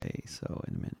So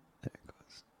in a minute, there it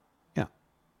goes. Yeah.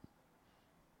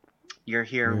 You're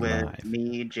here We're with live.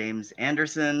 me, James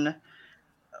Anderson.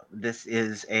 This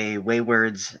is a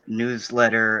Waywords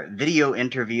newsletter video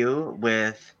interview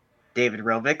with David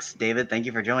Rovix. David, thank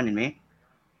you for joining me.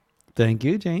 Thank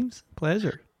you, James.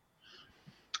 Pleasure.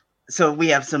 So we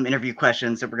have some interview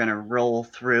questions that we're going to roll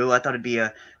through. I thought it'd be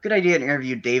a good idea to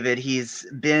interview David. He's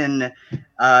been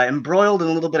embroiled in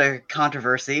a little bit of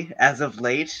controversy as of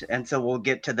late, and so we'll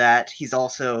get to that. He's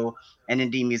also an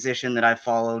indie musician that I've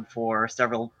followed for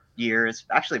several years,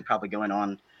 actually probably going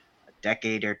on a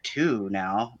decade or two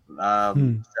now.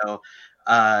 So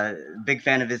big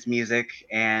fan of his music,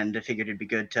 and I figured it'd be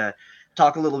good to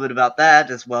talk a little bit about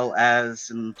that as well as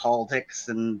some politics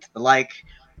and the like.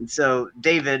 And so,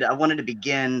 David, I wanted to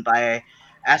begin by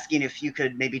asking if you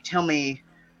could maybe tell me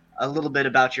a little bit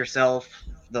about yourself,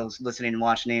 those listening and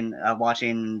watching,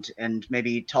 and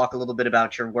maybe talk a little bit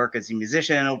about your work as a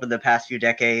musician over the past few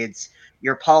decades,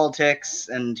 your politics,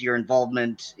 and your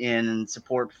involvement in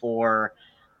support for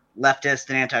leftist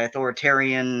and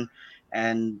anti-authoritarian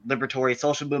and liberatory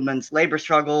social movements, labor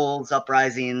struggles,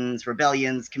 uprisings,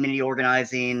 rebellions, community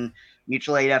organizing,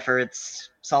 mutual aid efforts,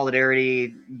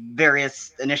 solidarity,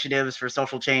 various initiatives for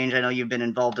social change. I know you've been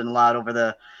involved in a lot over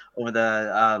the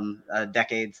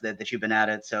decades that you've been at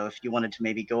it. So if you wanted to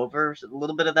maybe go over a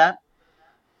little bit of that.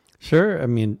 Sure. I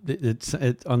mean, it's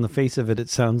on the face of it, it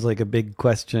sounds like a big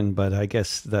question, but I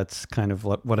guess that's kind of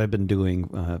what I've been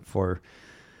doing for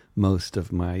most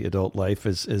of my adult life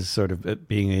is sort of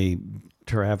being a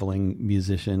traveling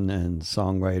musician and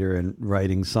songwriter and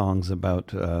writing songs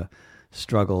about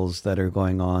struggles that are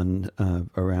going on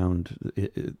around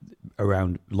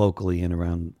locally and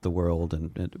around the world,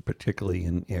 and particularly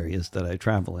in areas that I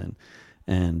travel in.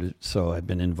 And so I've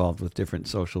been involved with different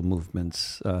social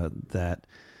movements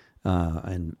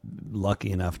and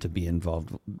lucky enough to be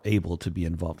able to be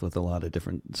involved with a lot of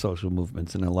different social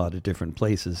movements in a lot of different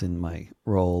places in my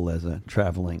role as a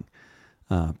traveling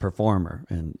performer,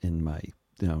 and in my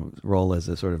role as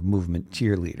a sort of movement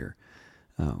cheerleader,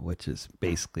 which is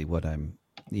basically what I'm,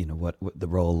 what the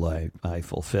role I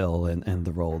fulfill, and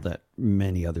the role that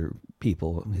many other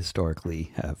people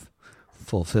historically have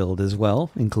fulfilled as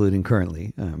well, including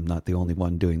currently. I'm not the only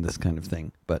one doing this kind of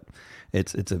thing, but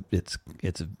it's a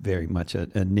very much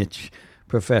a niche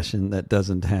profession that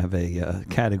doesn't have a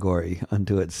category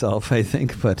unto itself, I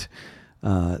think. But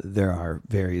there are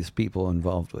various people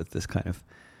involved with this kind of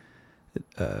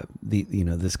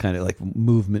this kind of like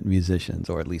movement musicians,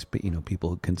 or at least people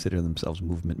who consider themselves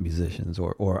movement musicians,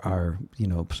 or are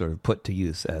sort of put to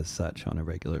use as such on a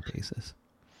regular basis.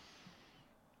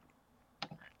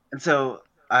 And so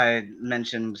I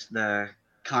mentioned the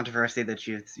controversy that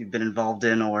you've been involved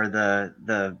in, or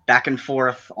the back and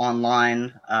forth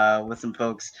online with some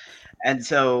folks, and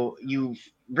so you've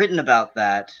written about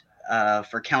that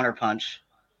for Counterpunch,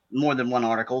 more than one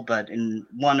article, but in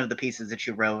one of the pieces that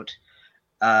you wrote,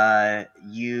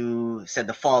 you said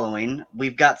the following: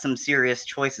 "We've got some serious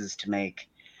choices to make.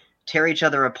 Tear each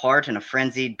other apart in a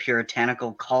frenzied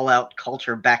puritanical call-out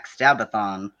culture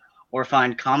backstabathon, or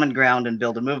find common ground and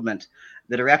build a movement.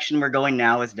 The direction we're going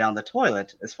now is down the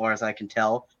toilet, as far as I can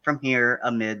tell, from here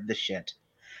amid the shit."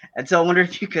 And so I wonder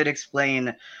if you could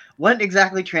explain what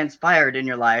exactly transpired in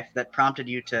your life that prompted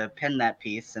you to pen that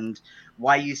piece, and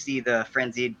why you see the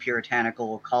frenzied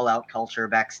puritanical call-out culture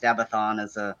backstabathon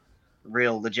as a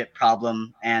real legit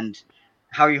problem, and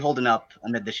how are you holding up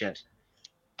amid the shit?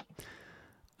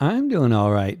 I'm doing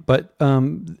all right, but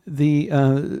the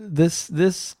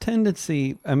this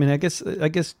tendency. I mean, I guess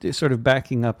sort of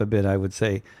backing up a bit, I would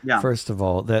say Yeah. first of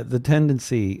all that the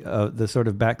tendency, the sort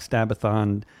of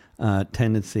backstabathon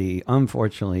tendency,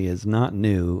 unfortunately, is not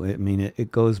new. I mean,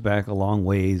 it goes back a long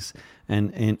ways,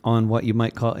 and on what you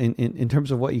might call in terms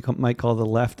of what you might call the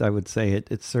left, I would say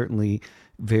it's certainly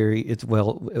it's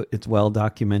well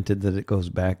documented that it goes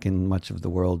back in much of the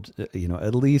world,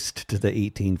 at least to the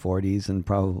 1840s, and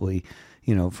probably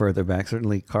further back.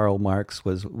 Certainly Karl Marx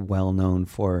was well known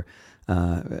for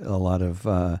a lot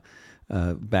of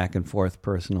back and forth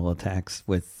personal attacks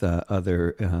with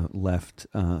other left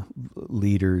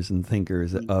leaders and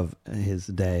thinkers of his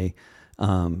day.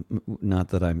 Not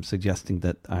that I'm suggesting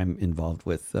that I'm involved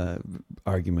with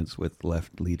arguments with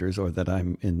left leaders, or that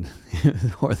I'm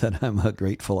or that I'm a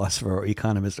great philosopher or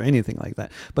economist or anything like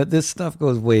that. But this stuff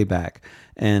goes way back,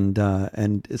 and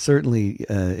certainly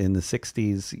in the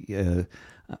 '60s,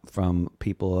 from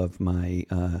people of my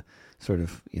I'm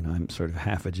sort of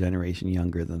half a generation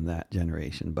younger than that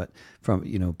generation, but from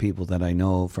people that I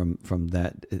know from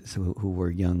that who were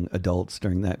young adults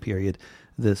during that period,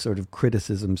 the sort of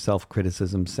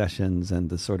self-criticism sessions and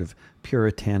the sort of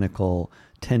puritanical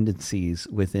tendencies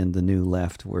within the New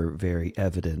Left were very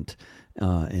evident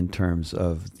in terms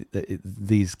of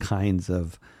these kinds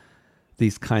of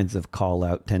call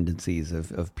out tendencies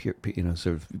of pure,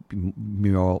 sort of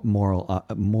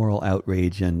moral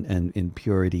outrage and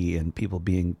impurity, and people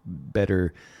being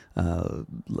better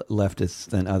leftists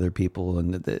than other people,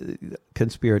 and the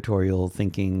conspiratorial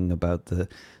thinking about the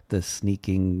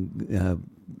sneaking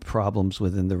problems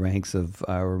within the ranks of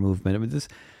our movement. I mean, this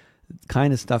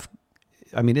kind of stuff.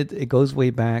 I mean, it goes way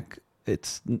back.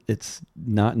 It's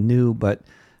not new, but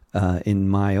in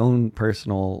my own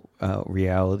personal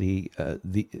reality,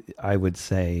 I would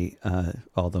say,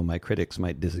 although my critics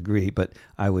might disagree, but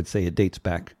I would say it dates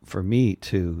back for me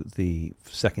to the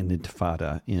Second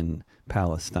Intifada in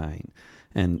Palestine,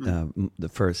 and the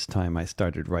first time I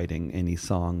started writing any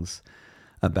songs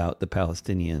about the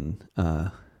Palestinian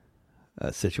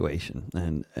situation,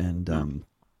 and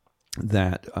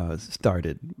that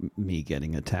started me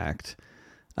getting attacked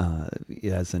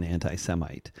as an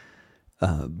anti-Semite.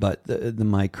 But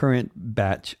my current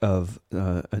batch of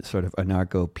sort of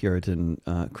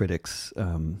anarcho-Puritan critics,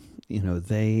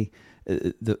 they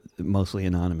mostly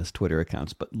anonymous Twitter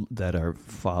accounts, but that are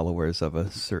followers of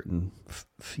a certain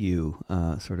few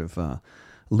sort of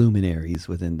luminaries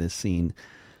within this scene.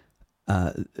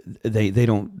 They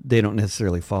don't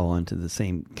necessarily fall into the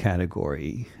same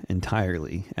category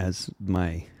entirely as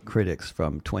my critics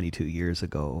from 22 years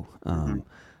ago,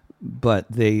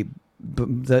 but they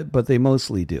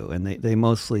mostly do, and they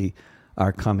mostly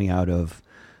are coming out of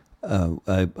a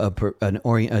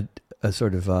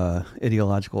sort of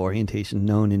ideological orientation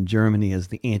known in Germany as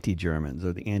the anti-Germans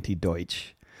or the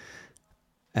anti-Deutsch,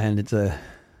 and it's a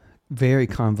very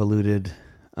convoluted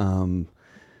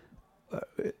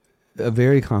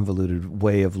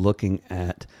way of looking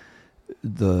at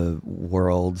the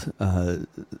world,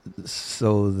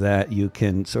 so that you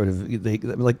can sort of, they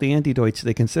like the anti-Deutsch,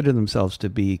 they consider themselves to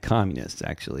be communists,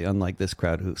 actually, unlike this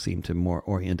crowd who seem to more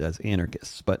orient as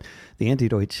anarchists. But the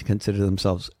anti-Deutsch consider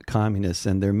themselves communists,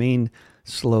 and their main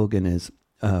slogan is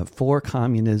for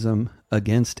communism,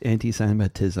 against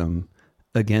anti-Semitism,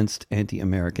 against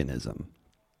anti-Americanism.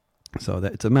 So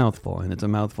that it's a mouthful, and it's a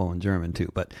mouthful in German too,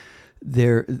 but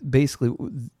they're basically,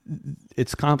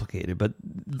 it's complicated, but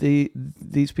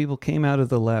these people came out of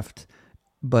the left,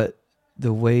 but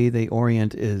the way they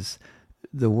orient is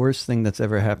the worst thing that's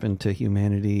ever happened to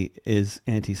humanity is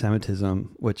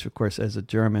anti-Semitism, which of course as a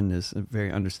German is a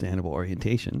very understandable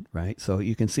orientation, right? So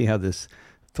you can see how this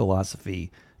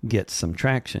philosophy gets some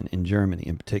traction in Germany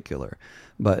in particular.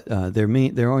 But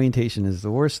their orientation is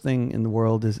the worst thing in the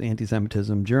world is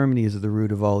anti-Semitism. Germany is the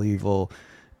root of all evil.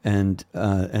 And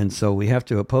so we have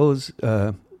to oppose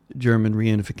German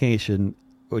reunification,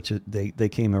 which they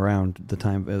came around the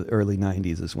time of the early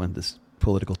 90s is when this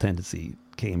political tendency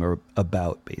came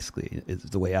about, basically, is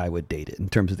the way I would date it in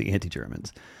terms of the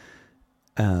anti-Germans.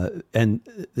 And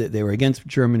they were against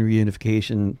German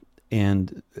reunification,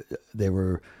 and they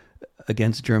were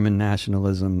against German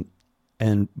nationalism.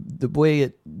 And the way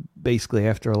it basically,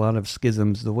 after a lot of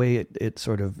schisms, the way it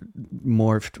sort of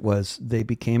morphed was they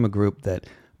became a group that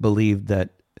believed that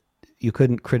you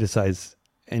couldn't criticize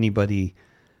anybody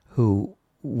who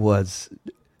was,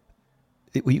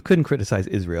 you couldn't criticize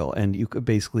Israel, and you could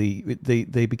basically,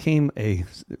 they became a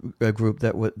group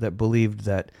that believed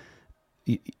that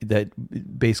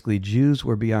basically Jews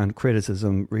were beyond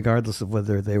criticism, regardless of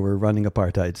whether they were running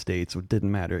apartheid states. It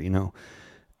didn't matter,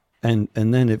 And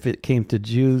then if it came to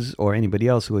Jews or anybody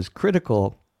else who was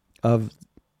critical of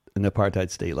an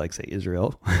apartheid state, like say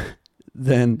Israel,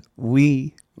 then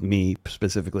me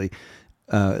specifically,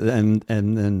 and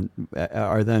then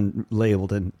are then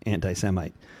labeled an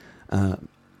anti-Semite.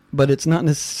 But it's not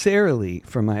necessarily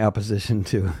for my opposition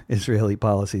to Israeli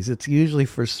policies. It's usually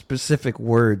for specific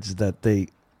words that they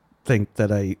think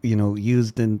that I,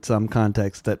 used in some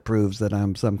context that proves that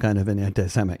I'm some kind of an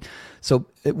anti-Semite. So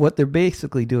what they're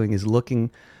basically doing is looking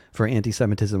for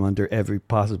anti-Semitism under every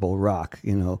possible rock,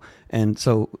 And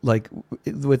so, like,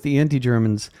 with the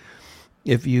anti-Germans,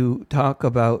 if you talk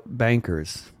about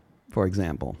bankers, for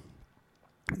example,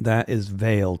 that is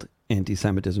veiled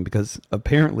anti-Semitism, because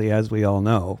apparently, as we all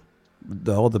know,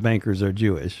 all the bankers are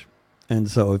Jewish.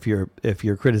 And so if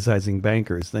you're criticizing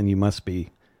bankers, then you must be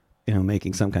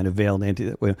making some kind of veiled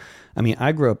anti. Well, I mean,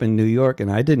 I grew up in New York,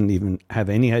 and I didn't even have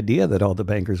any idea that all the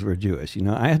bankers were Jewish.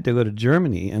 I had to go to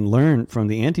Germany and learn from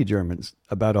the anti-Germans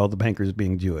about all the bankers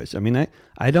being Jewish. I mean,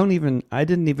 I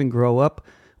didn't even grow up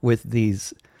with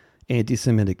these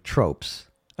anti-Semitic tropes.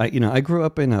 I grew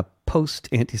up in a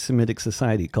post-anti-Semitic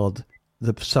society called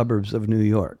the suburbs of New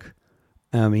York.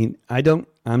 I mean,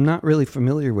 I'm not really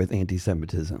familiar with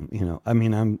anti-Semitism. I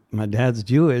mean, my dad's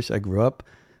Jewish. I grew up,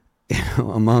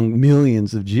 among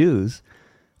millions of Jews,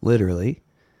 literally,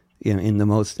 in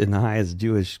the highest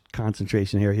Jewish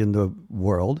concentration area in the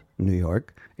world, New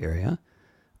York area.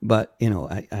 But,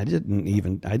 I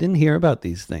didn't hear about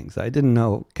these things. I didn't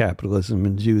know capitalism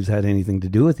and Jews had anything to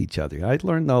do with each other. I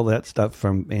learned all that stuff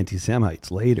from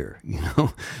anti-Semites later,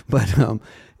 but,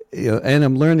 and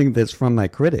I'm learning this from my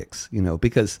critics,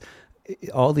 because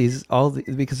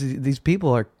because these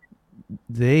people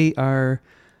they are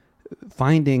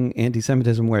finding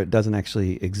anti-Semitism where it doesn't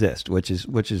actually exist, which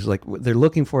is like they're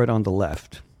looking for it on the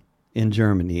left in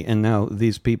Germany, and now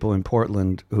these people in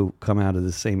Portland who come out of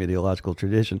the same ideological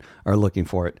tradition are looking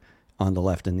for it on the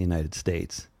left in the United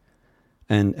States,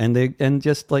 and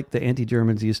just like the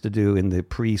anti-Germans used to do in the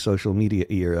pre-social media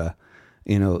era,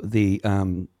 the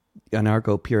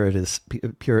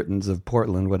anarcho-puritans of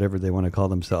Portland, whatever they want to call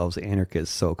themselves,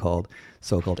 anarchists, so-called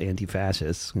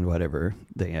anti-fascists, and whatever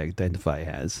they identify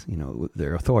as,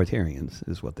 they're authoritarians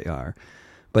is what they are.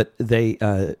 But they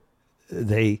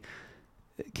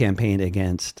campaign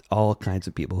against all kinds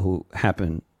of people who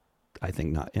happen, I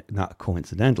think not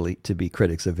coincidentally, to be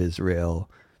critics of Israel,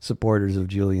 supporters of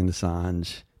Julian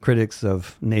Assange, critics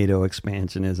of NATO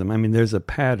expansionism. I mean, there's a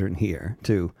pattern here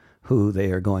to who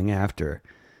they are going after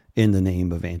in the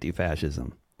name of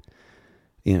anti-fascism.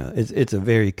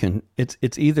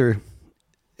 It's either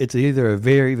a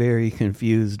very, very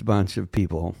confused bunch of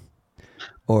people,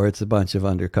 or it's a bunch of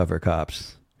undercover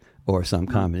cops, or some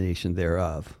combination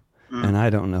thereof. And I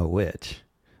don't know which.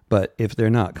 But if they're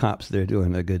not cops, they're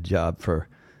doing a good job for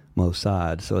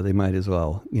Mossad, so they might as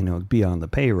well, be on the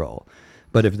payroll.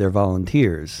 But if they're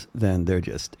volunteers, then they're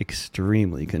just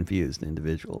extremely confused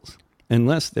individuals.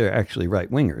 Unless they're actually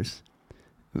right-wingers,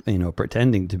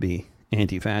 pretending to be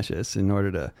anti-fascists in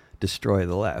order to destroy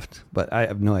the left. But I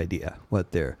have no idea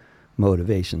what their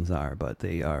motivations are, but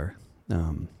they are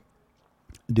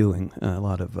doing a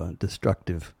lot of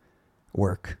destructive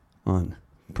work on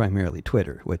primarily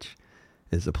Twitter, which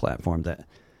is a platform that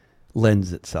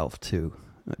lends itself to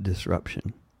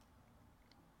disruption.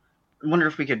 I wonder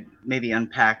if we could maybe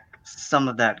unpack some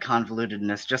of that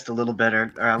convolutedness just a little bit,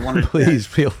 or I wanted Please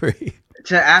feel free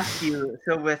to ask you.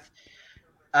 So with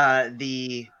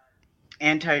the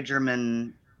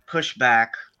anti-German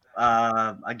pushback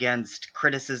against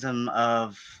criticism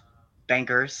of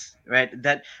bankers, right?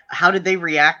 How did they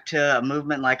react to a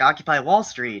movement like Occupy Wall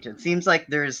Street? It seems like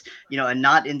there's, a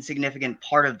not insignificant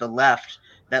part of the left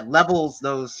that levels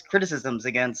those criticisms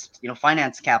against,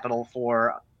 finance capital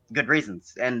for good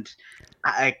reasons. And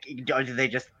do they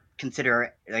just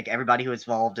consider like everybody who is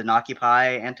involved in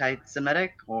Occupy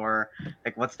anti-Semitic, or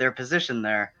like what's their position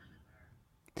there?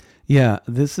 Yeah,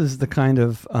 this is the kind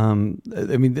of,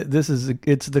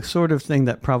 it's the sort of thing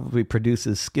that probably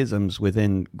produces schisms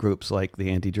within groups like the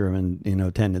anti-German,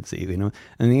 tendency, and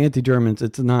the anti-Germans,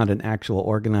 it's not an actual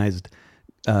organized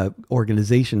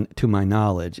organization to my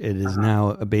knowledge. It is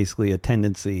now basically a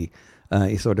tendency,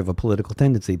 a sort of a political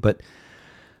tendency, but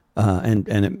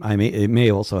it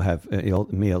may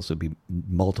also be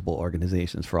multiple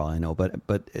organizations for all I know,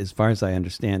 but as far as I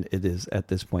understand, it is at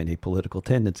this point a political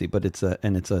tendency, but it's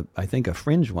I think a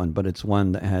fringe one, but it's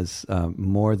one that has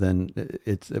more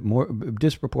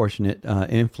disproportionate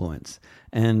influence,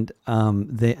 and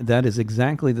that is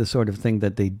exactly the sort of thing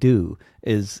that they do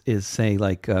is say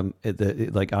like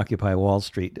Occupy Wall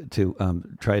Street to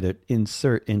try to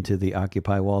insert into the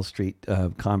Occupy Wall Street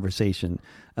conversation.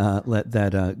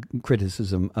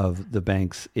 Criticism of the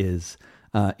banks is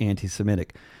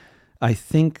anti-Semitic. I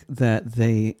think that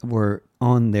they were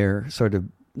on their sort of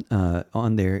not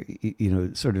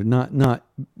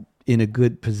in a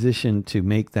good position to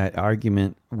make that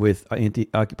argument with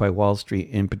Occupy Wall Street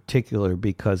in particular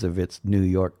because of its New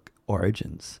York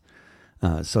origins.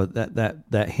 So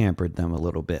that hampered them a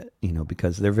little bit,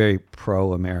 because they're very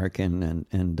pro-American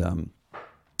and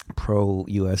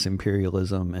pro-U.S.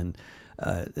 imperialism and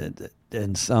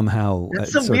somehow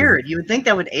that's so weird. You would think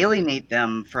that would alienate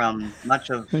them from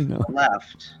much of the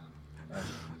left.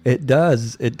 It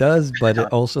does, but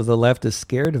also the left is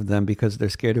scared of them because they're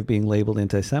scared of being labeled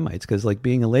anti-Semites. Because like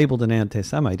being labeled an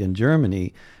anti-Semite in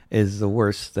Germany is the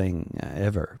worst thing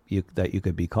ever that you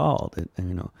could be called.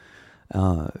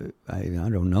 I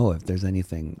don't know if there's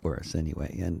anything worse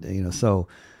anyway. And so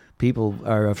people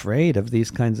are afraid of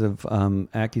these kinds of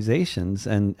accusations,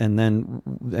 and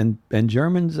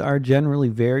Germans are generally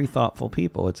very thoughtful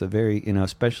people. It's a very,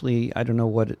 especially, I don't know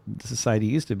what society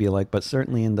used to be like, but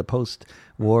certainly in the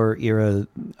post-war era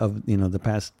of the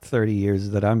past 30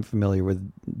 years that I'm familiar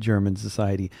with German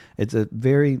society, it's a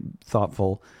very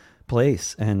thoughtful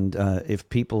place. And if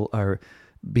people are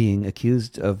being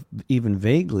accused of, even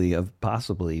vaguely, of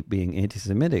possibly being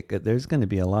anti-Semitic, there's going to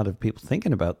be a lot of people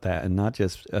thinking about that and not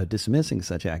just dismissing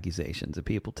such accusations.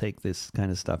 People take this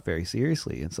kind of stuff very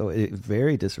seriously. And so it's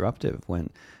very disruptive when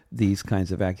these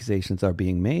kinds of accusations are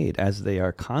being made, as they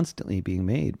are constantly being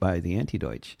made by the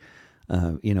anti-Deutsch,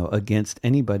 against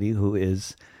anybody who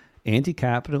is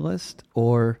anti-capitalist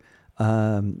or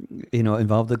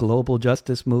involve the global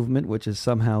justice movement, which is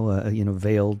somehow,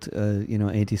 veiled,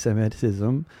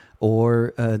 anti-Semitism,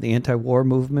 or the anti-war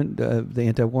movement. The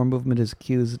anti-war movement is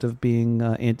accused of being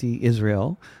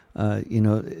anti-Israel,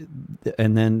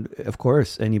 and then, of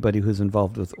course, anybody who's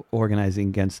involved with organizing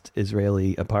against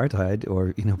Israeli apartheid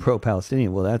or,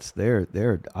 pro-Palestinian, well,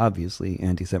 they're obviously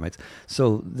anti-Semites.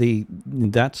 So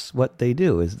that's what they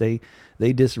do, is they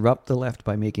disrupt the left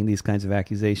by making these kinds of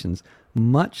accusations,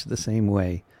 much the same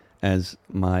way as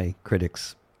my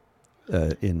critics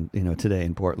today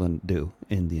in Portland do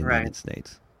in the United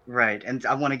States. Right, and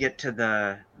I want to get to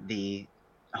the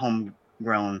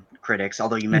homegrown critics,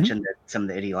 although you mentioned that some of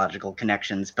the ideological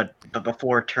connections, but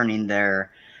before turning there,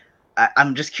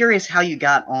 I'm just curious how you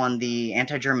got on the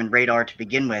anti-German radar to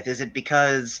begin with. Is it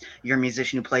because you're a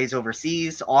musician who plays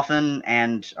overseas often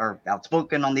and are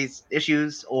outspoken on these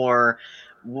issues, or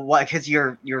what? Because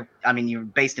you're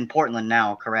based in Portland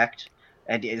now, correct?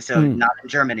 And so not in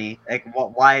Germany. Like,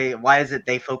 why is it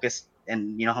they focused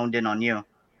and honed in on you?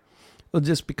 Well,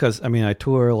 just because I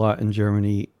tour a lot in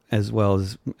Germany as well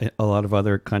as a lot of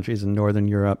other countries in Northern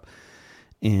Europe,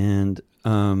 and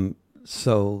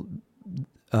so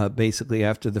basically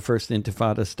after the first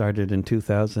Intifada started in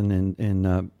 2000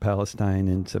 in Palestine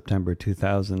in September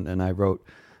 2000, and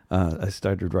I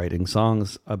started writing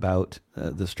songs about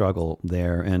the struggle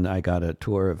there, and I got a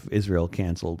tour of Israel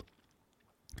canceled.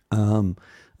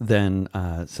 Then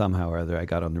somehow or other I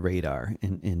got on the radar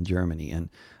in Germany, and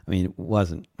it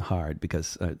wasn't hard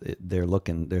because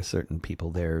there's certain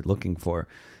people there looking for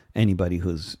anybody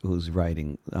who's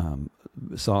writing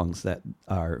songs that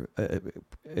are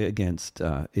against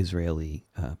Israeli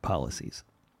policies.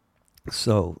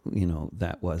 So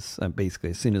that was basically,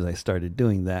 as soon as I started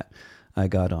doing that, I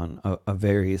got on a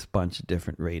various bunch of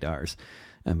different radars.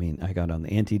 I got on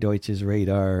the anti-Deutsches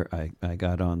radar. I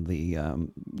got on the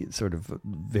sort of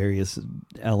various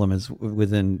elements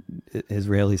within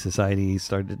Israeli society,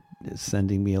 started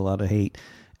sending me a lot of hate.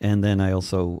 And then I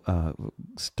also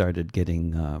started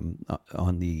getting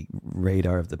on the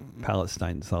radar of the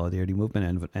Palestine Solidarity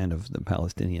Movement and of the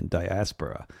Palestinian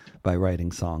diaspora by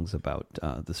writing songs about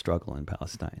the struggle in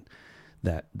Palestine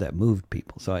that moved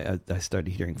people. So I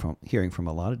started hearing from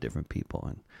a lot of different people,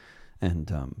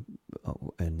 and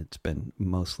it's been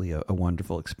mostly a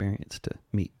wonderful experience to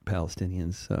meet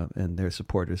Palestinians and their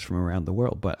supporters from around the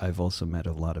world. But I've also met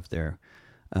a lot of their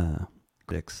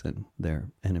critics and their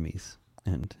enemies,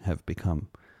 and have become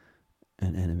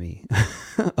an enemy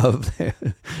of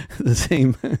the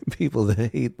same people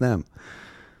that hate them.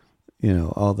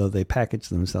 Although they package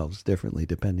themselves differently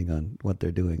depending on what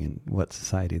they're doing and what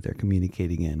society they're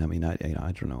communicating in.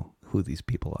 I don't know who these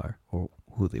people are or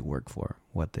who they work for,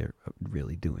 what they're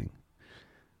really doing.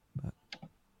 But.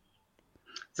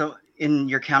 So in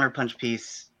your counterpunch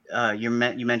piece, you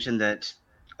mentioned that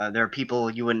there are people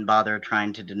you wouldn't bother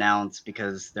trying to denounce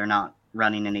because they're not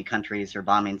running any countries or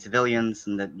bombing civilians,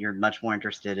 and that you're much more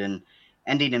interested in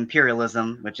ending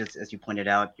imperialism, which is, as you pointed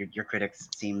out, your critics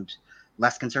seemed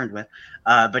less concerned with.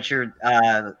 But you're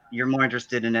more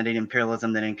interested in ending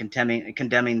imperialism than in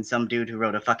condemning some dude who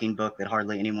wrote a fucking book that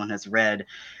hardly anyone has read.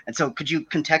 And so could you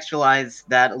contextualize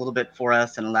that a little bit for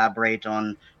us and elaborate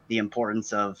on the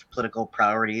importance of political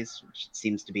priorities, which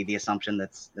seems to be the assumption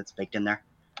that's baked in there?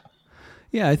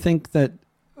 Yeah, I think that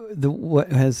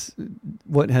what has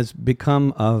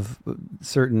become of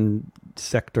certain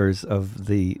sectors of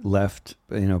the left,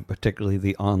 particularly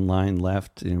the online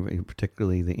left,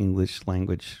 particularly the English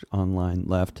language online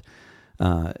left,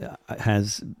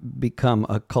 has become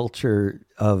a culture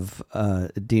of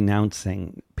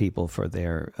denouncing people for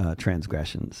their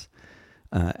transgressions,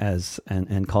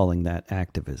 and calling that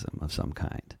activism of some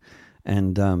kind.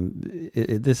 And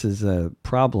this is a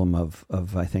problem of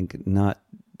I think not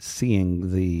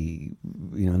seeing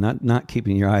not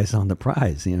keeping your eyes on the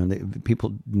prize.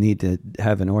 People need to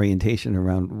have an orientation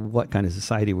around what kind of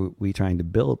society we're trying to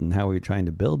build and how we're trying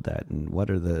to build that, and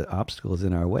what are the obstacles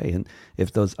in our way. And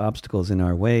if those obstacles in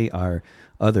our way are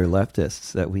other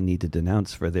leftists that we need to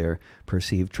denounce for their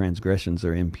perceived transgressions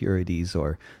or impurities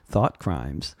or thought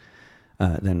crimes,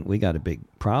 then we got a big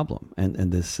problem.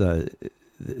 And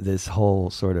this whole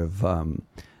sort of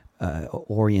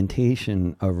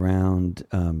orientation around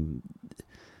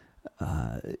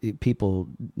people,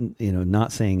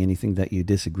 not saying anything that you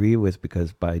disagree with,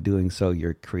 because by doing so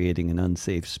you're creating an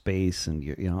unsafe space,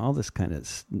 and all this kind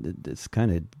of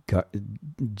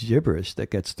gibberish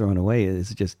that gets thrown away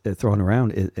is just thrown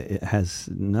around. It has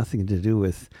nothing to do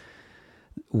with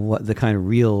what the kind of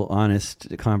real,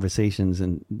 honest conversations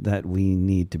and that we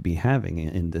need to be having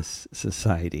in this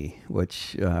society,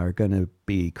 which are going to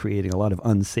be creating a lot of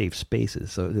unsafe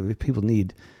spaces. So people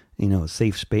need,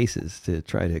 safe spaces to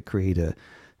try to create a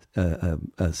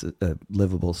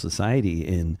livable society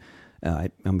in.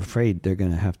 I'm afraid they're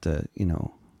going to have to,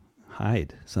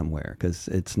 hide somewhere, because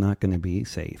it's not going to be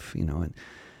safe, and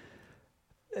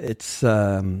it's.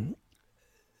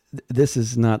 This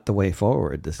is not the way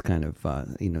forward. This kind of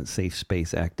safe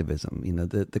space activism.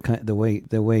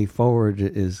 The way forward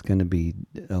is going to be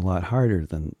a lot harder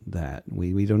than that.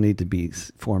 We don't need to be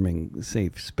forming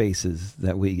safe spaces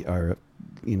that we are.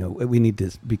 We need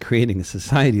to be creating a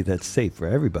society that's safe for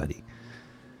everybody.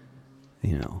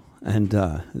 And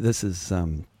this is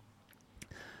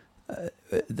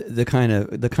the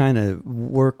kind of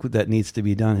work that needs to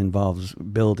be done involves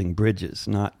building bridges,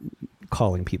 not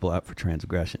calling people out for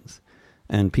transgressions.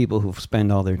 And people who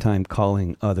spend all their time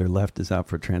calling other leftists out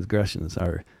for transgressions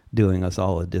are doing us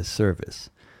all a disservice.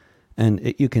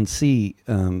 And you can see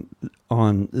on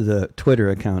the Twitter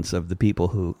accounts of the people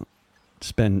who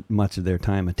spend much of their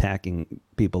time attacking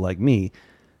people like me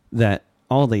that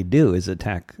all they do is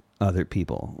attack other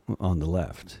people on the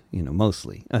left,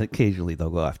 mostly. Occasionally they'll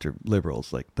go after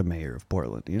liberals like the mayor of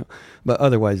Portland, but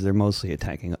otherwise they're mostly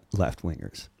attacking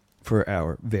left-wingers for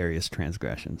our various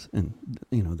transgressions. And,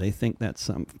 they think that's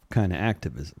some kind of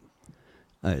activism.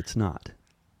 It's not.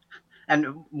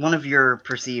 And one of your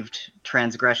perceived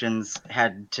transgressions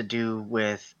had to do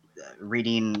with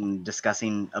reading and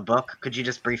discussing a book. Could you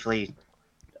just briefly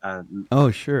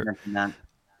sure. mention that?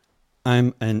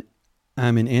 I'm an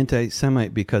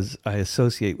anti-Semite because I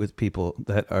associate with people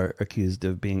that are accused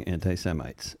of being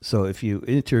anti-Semites. So if you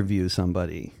interview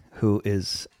somebody who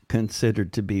is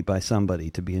considered to be by somebody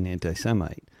to be an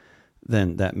anti-Semite,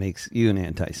 then that makes you an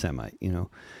anti-Semite,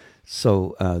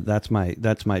 So that's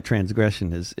my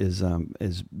transgression is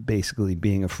basically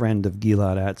being a friend of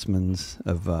Gilad Atzmann's,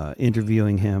 of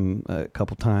interviewing him a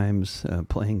couple times,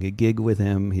 playing a gig with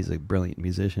him. He's a brilliant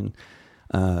musician,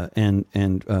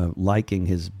 and liking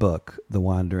his book, The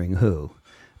Wandering Who.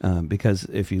 Because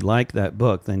if you like that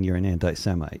book, then you're an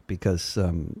anti-Semite. Because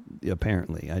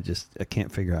apparently, I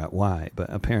can't figure out why,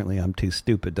 but apparently I'm too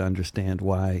stupid to understand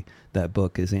why that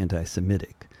book is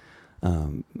anti-Semitic.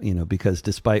 Because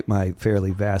despite my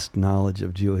fairly vast knowledge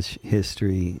of Jewish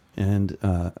history and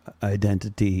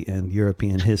identity and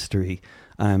European history,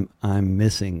 I'm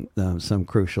missing some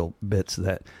crucial bits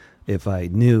that, if I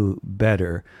knew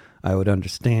better, I would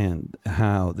understand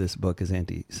how this book is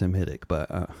anti-Semitic.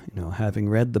 But, having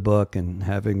read the book and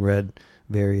having read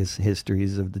various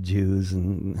histories of the Jews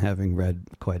and having read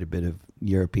quite a bit of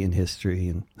European history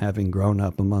and having grown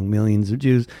up among millions of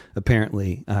Jews,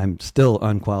 apparently I'm still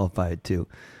unqualified to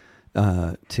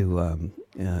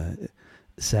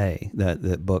say that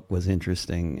the book was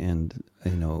interesting. And,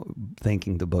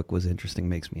 thinking the book was interesting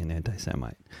makes me an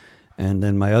anti-Semite. And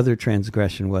then my other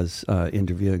transgression was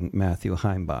interviewing Matthew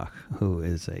Heimbach, who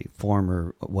is a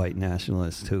former white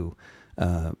nationalist who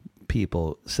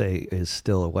people say is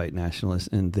still a white nationalist,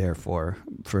 and therefore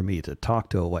for me to talk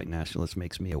to a white nationalist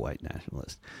makes me a white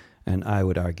nationalist. And I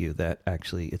would argue that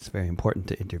actually it's very important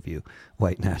to interview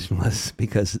white nationalists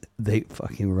because they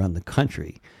fucking run the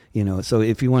country. So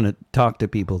if you want to talk to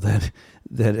people that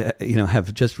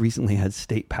have just recently had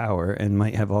state power and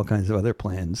might have all kinds of other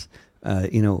plans,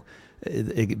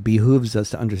 it behooves us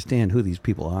to understand who these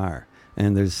people are.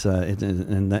 And there's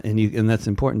and that's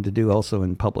important to do also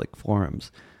in public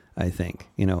forums, I think.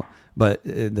 But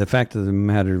the fact of the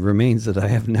matter remains that I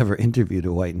have never interviewed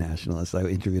a white nationalist. I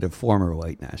interviewed a former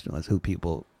white nationalist who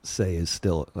people say is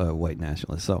still a white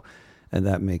nationalist. So, and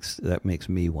that makes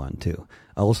me one too.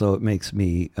 Also, it makes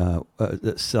me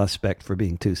a suspect for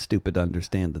being too stupid to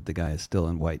understand that the guy is still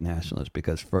a white nationalist,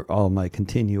 because for all my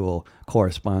continual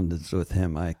correspondence with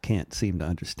him, I can't seem to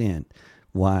understand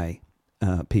why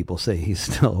people say he's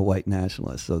still a white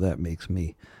nationalist, so that makes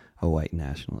me a white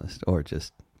nationalist, or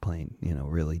just plain,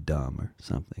 really dumb or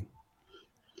something.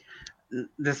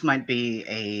 This might be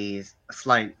a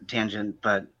slight tangent,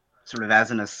 but sort of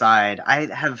as an aside,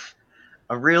 I have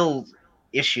a real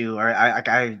issue, or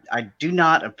I do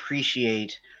not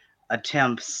appreciate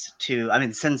attempts to. I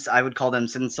mean, since I would call them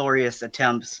censorious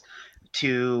attempts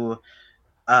to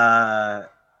uh,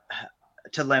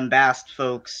 to lambast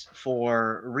folks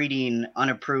for reading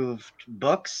unapproved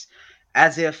books,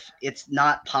 as if it's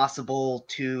not possible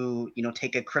to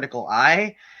take a critical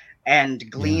eye and Yeah.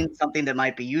 glean something that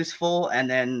might be useful, and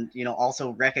then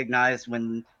also recognize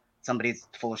when somebody's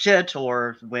full of shit,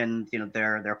 or when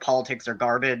their politics are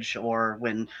garbage, or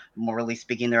when morally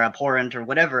speaking they're abhorrent, or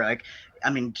whatever. Like, I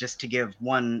mean, just to give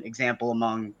one example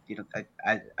among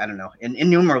I don't know,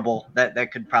 innumerable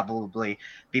that could probably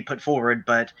be put forward,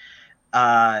 but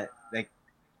like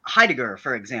Heidegger,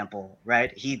 for example,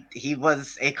 right? He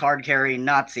was a card-carrying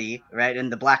Nazi, right?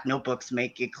 And the Black Notebooks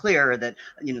make it clear that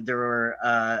there were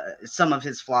some of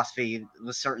his philosophy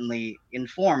was certainly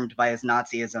informed by his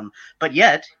Nazism, but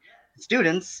yet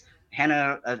students,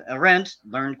 Hannah Arendt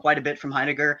learned quite a bit from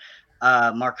Heidegger.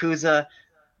 Marcuse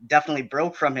definitely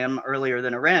broke from him earlier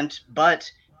than Arendt,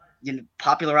 but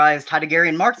popularized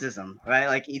Heideggerian Marxism, right?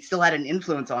 Like, he still had an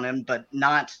influence on him, but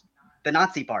not the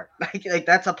Nazi part. Like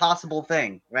that's a possible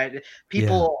thing, right? Yeah,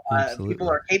 People absolutely.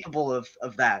 are capable of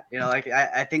that. Like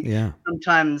I think Yeah,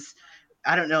 sometimes,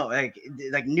 I don't know,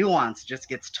 like nuance just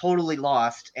gets totally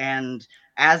lost, and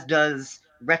as does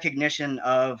recognition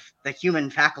of the human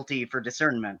faculty for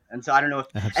discernment. And so I don't know if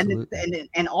absolutely.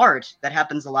 and art, that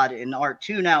happens a lot in art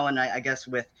too now, and I guess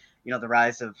with the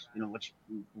rise of what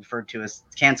you referred to as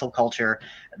cancel culture,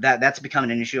 that's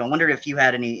becoming an issue. I wondered if you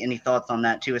had any thoughts on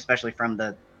that too, especially from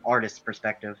the artist's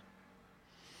perspective.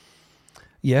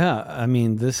 Yeah, I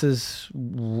mean, this is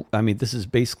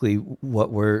basically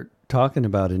what we're talking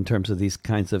about in terms of these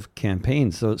kinds of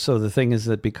campaigns. So the thing is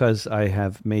that because I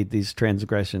have made these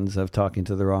transgressions of talking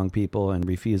to the wrong people and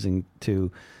refusing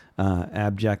to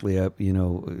abjectly,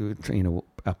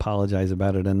 apologize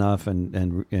about it enough,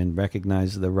 and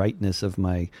recognize the rightness of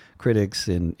my critics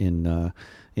in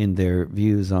their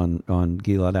views on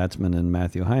Gilad Atzmon and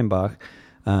Matthew Heimbach.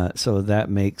 So that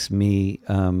makes me,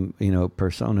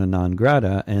 persona non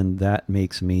grata, and that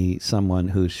makes me someone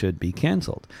who should be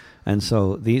canceled. And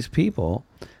so these people,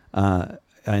 and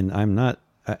I'm not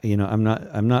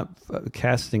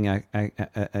casting,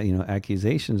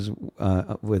 accusations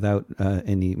without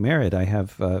any merit. I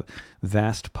have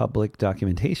vast public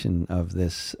documentation of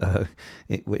this,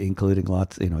 including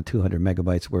lots, 200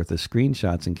 megabytes worth of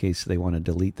screenshots in case they want to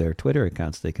delete their Twitter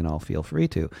accounts. They can all feel free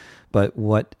to. But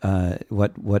what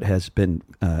has been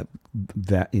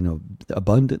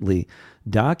abundantly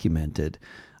documented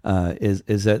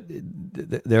is that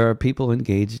there are people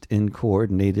engaged in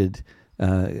coordinated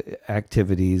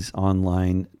activities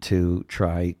online to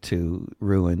try to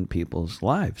ruin people's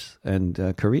lives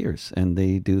and careers. And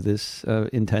they do this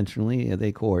intentionally.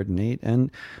 They coordinate. And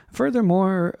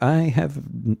furthermore, I have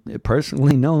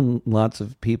personally known lots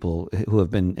of people who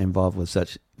have been involved with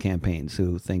such campaigns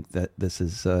who think that this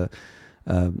is, a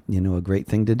great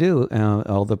thing to do.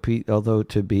 Although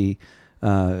to be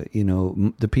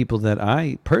the people that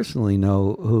I personally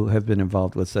know who have been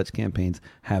involved with such campaigns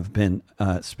have been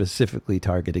specifically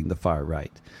targeting the far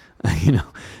right.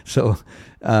 So,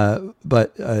 and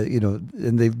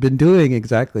they've been doing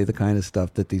exactly the kind of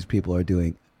stuff that these people are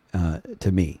doing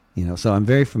to me. So I'm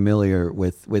very familiar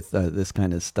with this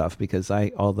kind of stuff because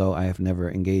although I have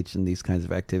never engaged in these kinds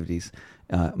of activities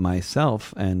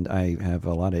myself, and I have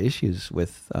a lot of issues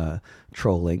with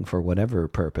trolling for whatever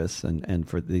purpose, and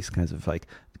for these kinds of like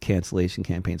cancellation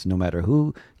campaigns, no matter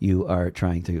who you are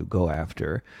trying to go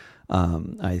after.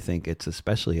 I think it's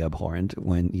especially abhorrent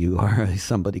when you are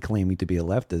somebody claiming to be a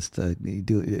leftist,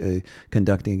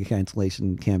 conducting a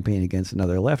cancellation campaign against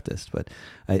another leftist. But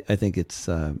I think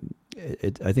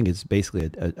it's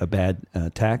basically a bad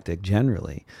tactic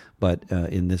generally. But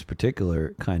in this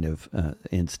particular kind of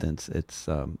instance, it's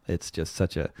just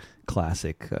such a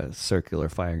classic circular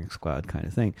firing squad kind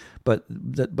of thing. But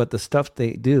the stuff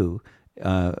they do.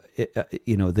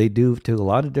 They do to a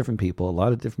lot of different people. A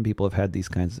lot of different people have had these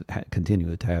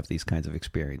continue to have these kinds of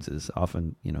experiences,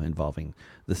 often, involving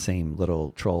the same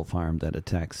little troll farm that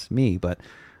attacks me. But,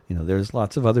 there's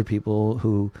lots of other people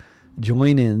who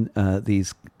join in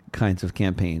these kinds of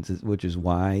campaigns, which is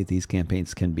why these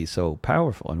campaigns can be so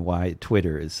powerful and why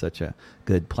Twitter is such a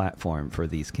good platform for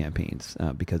these campaigns,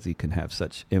 because you can have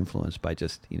such influence by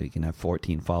just, you can have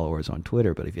 14 followers on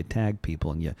Twitter, but if you tag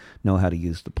people and you know how to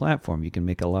use the platform, you can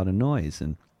make a lot of noise.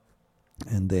 And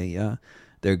and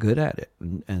they're good at it.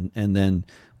 And then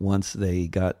once they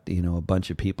got a bunch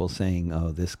of people saying,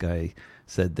 "Oh, this guy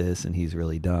said this and he's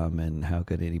really dumb, and how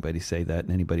could anybody say that?"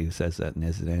 And anybody who says that and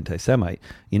is an anti-Semite,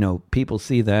 people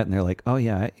see that and they're like, "Oh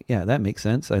yeah, yeah, that makes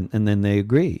sense," and then they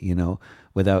agree,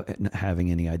 without having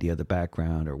any idea of the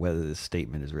background or whether this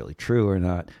statement is really true or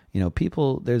not.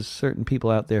 There's certain people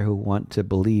out there who want to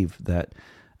believe that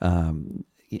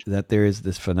that there is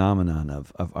this phenomenon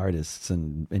of artists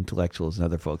and intellectuals and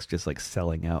other folks just like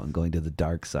selling out and going to the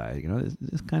dark side.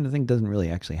 This kind of thing doesn't really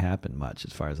actually happen much,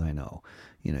 as far as I know.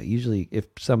 Usually if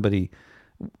somebody's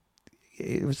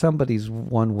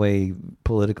one way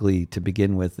politically to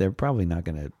begin with, they're probably not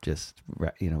going to just,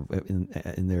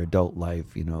 in their adult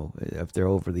life, if they're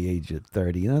over the age of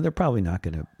 30, they're probably not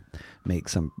going to make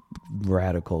some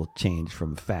radical change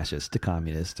from fascist to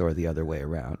communist or the other way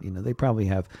around. They probably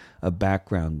have a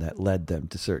background that led them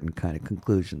to certain kind of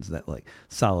conclusions that like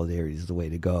solidarity is the way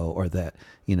to go, or that,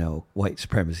 white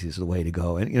supremacy is the way to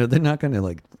go. And, they're not going to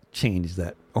like change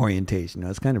that orientation.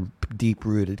 It's kind of deep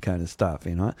rooted kind of stuff,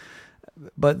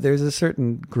 but there's a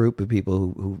certain group of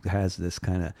people who has this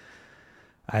kind of,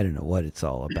 I don't know what it's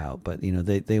all about, but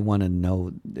they want to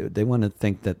know, they want to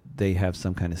think that they have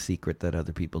some kind of secret that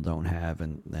other people don't have,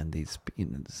 and these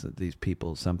these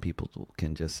people, some people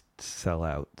can just sell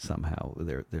out somehow,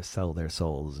 they sell their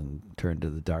souls and turn to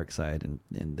the dark side,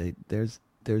 and there's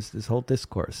this whole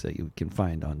discourse that you can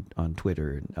find on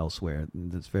Twitter and elsewhere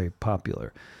that's very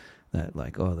popular. That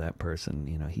like, oh, that person,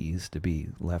 he used to be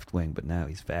left wing, but now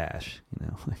he's fash.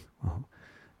 Like, well,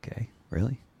 okay,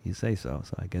 really? You say so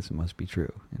I guess it must be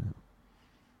true.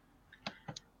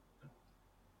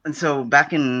 And so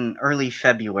back in early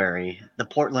February, the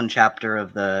Portland chapter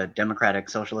of the Democratic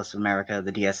Socialists of America,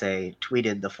 the DSA,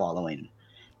 tweeted the following: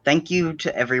 "Thank you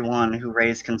to everyone who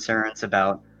raised concerns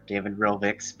about David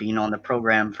Rovix being on the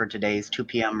program for today's 2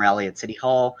 p.m. rally at City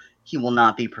Hall. He will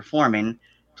not be performing.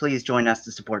 Please join us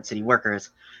to support city workers."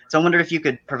 So I wonder if you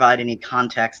could provide any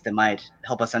context that might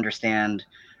help us understand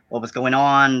what was going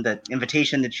on, the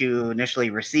invitation that you initially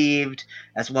received,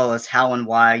 as well as how and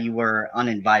why you were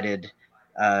uninvited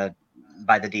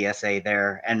by the DSA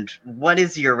there, and what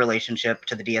is your relationship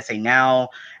to the DSA now?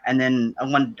 And then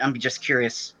I'm just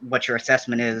curious what your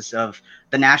assessment is of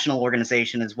the national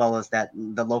organization as well as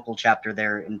the local chapter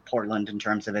there in Portland in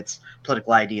terms of its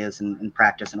political ideas and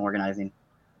practice and organizing.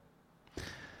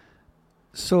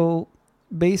 So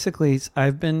basically,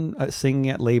 I've been singing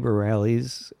at labor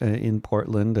rallies in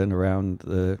Portland and around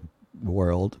the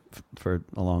world for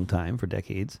a long time, for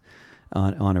decades,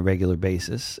 on a regular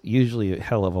basis. Usually a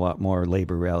hell of a lot more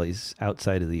labor rallies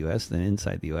outside of the U.S. than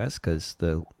inside the U.S. because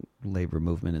the labor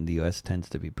movement in the U.S. tends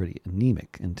to be pretty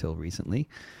anemic until recently.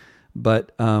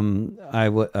 But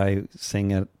I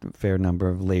sang at a fair number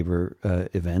of labor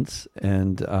events,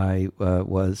 and I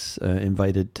was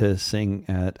invited to sing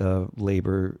at a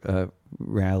labor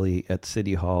rally at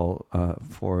City Hall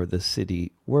for the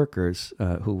city workers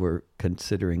who were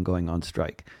considering going on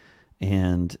strike.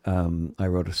 And I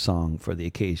wrote a song for the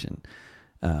occasion,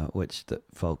 which the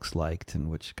folks liked and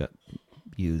which got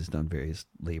used on various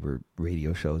labor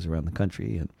radio shows around the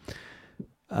country. And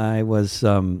I was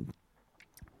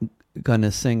going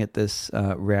to sing at this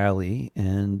rally,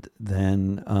 and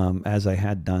then as I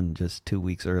had done just 2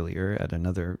 weeks earlier at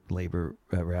another labor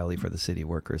rally for the city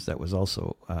workers that was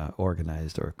also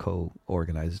organized or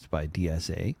co-organized by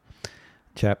DSA,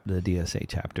 the DSA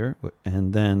chapter.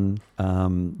 And then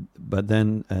but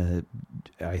then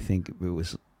I think it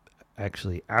was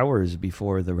actually hours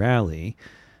before the rally,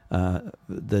 the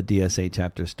DSA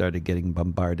chapter started getting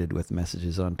bombarded with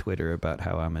messages on Twitter about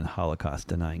how I'm a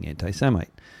Holocaust-denying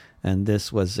anti-Semite. And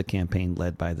this was a campaign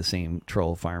led by the same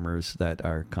troll farmers that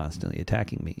are constantly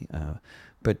attacking me,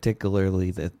 particularly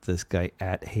this guy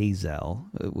at Hazel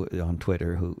on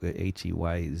Twitter, who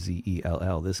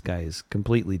Heyzell. This guy is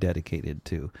completely dedicated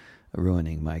to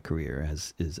ruining my career,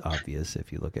 as is obvious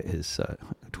if you look at his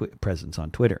presence on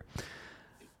Twitter.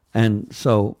 And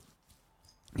so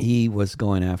he was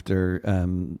going after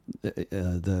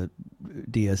the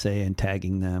DSA and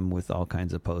tagging them with all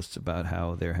kinds of posts about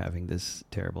how they're having this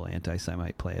terrible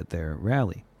anti-Semite play at their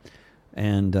rally,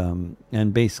 and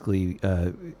basically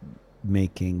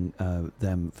making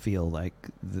them feel like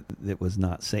it was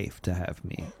not safe to have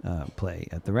me play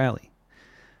at the rally.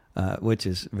 Which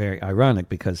is very ironic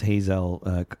because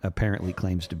Hazel apparently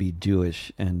claims to be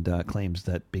Jewish and claims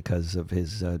that because of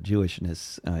his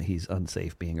Jewishness, he's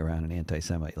unsafe being around an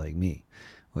anti-Semite like me,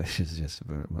 which is just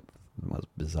the most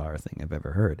bizarre thing I've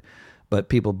ever heard. But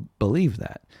people believe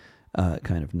that.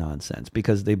 kind of nonsense,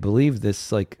 because they believe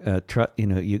this, like,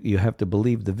 you have to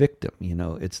believe the victim.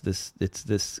 It's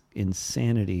this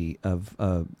insanity of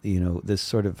this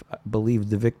sort of believe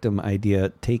the victim idea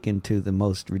taken to the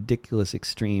most ridiculous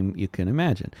extreme you can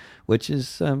imagine, which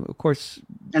is of course,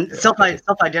 and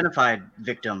self-identified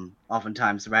victim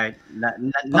oftentimes, right?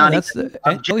 Not that's even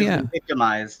objectively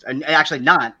victimized, and actually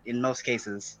not in most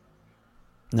cases.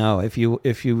 No, if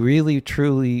you really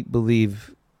truly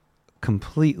believe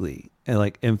completely,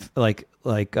 like in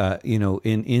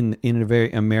a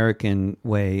very American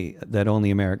way that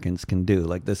only Americans can do,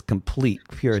 like this complete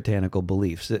puritanical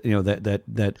beliefs,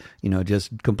 that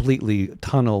just completely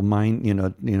tunnel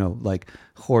mind, like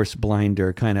horse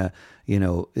blinder kind of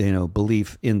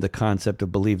belief in the concept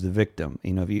of believe the victim,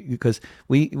 because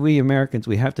we Americans,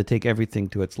 we have to take everything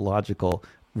to its logical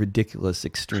ridiculous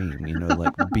extreme,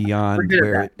 like beyond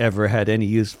where it ever had any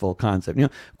useful concept.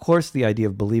 Of course, the idea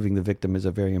of believing the victim is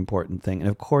a very important thing. And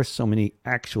of course, so many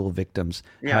actual victims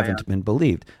haven't been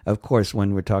believed. Of course,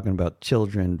 when we're talking about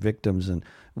children, victims, and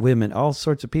women, all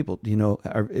sorts of people,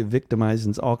 are victimized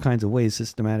in all kinds of ways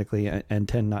systematically, and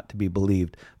tend not to be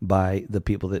believed by the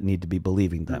people that need to be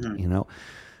believing them,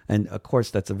 And of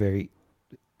course, that's a very,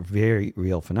 very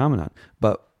real phenomenon.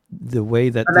 But the way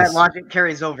that logic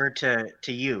carries over to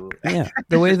you. Yeah,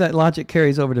 the way that logic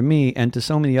carries over to me and to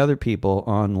so many other people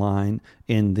online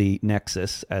in the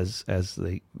Nexus, as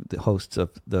the hosts of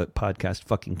the podcast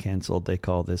Fucking Canceled, they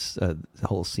call this the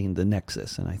whole scene the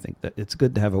Nexus. And I think that it's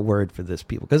good to have a word for this,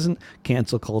 people, because in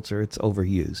cancel culture, it's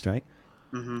overused, right?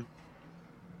 Mm-hmm.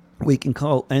 We can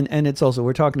call, and it's also,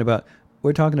 we're talking about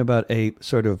a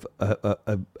sort of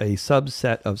a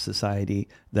subset of society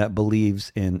that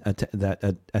believes in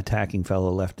that attacking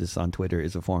fellow leftists on Twitter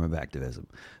is a form of activism.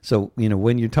 So,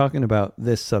 when you're talking about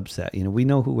this subset, we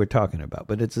know who we're talking about,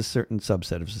 but it's a certain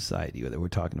subset of society that we're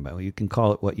talking about. You can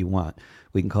call it what you want.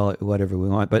 We can call it whatever we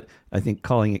want, but I think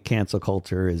calling it cancel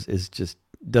culture is just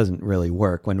doesn't really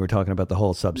work when we're talking about the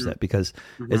whole subset, because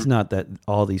it's not that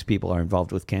all these people are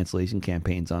involved with cancellation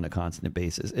campaigns on a constant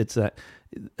basis. It's that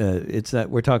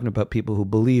we're talking about people who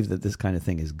believe that this kind of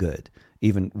thing is good,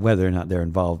 even whether or not they're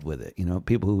involved with it.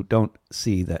 People who don't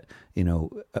see that,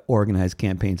 organized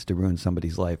campaigns to ruin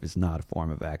somebody's life is not a form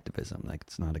of activism. Like,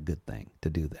 it's not a good thing to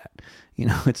do that.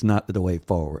 It's not the way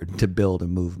forward to build a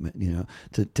movement,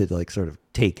 to like sort of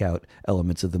take out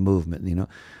elements of the movement,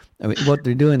 I mean, what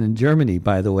they're doing in Germany,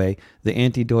 by the way, the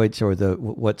anti-Deutsch, or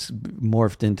what's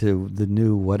morphed into the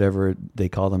new whatever they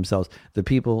call themselves, the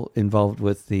people involved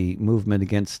with the movement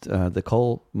against the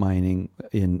coal mining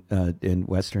in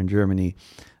Western Germany,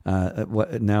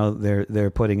 now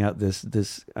they're putting out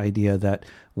this idea that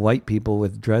white people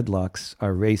with dreadlocks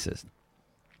are racist.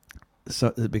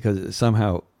 So, because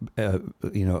somehow,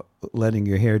 letting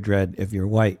your hair dread if you're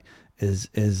white is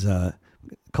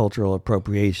cultural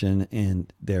appropriation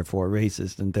and therefore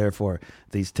racist, and therefore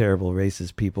these terrible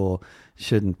racist people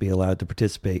shouldn't be allowed to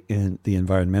participate in the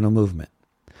environmental movement.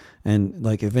 And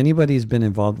like, if anybody's been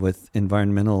involved with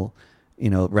environmental,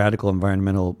 radical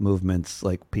environmental movements,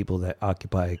 like people that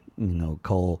occupy,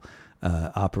 coal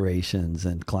operations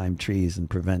and climb trees and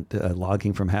prevent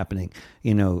logging from happening,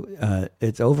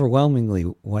 it's overwhelmingly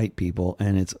white people,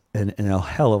 and a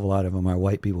hell of a lot of them are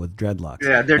white people with dreadlocks.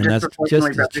 Yeah, they're, and that's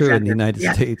just as true in the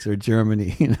United States or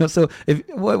Germany. So if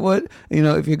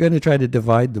if you're going to try to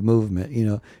divide the movement,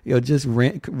 just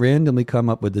randomly come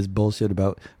up with this bullshit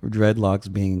about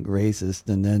dreadlocks being racist,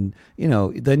 and then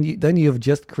then you've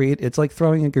just created. It's like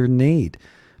throwing a grenade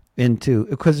into,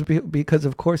 because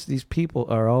of course these people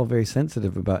are all very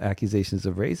sensitive about accusations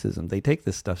of racism. They take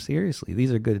this stuff seriously.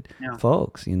 These are good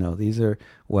folks, these are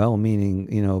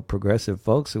well-meaning, progressive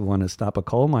folks who want to stop a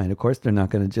coal mine. Of course, they're not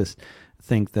going to just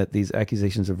think that these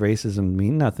accusations of racism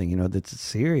mean nothing. That's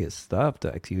serious stuff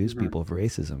to accuse people of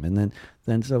racism. And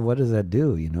then so what does that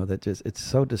do? That just, it's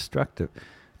so destructive.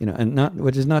 And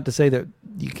which is not to say that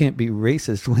you can't be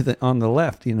racist with it on the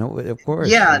left. Of course,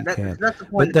 yeah, that's the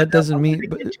point. But that doesn't mean.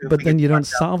 But then you don't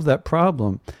solve that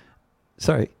problem.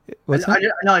 Sorry, what's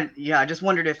that? I just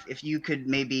wondered if you could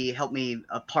maybe help me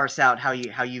parse out how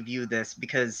you view this,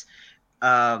 because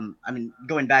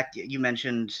going back, you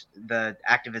mentioned the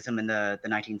activism in the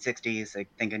 1960s, like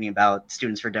thinking about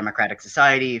Students for Democratic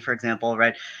Society, for example,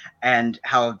 right? And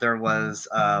how there was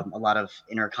a lot of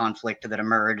inner conflict that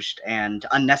emerged and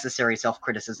unnecessary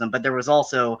self-criticism. But there was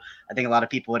also, I think a lot of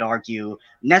people would argue,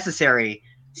 necessary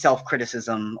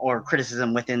self-criticism or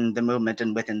criticism within the movement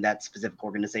and within that specific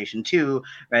organization too,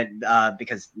 right?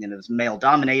 Because it was male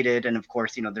dominated, and of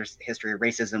course there's history of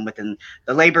racism within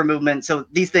the labor movement. So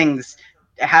these things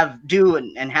have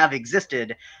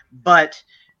existed, but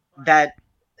that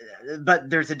but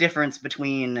there's a difference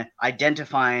between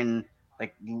identifying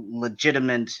like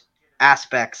legitimate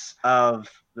aspects of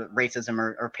racism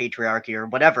or patriarchy or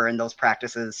whatever in those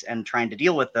practices and trying to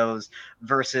deal with those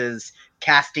versus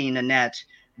casting a net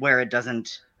where it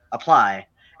doesn't apply.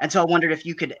 And so I wondered if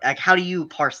you could, like, how do you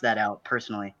parse that out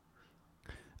personally?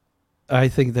 I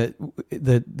think that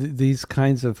these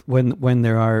kinds of when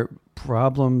there are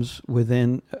problems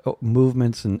within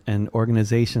movements and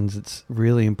organizations, it's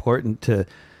really important to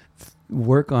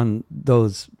work on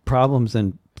those problems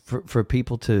and for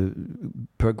people to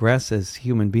progress as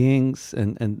human beings,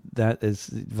 and that is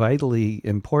vitally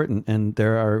important. And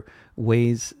there are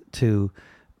ways to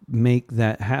make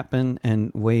that happen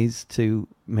and ways to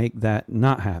make that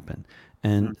not happen.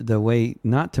 And the way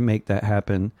not to make that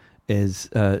happen is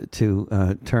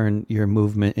to turn your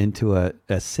movement into a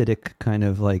acidic kind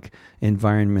of like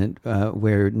environment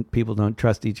where people don't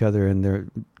trust each other and they're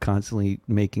constantly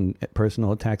making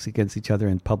personal attacks against each other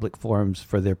in public forums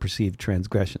for their perceived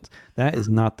transgressions. That is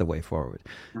not the way forward.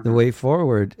 The way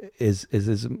forward is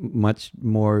much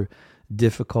more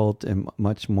difficult and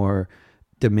much more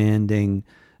demanding,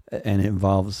 and it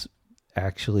involves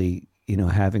actually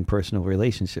having personal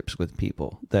relationships with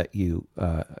people that you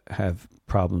have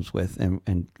problems with,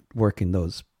 and working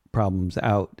those problems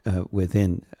out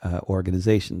within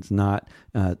organizations, not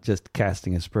just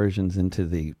casting aspersions into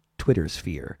the Twitter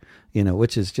sphere,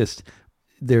 which is just,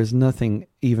 there's nothing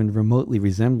even remotely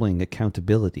resembling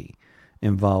accountability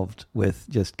involved with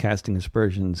just casting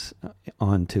aspersions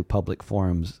onto public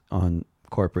forums on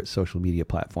corporate social media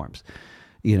platforms.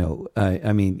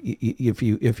 I mean, if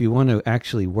you want to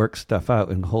actually work stuff out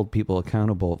and hold people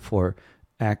accountable for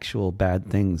actual bad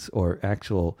things or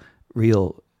actual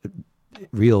real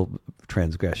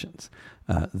transgressions,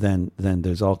 then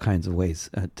there's all kinds of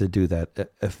ways to do that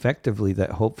effectively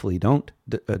that hopefully don't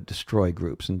destroy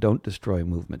groups and don't destroy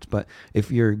movements. But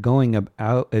if you're going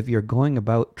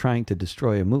about trying to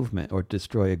destroy a movement or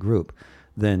destroy a group,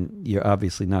 then you're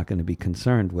obviously not going to be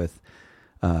concerned with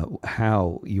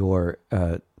how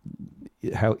the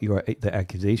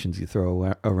accusations you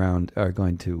throw around are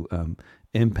going to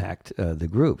impact the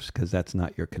groups, because that's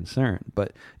not your concern.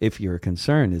 But if your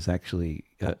concern is actually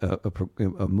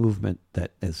a movement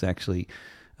that is actually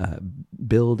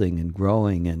building and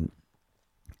growing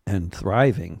and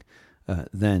thriving,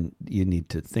 then you need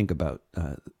to think about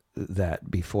that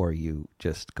before you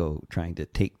just go trying to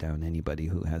take down anybody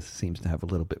who seems to have a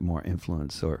little bit more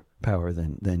influence or power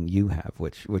than you have,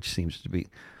 which seems to be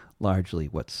largely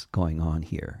what's going on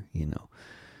here.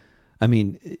 I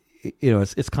mean,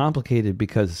 it's complicated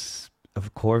because,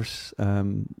 of course,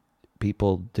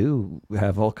 people do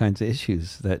have all kinds of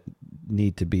issues that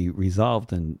need to be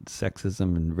resolved, and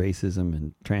sexism and racism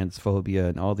and transphobia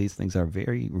and all these things are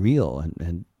very real,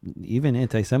 and even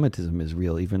anti-Semitism is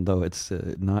real, even though it's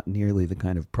not nearly the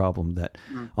kind of problem that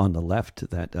on the left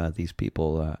that these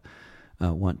people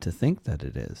want to think that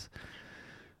it is.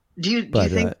 Do you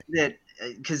think that,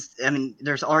 because I mean,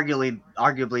 there's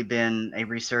arguably been a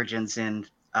resurgence in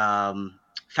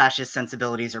fascist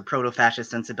sensibilities or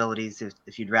proto-fascist sensibilities,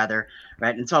 if you'd rather,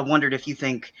 right? And so I wondered if you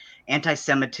think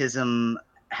anti-Semitism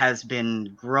has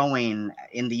been growing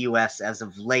in the U.S. as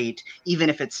of late, even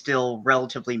if it's still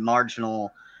relatively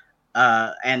marginal,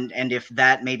 and if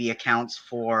that maybe accounts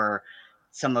for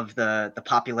some of the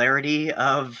popularity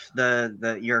of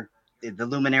the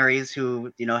luminaries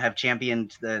who have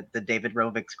championed the David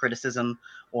Rovich's criticism,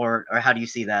 or how do you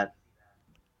see that?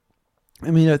 I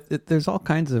mean, there's all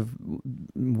kinds of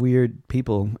weird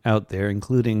people out there,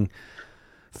 including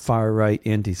far-right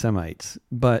anti-Semites.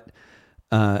 But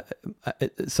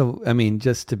so, I mean,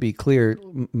 just to be clear,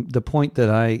 the point that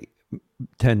I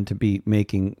tend to be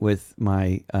making with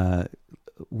my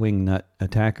wingnut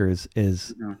attackers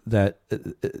is that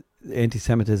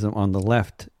anti-Semitism on the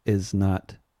left is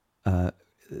not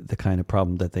the kind of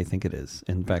problem that they think it is.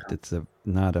 In fact, it's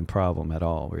not a problem at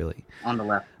all, really. On the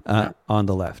left. On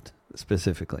the left,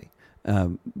 specifically.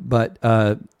 But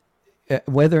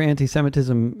whether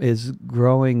anti-Semitism is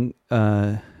growing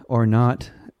or not,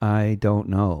 I don't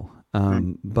know.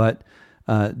 But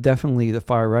definitely the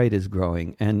far right is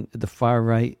growing. And the far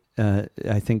right,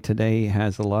 I think today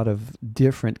has a lot of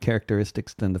different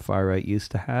characteristics than the far right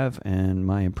used to have. And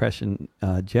my impression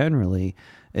generally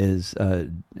is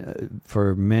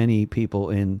for many people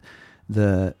in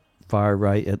the far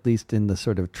right, at least in the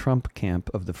sort of Trump camp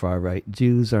of the far right,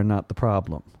 Jews are not the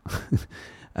problem.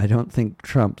 I don't think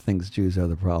Trump thinks Jews are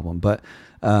the problem, but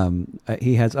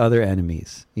he has other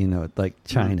enemies, like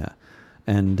China.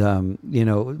 And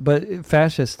but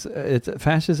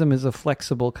fascism is a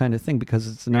flexible kind of thing because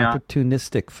it's an Yeah.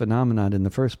 opportunistic phenomenon in the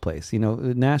first place.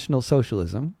 National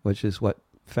Socialism, which is what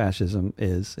fascism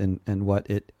is, and what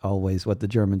the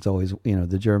Germans always,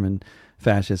 the German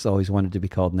fascists always wanted to be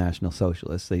called National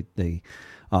Socialists. They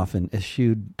often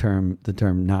eschewed the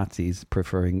term Nazis,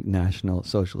 preferring National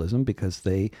Socialism because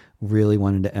they really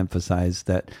wanted to emphasize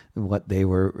that what they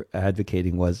were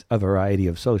advocating was a variety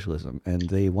of socialism, and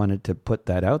they wanted to put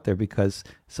that out there because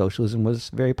socialism was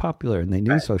very popular, and they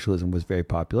knew socialism was very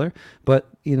popular. But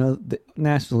the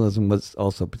nationalism was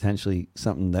also potentially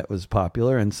something that was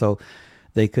popular, and so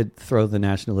they could throw the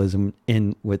nationalism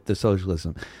in with the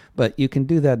socialism. But you can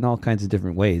do that in all kinds of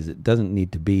different ways. It doesn't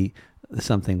need to be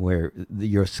something where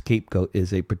your scapegoat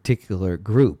is a particular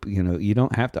group. You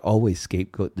don't have to always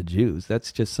scapegoat the Jews.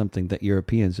 That's just something that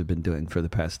Europeans have been doing for the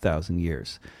past 1,000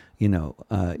 years. You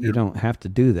don't have to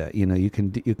do that. You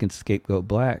can scapegoat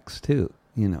blacks too.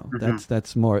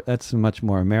 That's a much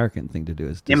more American thing to do,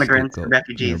 is to Immigrants, scapegoat,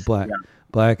 refugees.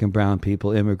 black and brown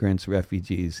people, immigrants,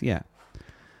 refugees.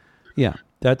 Yeah,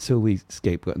 that's who we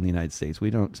scapegoat in the United States. We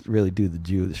don't really do the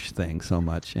Jewish thing so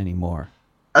much anymore.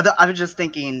 I was just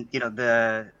thinking,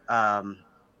 the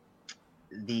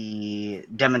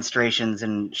demonstrations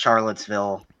in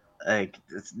Charlottesville, there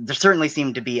certainly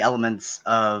seemed to be elements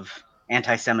of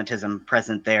anti-Semitism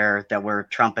present there that were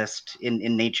Trumpist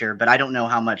in nature, but I don't know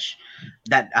how much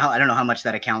that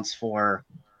accounts for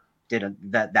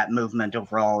that movement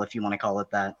overall, if you want to call it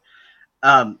that.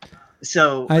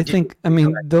 I think,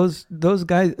 those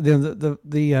guys,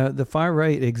 the far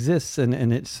right exists,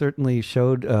 and it certainly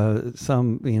showed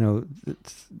some,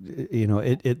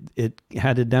 it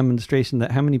had a demonstration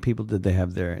that, how many people did they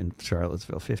have there in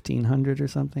Charlottesville? 1,500 or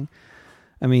something?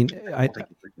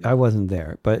 I wasn't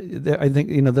there, but I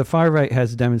think, the far right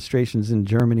has demonstrations in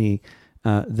Germany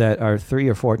that are 3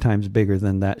 or 4 times bigger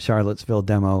than that Charlottesville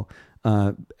demo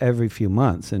every few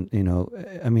months. And,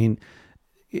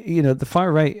 the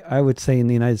far right, I would say, in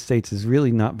the United States is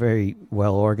really not very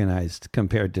well organized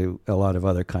compared to a lot of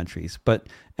other countries. But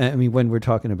when we're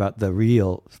talking about the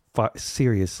real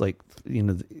serious,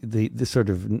 the sort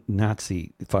of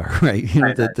Nazi far right,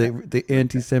 the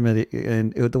anti-Semitic,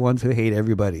 and the ones who hate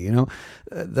everybody,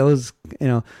 those,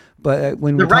 but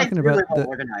when we're talking about really well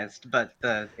organized, but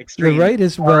the extreme, the right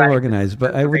is well organized,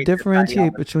 but I would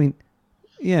differentiate between.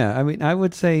 Yeah, I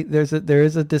would say there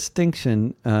is a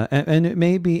distinction, and it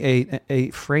may be a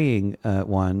fraying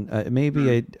one. It may be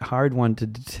a hard one to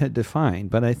define,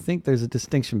 but I think there's a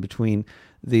distinction between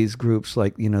these groups,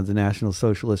 like the National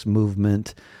Socialist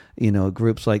Movement,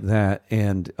 groups like that,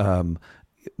 and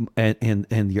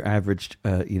your average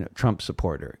Trump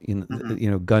supporter,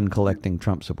 gun collecting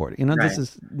Trump supporter. This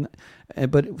is,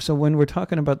 but so when we're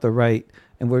talking about the right,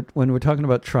 and when we're talking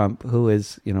about Trump, who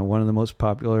is one of the most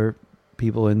popular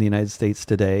people in the United States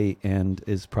today, and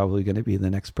is probably going to be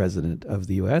the next president of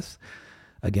the U.S.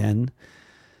 again.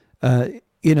 I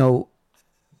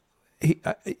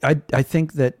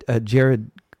think that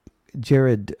Jared,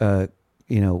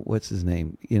 what's his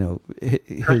name?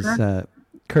 His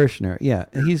Kirshner. Yeah,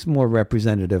 he's more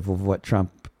representative of what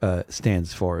Trump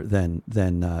stands for than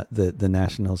the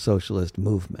National Socialist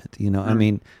Movement.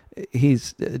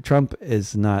 Trump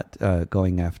is not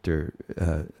going after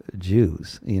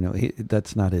Jews.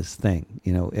 That's not his thing.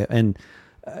 And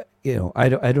I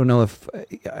don't know if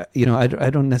I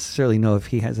don't necessarily know if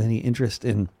he has any interest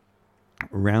in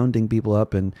rounding people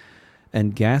up and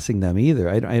gassing them either.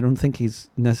 I don't think he's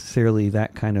necessarily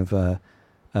that kind of. I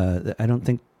don't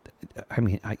think.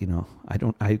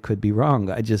 I could be wrong.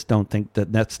 I just don't think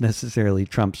that that's necessarily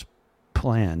Trump's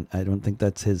plan. I don't think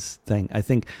that's his thing. I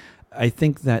think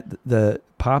that the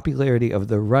popularity of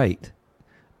the right,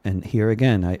 and here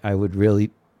again, I would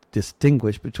really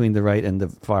distinguish between the right and the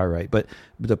far right, but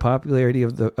the popularity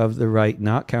of the right,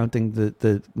 not counting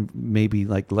the maybe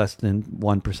like less than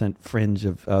 1% fringe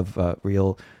of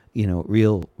real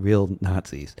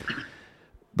Nazis.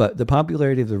 But the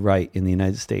popularity of the right in the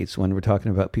United States, when we're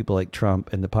talking about people like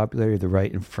Trump, and the popularity of the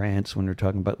right in France, when we're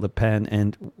talking about Le Pen,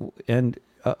 and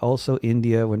also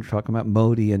India, when we're talking about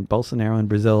Modi and Bolsonaro in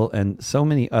Brazil, and so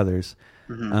many others,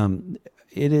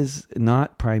 it is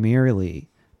not primarily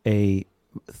a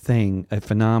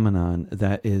phenomenon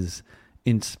that is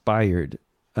inspired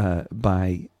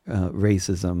by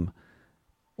racism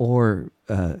or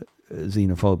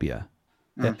xenophobia.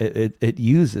 It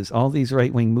uses all these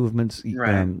right-wing movements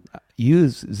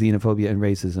use xenophobia and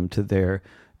racism to their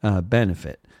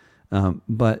benefit,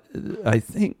 but I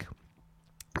think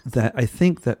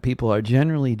that people are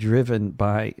generally driven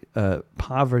by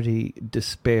poverty,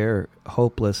 despair,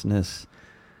 hopelessness,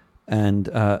 and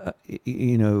a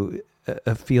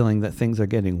feeling that things are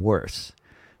getting worse.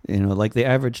 Like the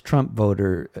average Trump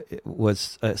voter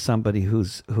was somebody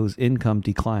whose income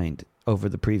declined over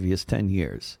the previous 10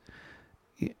 years.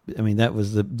 I mean, that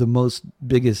was the most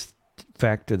biggest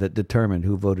factor that determined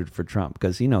who voted for Trump,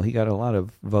 because he got a lot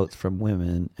of votes from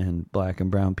women and black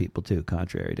and brown people too,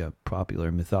 contrary to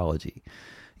popular mythology.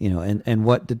 And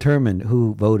what determined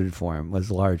who voted for him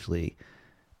was largely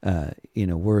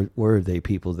were they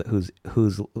people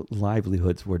whose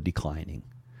livelihoods were declining.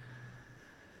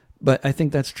 But I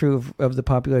think that's true of the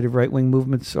popularity of right wing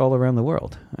movements all around the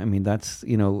world. I mean, that's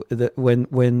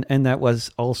and that was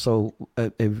also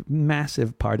a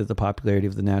massive part of the popularity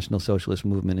of the National Socialist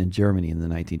movement in Germany in the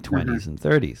 1920s and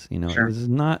 30s. Sure. It was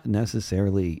not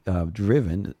necessarily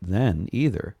driven then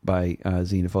either by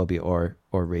xenophobia or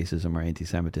racism or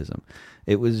anti-Semitism.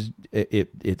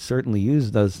 It certainly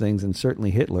used those things, and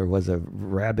certainly Hitler was a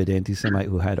rabid anti-Semite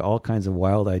who had all kinds of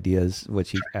wild ideas,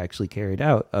 which he actually carried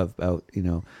out about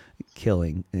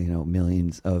killing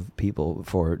millions of people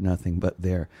for nothing but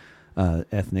their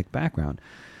ethnic background.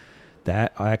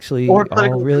 That actually all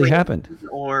really happened.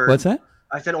 Or what's that?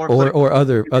 I said or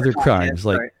other crimes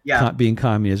like right. Yeah. being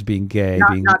communist, being gay,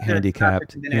 being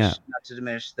handicapped. Not to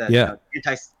diminish the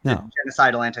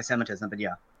genocidal anti-Semitism, but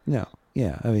yeah. No,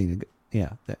 yeah, I mean,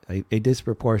 yeah, a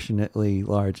disproportionately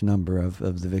large number of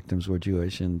the victims were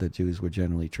Jewish, and the Jews were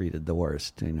generally treated the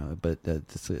worst. But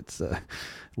it's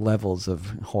levels of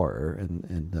horror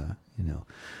and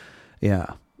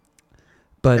yeah.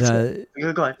 But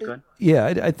go ahead.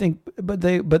 Yeah, I think, but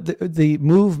the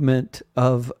movement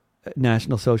of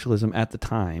National Socialism at the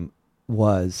time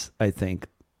was, I think,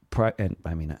 and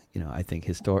I mean, I think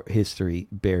history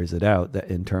bears it out, that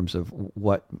in terms of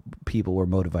what people were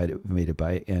motivated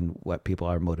by and what people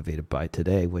are motivated by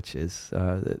today, which is,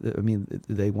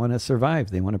 they want to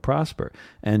survive, they want to prosper,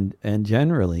 and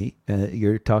generally,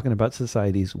 you're talking about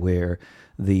societies where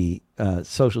the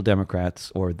Social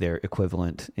Democrats, or their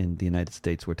equivalent in the United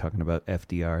States, we're talking about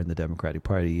FDR and the Democratic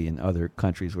Party. In other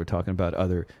countries, we're talking about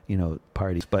other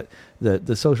parties. But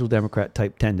the Social Democrat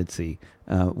type tendency,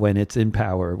 when it's in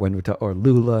power, or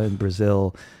Lula in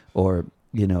Brazil, or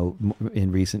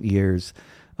in recent years,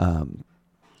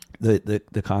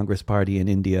 the Congress Party in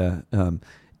India.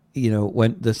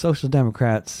 When the Social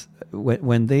Democrats,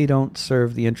 when they don't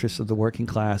serve the interests of the working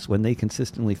class, when they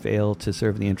consistently fail to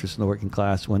serve the interests of the working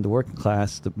class, when the working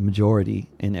class, the majority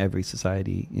in every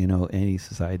society, any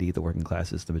society, the working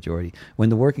class is the majority. When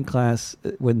the working class,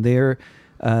 when their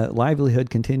livelihood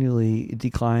continually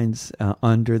declines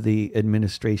under the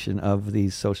administration of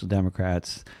these Social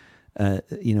Democrats,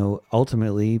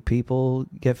 ultimately people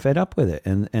get fed up with it,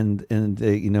 and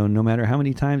no matter how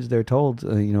many times they're told,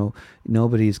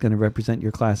 nobody's going to represent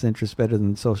your class interests better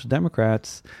than Social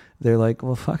Democrats, they're like,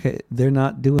 well, fuck it, they're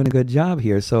not doing a good job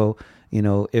here. So,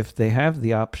 if they have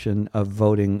the option of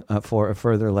voting for a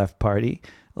further left party,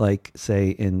 like say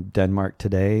in Denmark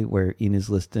today, where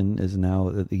Enhedslisten is now,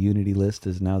 the Unity List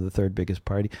is now the third biggest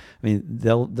party. I mean,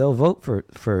 they'll vote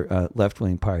for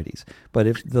left-wing parties. But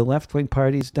if the left-wing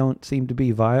parties don't seem to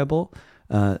be viable,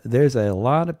 there's a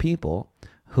lot of people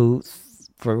who,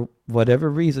 for whatever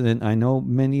reason, and I know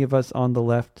many of us on the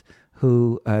left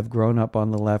who have grown up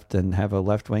on the left and have a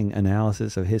left-wing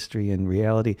analysis of history and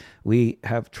reality, we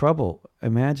have trouble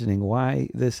imagining why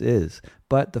this is.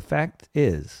 But the fact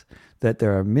is that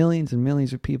there are millions and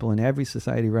millions of people in every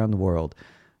society around the world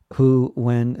who,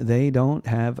 when they don't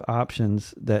have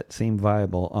options that seem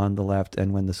viable on the left,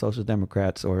 and when the Social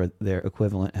Democrats or their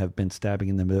equivalent have been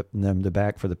stabbing them the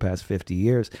back for the past 50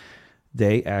 years,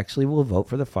 they actually will vote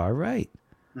for the far right.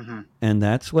 Mm-hmm. And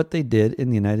that's what they did in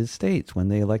the United States when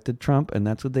they elected Trump, and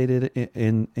that's what they did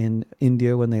in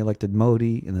India when they elected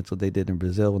Modi, and that's what they did in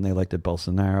Brazil when they elected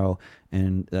Bolsonaro,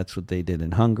 and that's what they did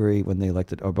in Hungary when they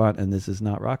elected Orbán. And this is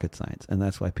not rocket science, and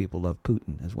that's why people love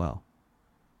Putin as well.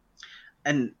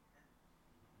 And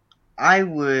I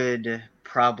would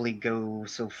probably go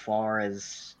so far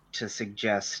as to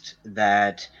suggest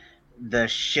that the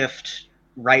shift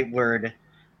rightward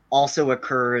also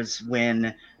occurs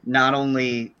when not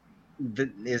only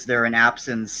is there an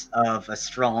absence of a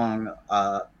strong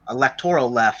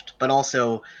electoral left, but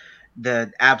also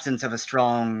the absence of a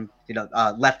strong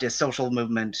leftist social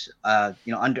movement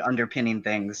underpinning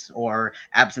things, or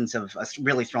absence of a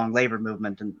really strong labor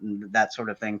movement and that sort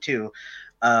of thing too.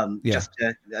 Just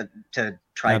to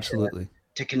try Absolutely.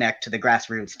 to connect to the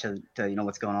grassroots, to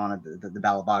what's going on at the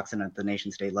ballot box and at the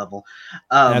nation state level.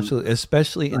 Absolutely,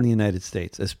 especially in the United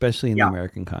States, especially in the Yeah.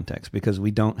 American context, because we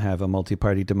don't have a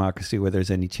multi-party democracy where there's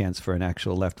any chance for an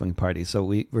actual left-wing party. So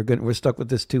we're stuck with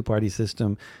this two-party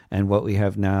system, and what we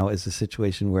have now is a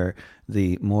situation where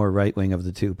the more right-wing of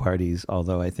the two parties,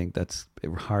 although I think that's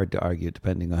hard to argue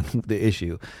depending on the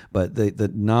issue, but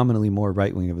the nominally more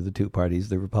right-wing of the two parties,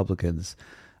 the Republicans,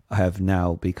 have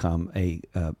now become a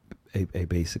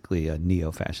basically a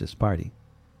neo-fascist party.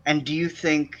 And do you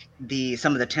think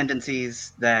some of the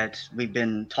tendencies that we've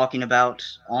been talking about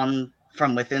on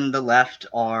from within the left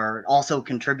are also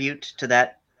contribute to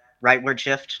that rightward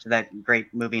shift, to that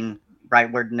great moving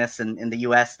rightwardness in the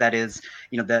U.S. that is,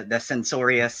 the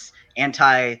censorious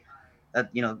anti,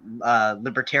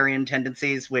 libertarian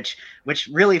tendencies, which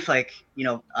really, like,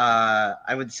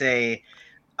 I would say,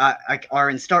 are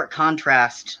in stark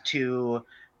contrast to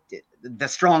the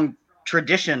strong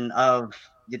tradition of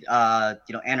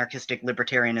anarchistic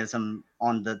libertarianism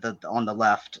on the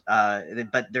left.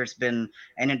 But there's been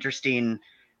an interesting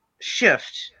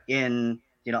shift in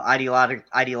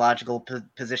ideological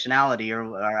positionality,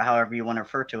 or however you want to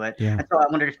refer to it. Yeah. And so I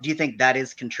wondered, do you think that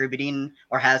is contributing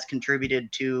or has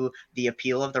contributed to the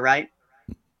appeal of the right?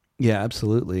 Yeah,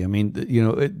 absolutely. I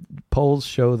mean, polls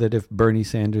show that if Bernie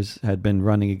Sanders had been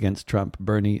running against Trump,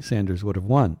 Bernie Sanders would have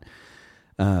won,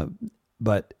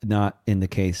 but not in the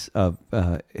case of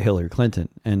Hillary Clinton.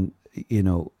 And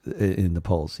in the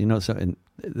polls, so and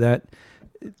that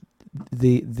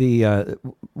the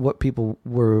what people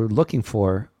were looking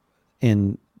for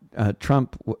in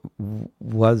Trump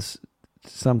was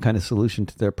some kind of solution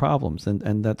to their problems,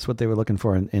 and that's what they were looking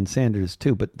for in Sanders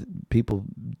too. But people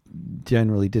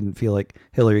generally didn't feel like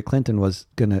Hillary Clinton was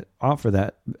going to offer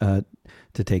that.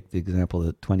 To take the example of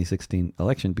the 2016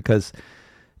 election, because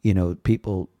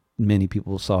many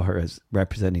people saw her as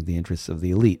representing the interests of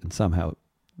the elite, and somehow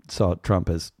saw Trump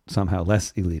as somehow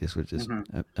less elitist, which is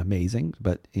amazing,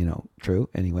 but true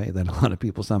anyway. That a lot of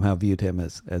people somehow viewed him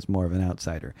as more of an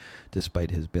outsider,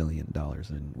 despite his $1 billion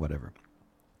and whatever.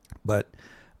 But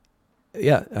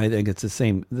yeah, I think it's the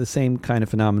same kind of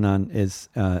phenomenon is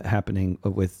happening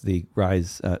with the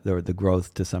rise or the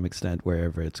growth, to some extent,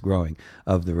 wherever it's growing,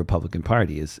 of the Republican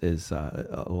Party. Is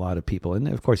a lot of people, and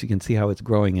of course you can see how it's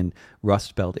growing in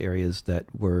Rust Belt areas that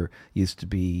used to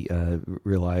be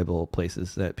reliable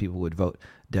places that people would vote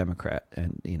Democrat,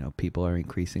 and people are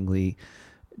increasingly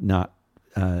not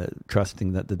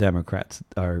trusting that the Democrats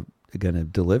are going to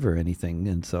deliver anything,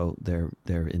 and so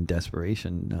they're in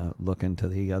desperation looking to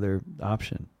the other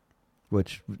option,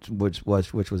 which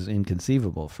was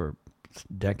inconceivable for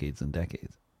decades and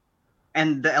decades.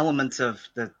 And the elements of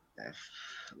the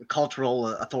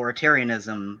cultural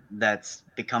authoritarianism that's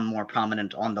become more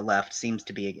prominent on the left seems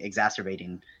to be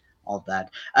exacerbating all of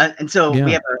that. And so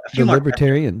we have a few more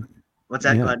libertarian questions. What's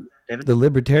that? Go ahead, David. The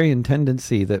libertarian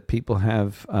tendency that people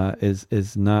have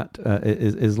is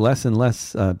less and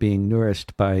less being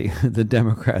nourished by the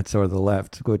Democrats or the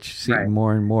left, which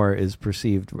more and more is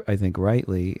perceived, I think,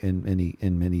 rightly in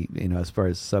many as far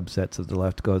as subsets of the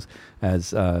left goes,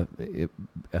 as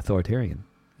authoritarian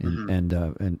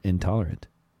and intolerant.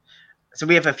 So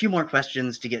we have a few more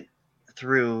questions to get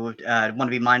through. I want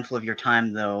to be mindful of your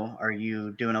time, though. Are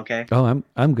you doing okay? Oh,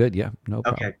 I'm good. Yeah, no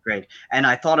problem. Okay, great. And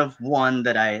I thought of one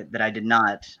that I did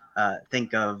not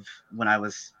think of when I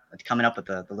was coming up with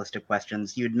the list of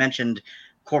questions. You had mentioned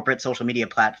corporate social media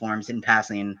platforms in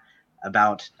passing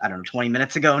about, I don't know, 20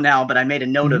 minutes ago now, but I made a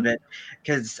note of it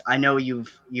because I know you've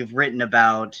written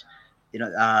about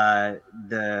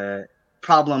the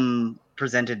problem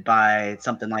presented by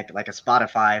something like a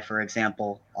Spotify, for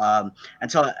example,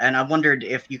 and I wondered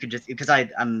if you could just, because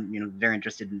I'm very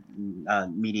interested in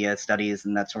media studies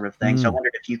and that sort of thing, so I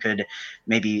wondered if you could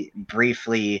maybe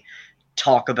briefly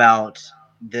talk about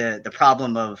the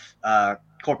problem of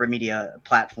corporate media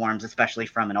platforms, especially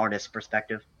from an artist's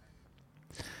perspective.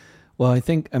 Well, I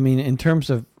think, in terms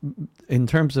of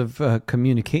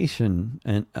communication,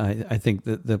 and I think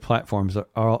that the platforms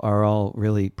are all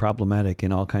really problematic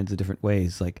in all kinds of different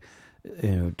ways. Like,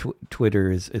 Twitter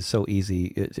is so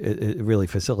easy; it really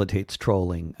facilitates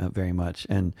trolling very much,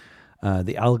 and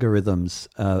the algorithms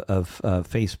of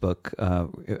Facebook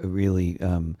really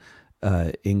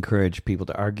encourage people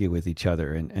to argue with each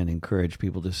other and encourage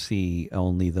people to see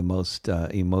only the most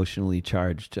emotionally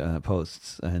charged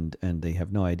posts, and they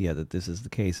have no idea that this is the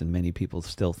case, and many people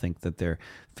still think that their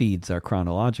feeds are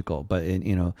chronological, but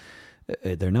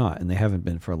they're not, and they haven't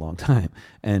been for a long time.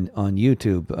 And on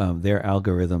YouTube, their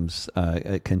algorithms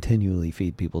continually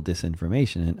feed people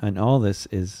disinformation, and all this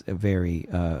is very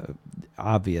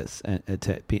obvious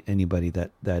to anybody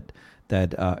that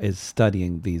that is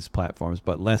studying these platforms,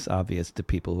 but less obvious to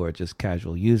people who are just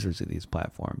casual users of these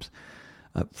platforms.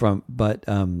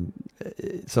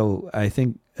 So I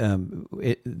think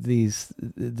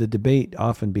the debate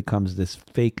often becomes this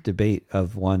fake debate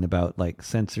of one about like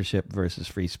censorship versus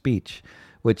free speech,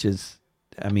 which is,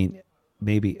 I mean,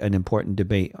 maybe an important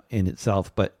debate in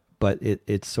itself, but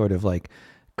it's sort of like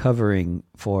covering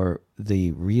for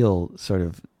the real sort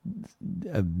of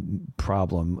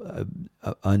problem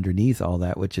underneath all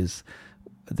that, which is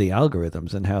the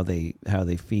algorithms and how they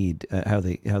feed how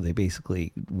they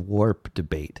basically warp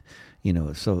debate,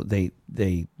 so they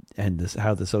and this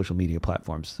how the social media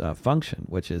platforms function,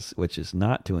 which is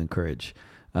not to encourage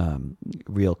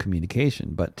real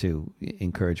communication, but to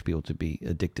encourage people to be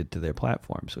addicted to their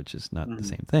platforms, which is not the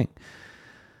same thing.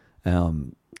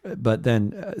 But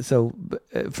then,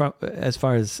 from as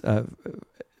far as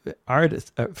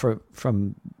artists,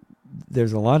 from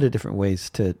there's a lot of different ways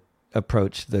to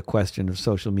approach the question of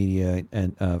social media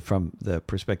and from the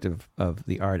perspective of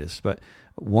the artist. But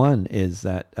one is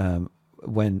that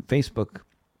when Facebook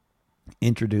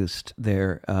introduced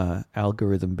their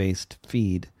algorithm-based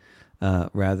feed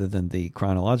rather than the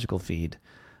chronological feed,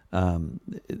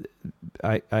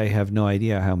 I have no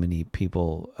idea how many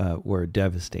people were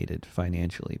devastated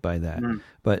financially by that.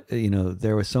 But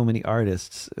there were so many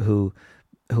artists who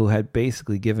had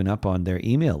basically given up on their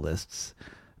email lists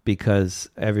because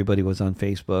everybody was on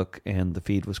Facebook and the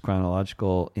feed was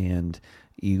chronological, and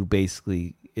you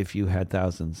basically, if you had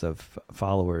thousands of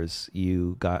followers,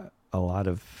 you got a lot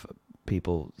of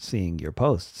people seeing your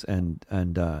posts, and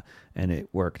it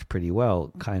worked pretty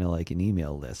well, kind of like an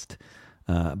email list.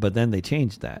 But then they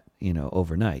changed that,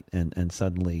 overnight, and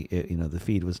suddenly, the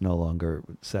feed was no longer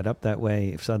set up that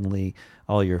way. Suddenly,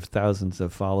 all your thousands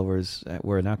of followers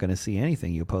were not going to see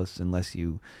anything you post unless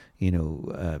you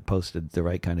posted the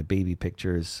right kind of baby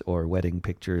pictures or wedding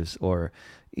pictures or,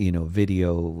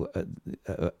 video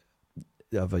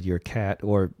of your cat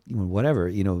or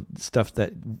whatever, stuff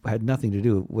that had nothing to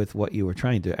do with what you were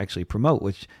trying to actually promote,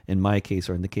 which in my case,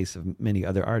 or in the case of many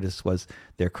other artists, was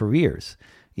their careers.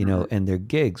 And their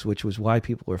gigs, which was why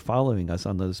people were following us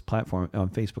on those platforms on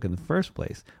Facebook in the first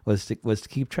place, was to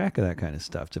keep track of that kind of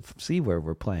stuff, to see where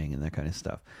we're playing and that kind of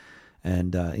stuff.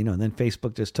 And and then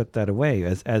Facebook just took that away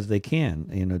as they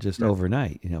can, just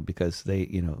overnight, because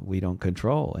they, we don't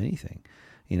control anything,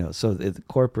 So the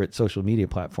corporate social media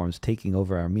platforms taking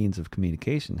over our means of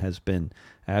communication has been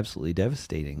absolutely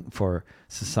devastating for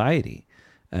society.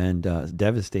 And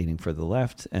devastating for the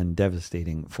left and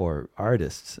devastating for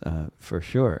artists, for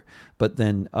sure. But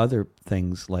then other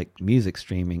things like music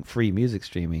streaming, free music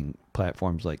streaming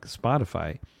platforms like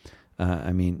Spotify,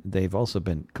 they've also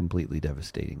been completely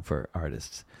devastating for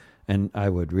artists. And I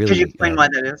would really... Could you explain why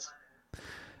that is?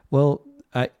 Well,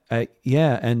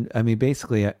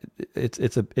 basically,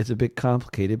 it's a bit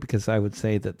complicated, because I would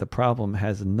say that the problem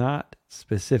has not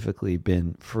specifically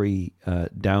been free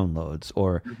downloads,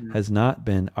 or has not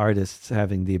been artists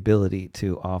having the ability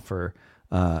to offer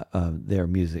their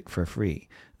music for free.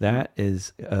 That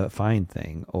is a fine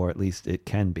thing, or at least it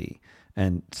can be.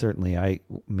 And certainly I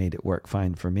made it work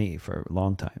fine for me for a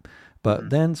long time. But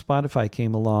then Spotify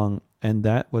came along, and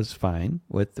that was fine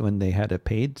when they had a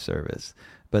paid service.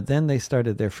 But then they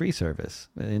started their free service.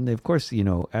 And of course,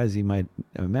 as you might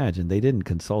imagine, they didn't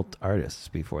consult artists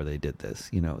before they did this.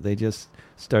 They just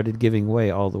started giving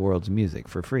away all the world's music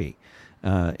for free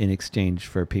in exchange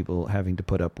for people having to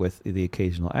put up with the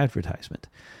occasional advertisement.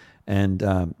 And,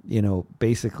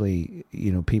 basically,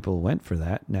 people went for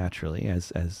that naturally,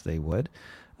 as they would.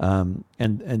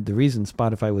 And the reason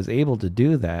Spotify was able to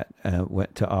do that,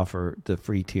 to offer the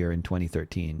free tier in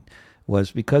 2013,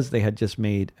 was because they had just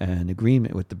made an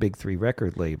agreement with the big three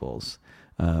record labels,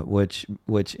 which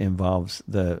involves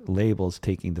the labels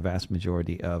taking the vast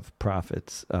majority of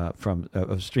profits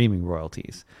of streaming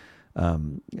royalties,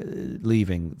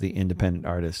 leaving the independent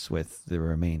artists with the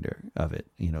remainder of it.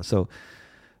 So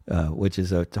which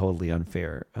is a totally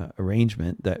unfair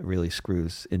arrangement that really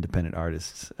screws independent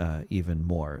artists even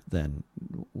more than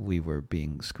we were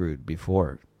being screwed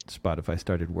before Spotify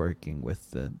started working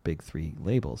with the big three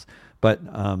labels. But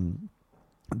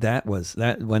that was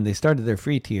that when they started their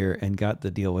free tier and got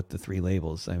the deal with the three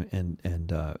labels,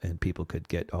 and people could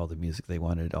get all the music they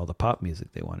wanted, all the pop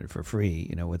music they wanted for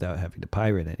free, without having to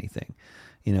pirate anything.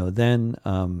 Then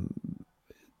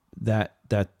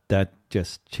that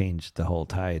just changed the whole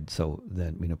tide. So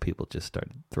then people just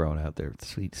started throwing out their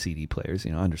sweet CD players,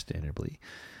 understandably,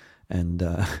 and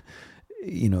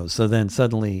so then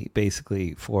suddenly,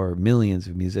 basically, for millions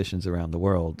of musicians around the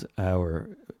world, our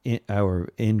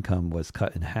income was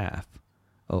cut in half,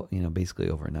 basically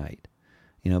overnight,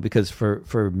 because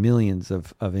for millions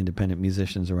of independent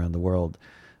musicians around the world,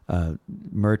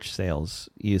 merch sales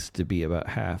used to be about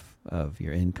half of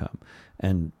your income.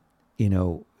 And,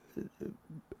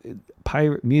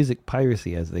 music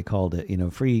piracy, as they called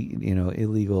it, free,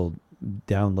 illegal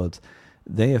downloads,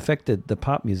 they affected the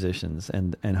pop musicians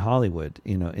and Hollywood,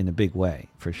 in a big way,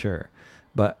 for sure.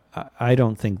 But I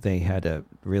don't think they had a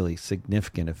really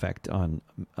significant effect on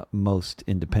most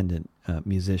independent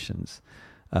musicians,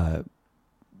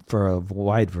 for a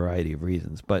wide variety of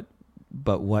reasons. But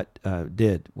what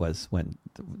did was when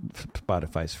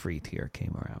Spotify's free tier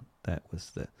came around. That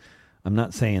was I'm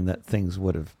not saying that things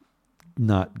would have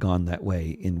not gone that way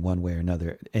in one way or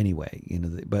another anyway,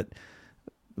 but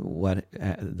what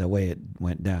the way it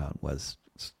went down was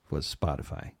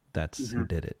Spotify. That's who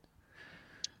did it.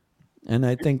 And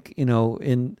I think,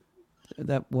 in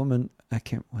that woman, I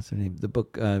can't, what's her name? The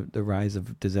book, The Rise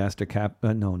of Disaster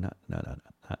no, not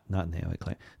Naomi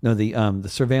Klein. No, the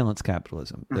surveillance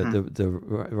capitalism, the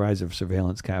rise of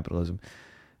surveillance capitalism.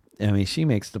 I mean, she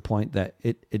makes the point that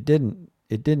it didn't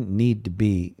need to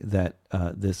be that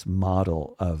this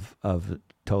model of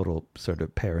total sort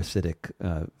of parasitic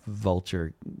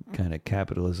vulture kind of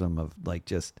capitalism of like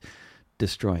just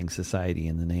destroying society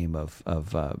in the name of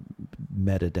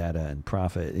metadata and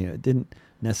profit.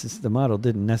 The model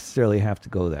didn't necessarily have to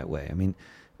go that way. I mean,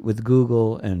 with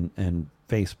Google and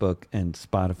Facebook and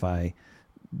Spotify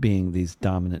being these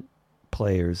dominant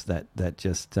players that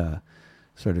just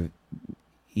sort of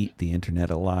eat the internet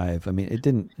alive. I mean, it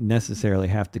didn't necessarily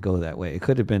have to go that way. It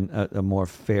could have been a more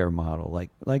fair model,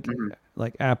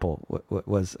 like Apple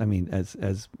was. I mean,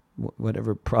 as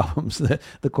whatever problems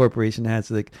the corporation has,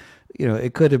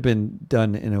 it could have been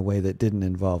done in a way that didn't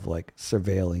involve like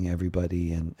surveilling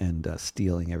everybody and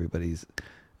stealing everybody's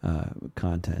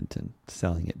content and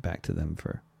selling it back to them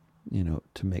for,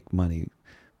 to make money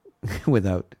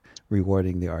without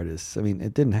rewarding the artists. I mean,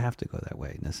 it didn't have to go that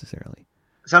way necessarily.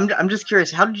 So I'm just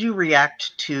curious, how did you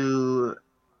react to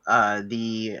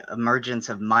the emergence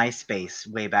of MySpace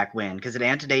way back when? Because it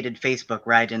antedated Facebook,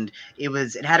 right? And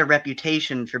it had a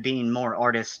reputation for being more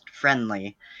artist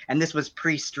friendly. And this was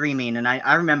pre-streaming. And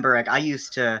I remember, like, I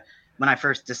used to, when I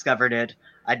first discovered it,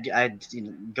 I'd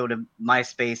go to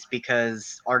MySpace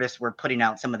because artists were putting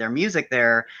out some of their music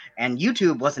there, and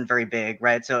YouTube wasn't very big,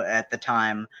 right? So at the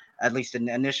time, at least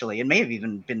initially, it may have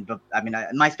even been,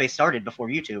 MySpace started before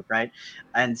YouTube, right?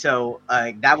 And so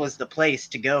that was the place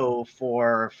to go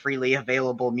for freely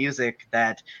available music,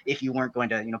 that if you weren't going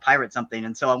to, pirate something.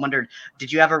 And so I wondered,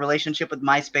 did you have a relationship with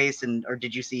MySpace, or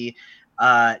did you see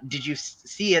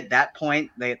at that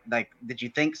point that, like, did you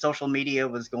think social media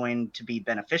was going to be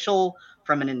beneficial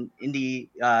from an indie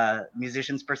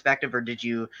musician's perspective, or did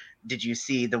you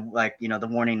see the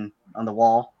warning on the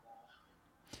wall?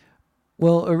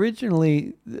 Well,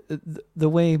 originally, the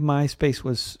way MySpace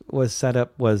was set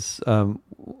up was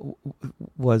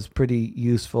pretty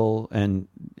useful, and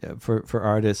for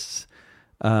artists.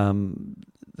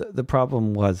 The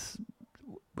problem was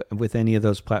with any of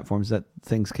those platforms that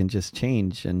things can just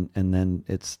change, and then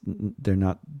they're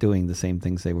not doing the same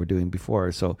things they were doing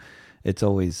before. So it's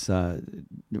always the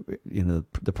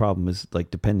problem is like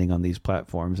depending on these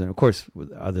platforms, and of course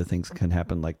other things can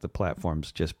happen, like the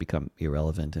platforms just become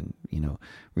irrelevant and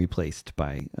replaced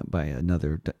by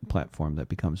another platform that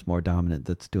becomes more dominant,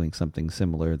 that's doing something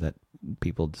similar that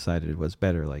people decided was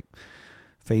better, like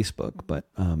Facebook. But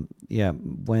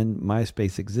when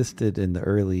MySpace existed in the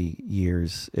early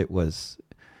years, it was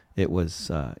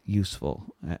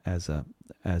useful as a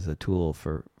tool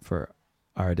for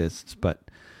artists. But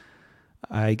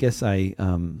I guess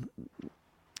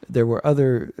there were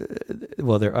other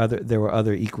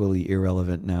equally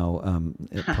irrelevant now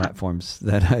platforms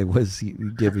that I was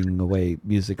giving away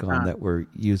music on that were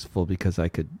useful, because I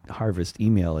could harvest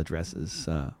email addresses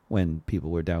when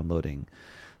people were downloading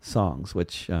songs,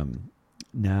 which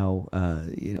now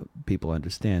people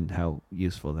understand how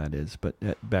useful that is. But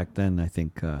back then, I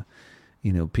think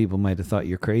people might have thought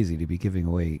you're crazy to be giving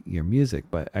away your music,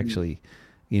 but actually,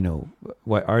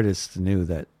 what artists knew,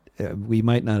 that we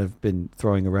might not have been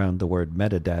throwing around the word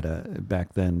metadata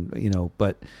back then,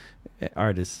 but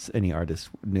any artist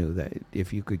knew that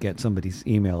if you could get somebody's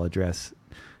email address,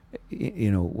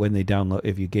 when they download,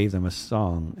 if you gave them a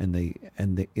song and they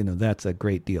that's a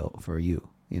great deal for you,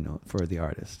 for the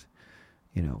artist,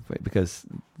 because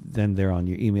then they're on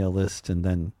your email list, and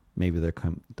then maybe they'll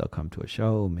come to a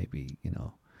show, maybe,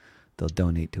 they'll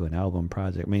donate to an album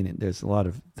project. I mean, there's a lot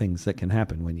of things that can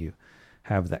happen when you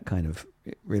have that kind of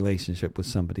relationship with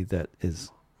somebody that is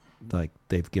like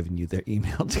they've given you their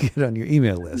email to get on your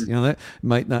email list. You know, that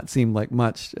might not seem like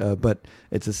much, but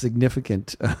it's a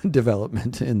significant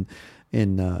development in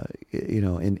the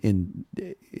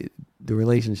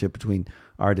relationship between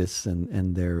artists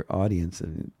and their audience.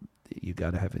 And you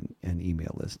got to have an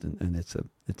email list, and it's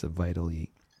a vitally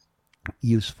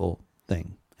useful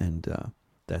thing. And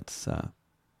that's and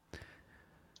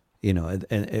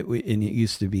it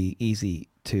used to be easy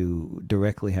to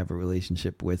directly have a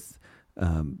relationship with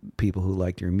people who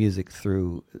liked your music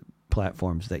through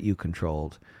platforms that you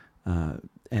controlled,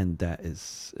 and that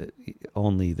is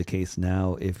only the case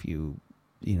now if you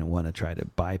want to try to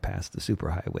bypass the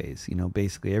superhighways.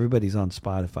 Basically everybody's on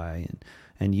Spotify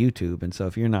and YouTube, and so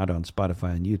if you're not on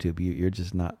Spotify and YouTube, you're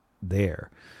just not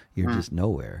there. You're just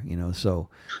nowhere. So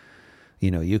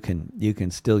you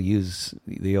can still use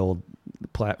the old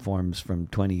platforms from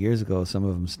 20 years ago. Some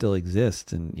of them still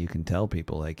exist, and you can tell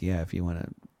people like, yeah, if you want to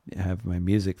have my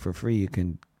music for free, you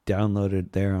can download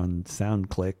it there on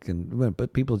SoundClick.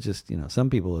 But people just, some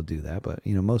people will do that, but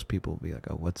most people will be like,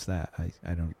 oh, what's that? I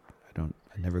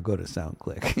never go to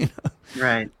SoundClick.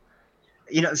 Right.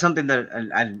 Something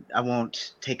that I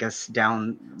won't take us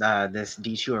down this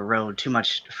detour road too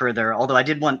much further. Although I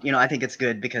did want, I think it's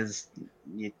good because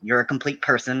you're a complete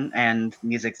person, and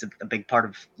music's a big part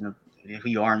of who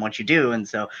you are and what you do. And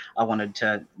so I wanted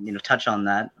to touch on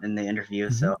that in the interview.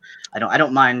 Mm-hmm. So I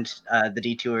don't mind the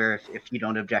detour if you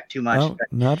don't object too much. No,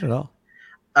 but, not at all.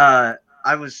 I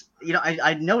was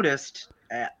I noticed.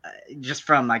 Just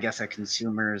from, I guess, a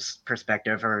consumer's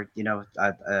perspective, or a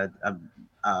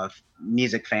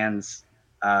music fan's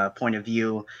point of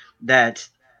view, that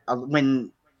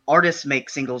when artists make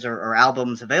singles or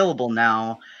albums available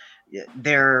now,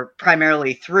 they're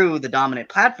primarily through the dominant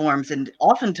platforms, and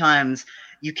oftentimes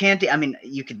you can't. I mean,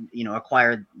 you can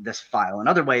acquire this file in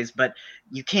other ways, but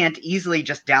you can't easily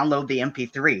just download the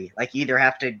MP3. Like, you either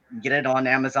have to get it on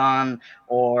Amazon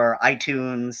or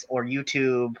iTunes or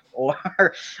YouTube or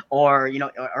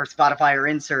Spotify, or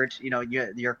insert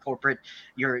your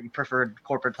preferred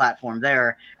corporate platform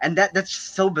there. And that's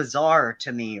so bizarre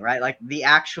to me, right? Like, the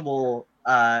actual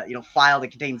file that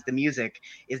contains the music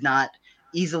is not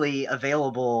easily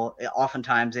available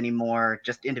oftentimes anymore,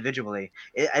 just individually.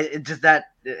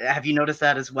 Have you noticed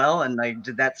that as well? And like,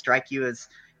 did that strike you as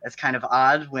kind of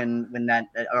odd when that,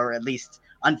 or at least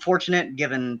unfortunate,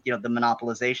 given the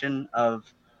monopolization of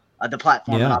the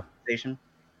platform? Yeah. Monopolization?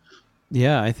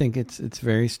 Yeah, I think it's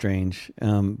very strange,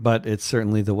 but it's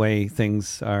certainly the way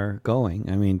things are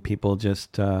going. I mean, people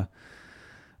just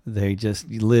they just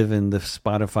live in the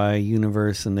Spotify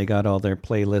universe, and they got all their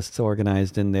playlists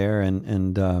organized in there.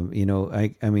 And I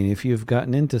mean, if you've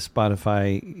gotten into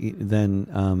Spotify,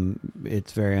 then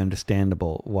it's very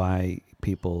understandable why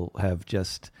people have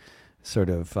just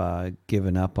sort of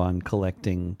given up on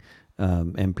collecting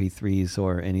MP3s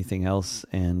or anything else,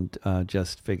 and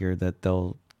just figure that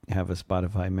they'll have a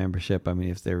Spotify membership. I mean,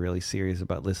 if they're really serious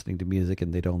about listening to music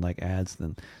and they don't like ads,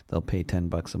 then they'll pay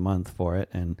 $10 a month for it.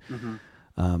 And mm-hmm.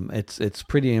 It's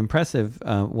pretty impressive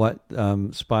what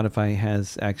Spotify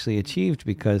has actually achieved,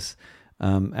 because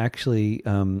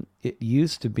it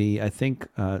used to be, I think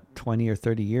 20 or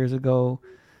 30 years ago,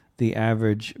 the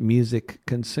average music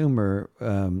consumer,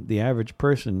 the average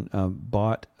person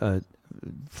bought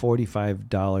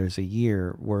 $45 a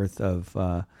year worth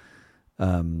of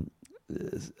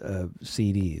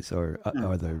CDs or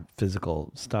other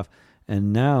physical stuff.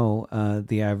 And now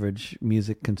the average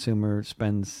music consumer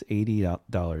spends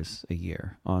 $80 a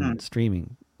year on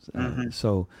streaming.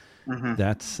 So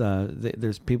that's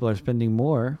there's people are spending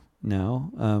more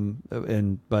now,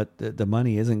 but the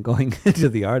money isn't going into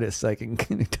the artists. I can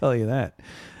tell you that.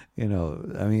 I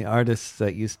mean, artists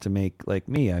that used to make, like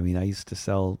me. I mean, I used to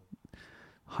sell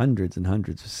hundreds and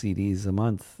hundreds of CDs a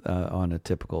month on a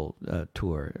typical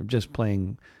tour, just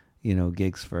playing,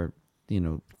 gigs for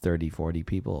 30, 40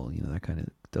 people,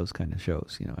 those kind of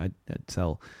shows. I'd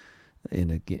sell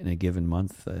in a given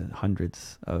month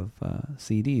hundreds of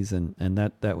CDs, and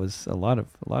that was a lot of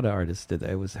artists did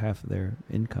that. It was half of their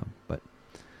income, but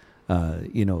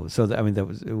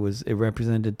it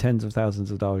represented tens of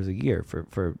thousands of dollars a year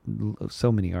for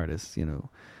so many artists,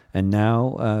 and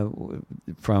now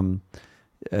from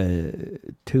 2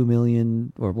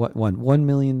 million or 1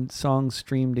 million songs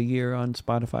streamed a year on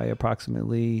Spotify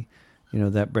approximately.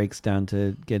 That breaks down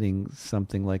to getting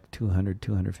something like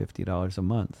 $250 a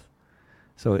month.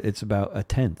 So it's about a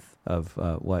tenth of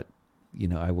what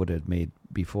I would have made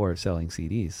before selling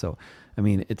CDs. So, I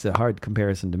mean, it's a hard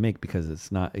comparison to make, because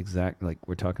it's not exact. Like,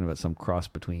 we're talking about some cross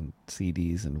between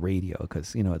CDs and radio,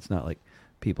 because it's not like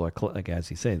people are like,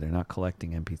 as you say, they're not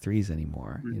collecting MP3s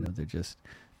anymore. They're just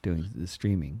doing the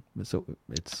streaming. So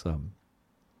it's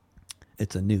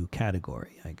a new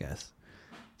category, I guess.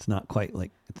 It's not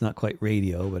quite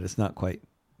radio, but it's not quite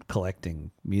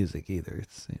collecting music either.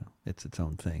 It's it's its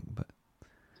own thing. But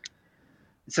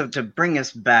so to bring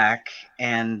us back,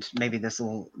 and maybe this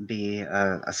will be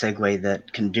a segue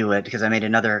that can do it, because I made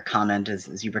another comment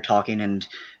as you were talking, and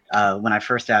when I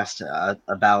first asked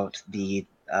about the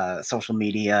social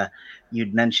media,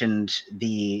 you'd mentioned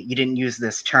you didn't use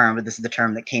this term, but this is the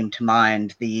term that came to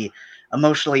mind, the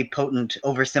emotionally potent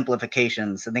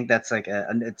oversimplifications. I think that's like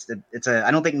it's a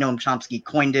I don't think Noam Chomsky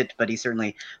coined it, but he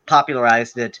certainly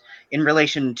popularized it in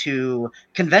relation to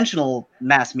conventional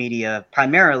mass media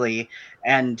primarily,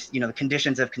 and the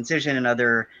conditions of concision and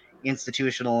other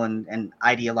institutional and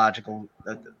ideological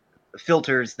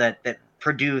filters that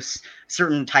produce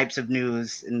certain types of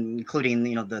news, including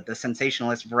the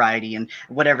sensationalist variety and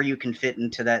whatever you can fit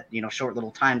into that short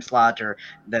little time slot, or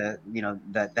the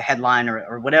headline,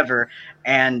 or whatever.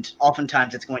 And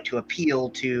oftentimes it's going to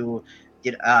appeal to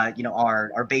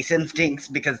our base instincts,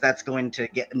 because that's going to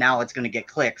get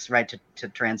clicks, right, to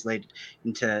translate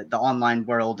into the online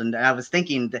world. And I was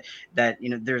thinking that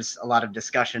there's a lot of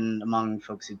discussion among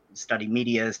folks who study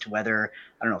media as to whether,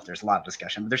 I don't know if there's a lot of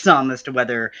discussion, but there's some, as to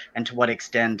whether and to what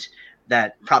extent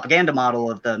that propaganda model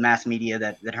of the mass media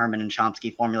that Herman and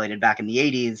Chomsky formulated back in the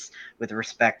 80s with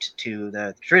respect to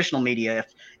the traditional media,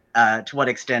 if to what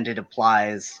extent it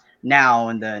applies now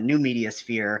in the new media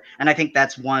sphere. And I think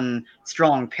that's one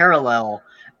strong parallel,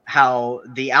 how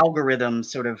the algorithms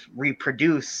sort of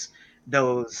reproduce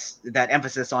that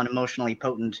emphasis on emotionally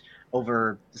potent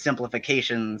over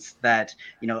simplifications that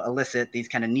elicit these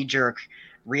kind of knee-jerk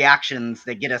reactions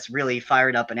that get us really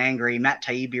fired up and angry. Matt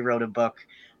Taibbi wrote a book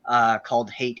called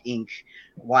Hate Inc.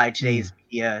 Why Today's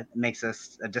Media Makes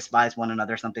Us Despise One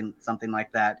Another, something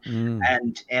like that.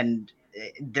 And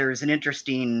there's an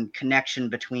interesting connection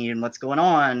between what's going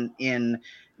on in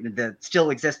the still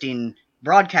existing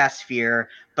broadcast sphere,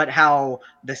 but how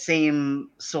the same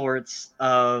sorts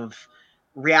of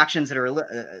reactions that are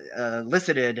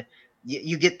elicited,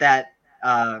 you get that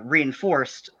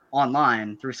reinforced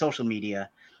online through social media.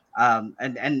 And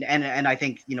I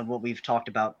think what we've talked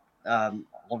about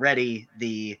already,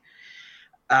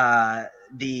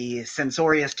 the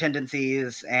censorious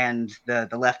tendencies and the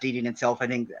left eating itself.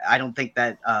 I don't think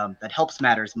that that helps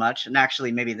matters much. And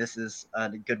actually, maybe this is a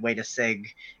good way to segue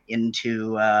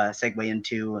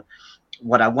into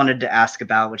what I wanted to ask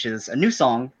about, which is a new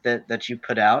song that you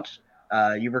put out.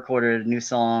 You recorded a new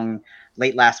song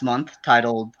late last month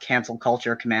titled "Cancel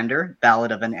Culture Commander: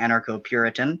 Ballad of an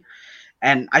Anarcho-Puritan,"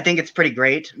 and I think it's pretty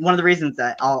great. One of the reasons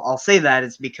that I'll say that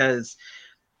is because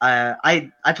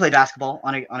I play basketball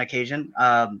on occasion.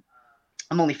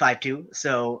 I'm only 5'2",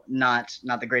 so not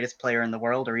the greatest player in the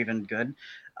world, or even good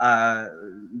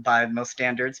by most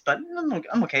standards, but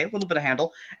I'm okay, a little bit of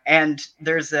handle. And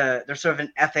there's sort of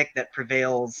an ethic that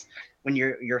prevails when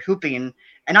you're hooping,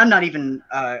 and I'm not even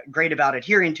great about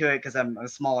adhering to it because I'm a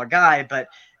smaller guy. But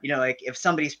like if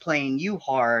somebody's playing you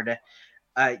hard,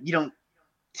 you don't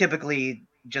typically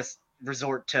just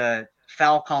resort to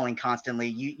foul calling constantly.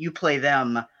 You play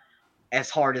them as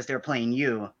hard as they're playing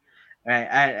you.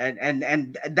 Right.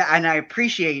 And I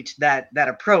appreciate that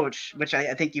approach, which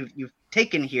I think you've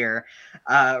taken here,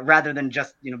 rather than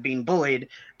just being bullied,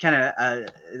 kind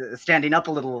of standing up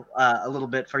a little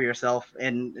bit for yourself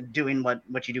and doing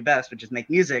what you do best, which is make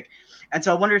music. And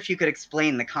so I wonder if you could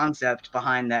explain the concept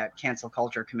behind that Cancel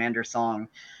Culture Commander song.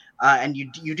 And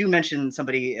you do mention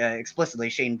somebody explicitly,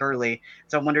 Shane Burley.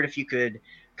 So I wondered if you could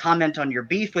comment on your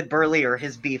beef with Burley, or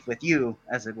his beef with you,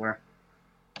 as it were.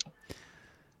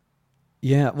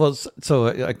 Yeah, well,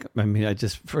 so I mean, I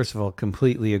just first of all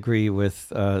completely agree with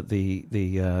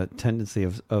the tendency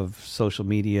of social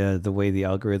media, the way the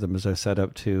algorithms are set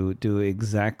up to do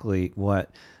exactly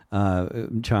what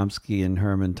Chomsky and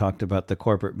Herman talked about the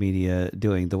corporate media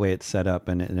doing, the way it's set up,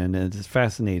 and it's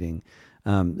fascinating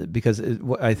because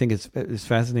I think it's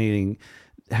fascinating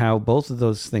how both of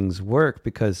those things work,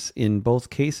 because in both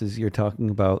cases you're talking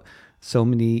about so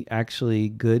many actually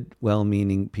good,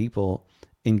 well-meaning people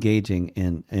engaging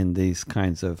in these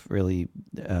kinds of really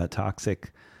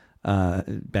toxic,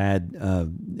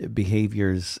 bad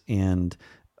behaviors and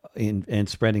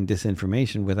spreading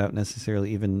disinformation without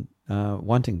necessarily even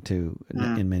wanting to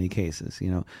in many cases,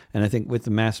 And I think with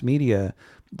the mass media,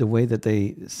 the way that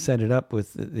they set it up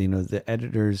with the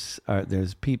editors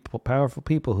there's powerful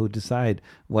people who decide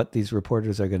what these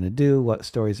reporters are going to do, what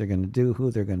stories they're going to do,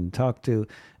 who they're going to talk to,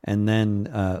 and then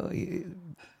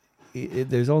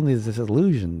there's only this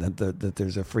illusion that that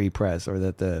there's a free press, or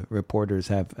that the reporters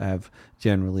have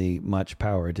generally much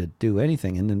power to do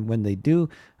anything. And then when they do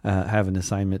have an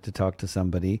assignment to talk to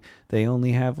somebody, they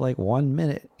only have like 1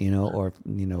 minute, or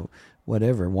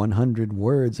whatever, 100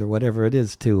 words or whatever it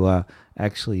is to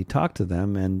actually talk to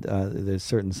them. And there's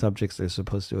certain subjects they're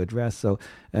supposed to address. So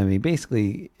I mean,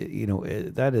 basically,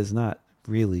 that is not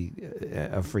really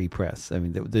a free press. I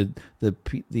mean,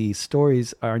 the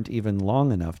stories aren't even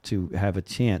long enough to have a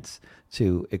chance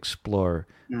to explore,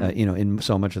 in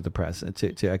so much of the press,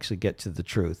 to actually get to the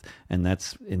truth, and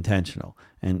that's intentional.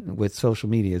 And with social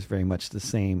media, it's very much the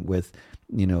same. With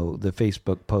the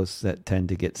Facebook posts that tend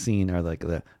to get seen are like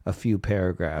a few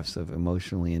paragraphs of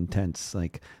emotionally intense,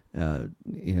 like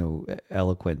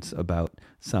eloquence about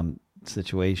some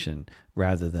situation,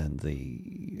 rather than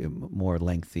the more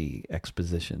lengthy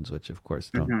expositions, which of course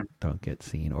don't get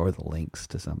seen, or the links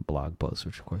to some blog posts,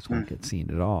 which of course won't get seen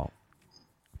at all.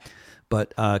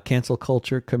 But Cancel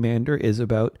Culture Commander is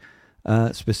about,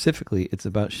 specifically, it's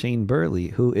about Shane Burley,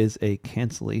 who is a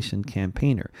cancellation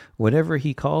campaigner. Whatever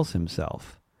he calls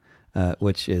himself,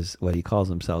 which is what he calls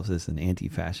himself, is an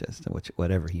anti-fascist,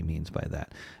 whatever he means by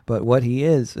that. But what he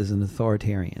is an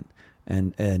authoritarian.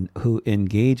 And who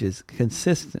engages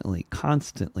consistently,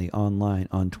 constantly online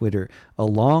on Twitter,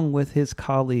 along with his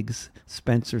colleagues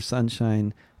Spencer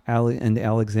Sunshine and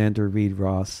Alexander Reed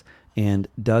Ross, and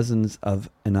dozens of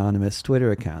anonymous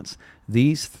Twitter accounts.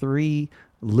 These three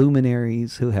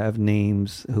luminaries who have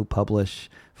names, who publish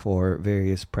for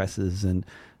various presses and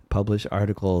publish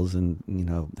articles and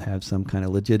have some kind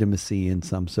of legitimacy in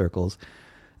some circles,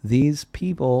 these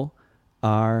people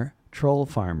are troll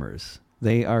farmers.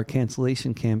 They are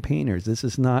cancellation campaigners. This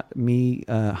is not me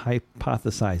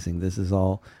hypothesizing. This is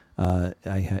all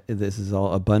this is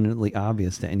all abundantly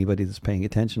obvious to anybody that's paying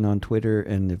attention on Twitter.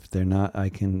 And if they're not, I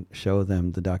can show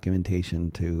them the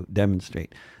documentation to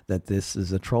demonstrate that this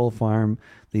is a troll farm.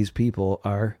 These people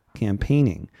are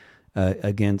campaigning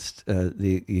against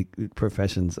the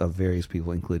professions of various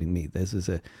people, including me. This is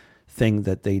a thing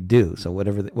that they do. So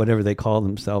whatever they call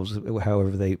themselves,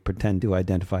 however they pretend to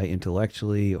identify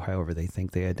intellectually, or however they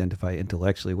think they identify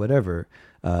intellectually, whatever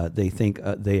they think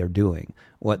they are doing.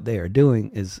 What they are doing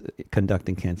is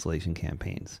conducting cancellation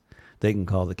campaigns. They can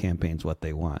call the campaigns what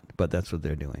they want, but that's what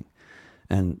they're doing.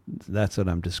 And that's what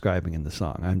I'm describing in the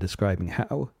song. I'm describing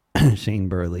how Shane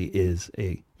Burley is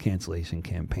a cancellation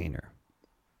campaigner,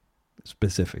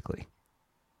 specifically.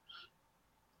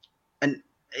 And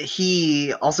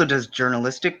he also does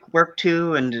journalistic work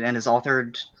too, and has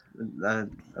authored a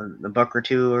book or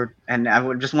two. And I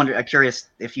would just wonder, I'm curious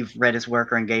if you've read his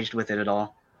work or engaged with it at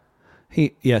all.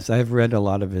 Yes, I've read a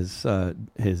lot of his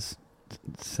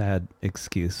sad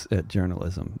excuse at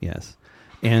journalism. Yes,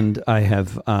 and I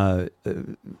have,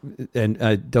 and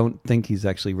I don't think he's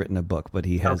actually written a book, but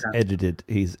he has edited.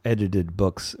 He's edited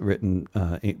books written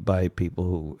by people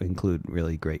who include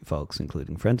really great folks,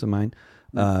 including friends of mine.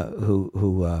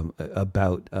 Who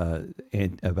about the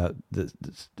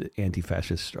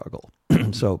anti-fascist struggle.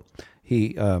 So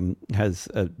he has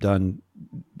done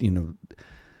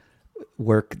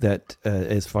work that,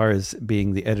 as far as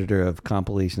being the editor of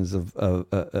compilations of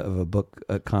a book,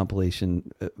 a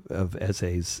compilation of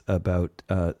essays about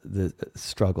the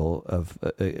struggle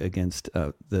against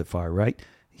the far right,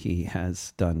 he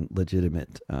has done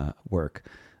legitimate work.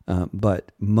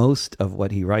 But most of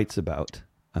what he writes about,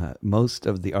 most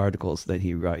of the articles that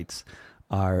he writes,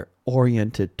 are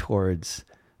oriented towards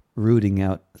rooting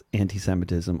out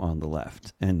anti-Semitism on the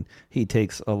left. And he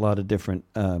takes a lot of different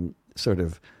sort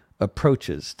of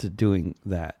approaches to doing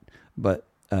that. But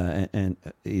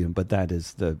but that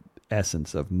is the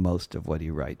essence of most of what he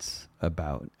writes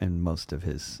about, and most of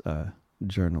his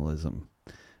journalism,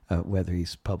 whether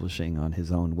he's publishing on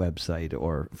his own website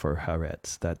or for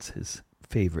Haaretz. That's his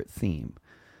favorite theme.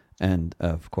 And,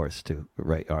 of course, to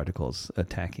write articles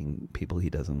attacking people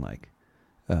he doesn't like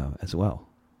as well.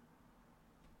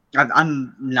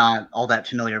 I'm not all that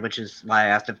familiar, which is why I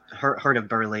asked if heard of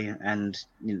Burley and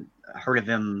heard of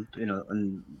him,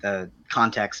 in the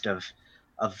context of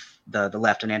the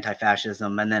left and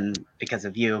anti-fascism, and then because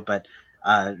of you. But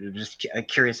just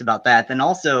curious about that. Then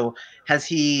also, has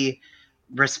he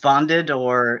responded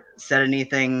or said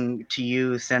anything to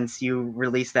you since you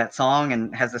released that song,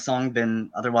 and has the song been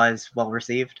otherwise well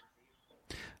received?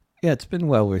 Yeah, it's been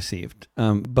well received.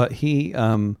 But he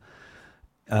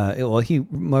he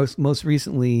most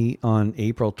recently, on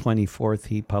April 24th,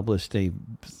 he published a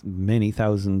many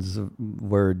thousands of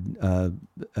word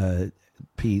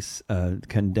piece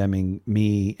condemning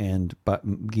me and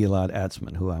Gilad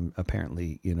Atzmon, who I'm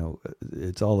apparently,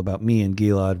 it's all about me and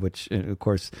Gilad, which of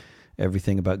course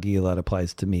everything about Gilad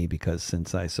applies to me because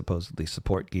since I supposedly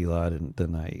support Gilad, and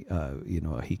then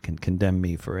he can condemn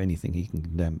me for anything he can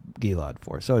condemn Gilad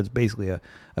for. So it's basically a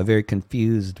very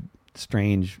confused,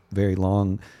 strange, very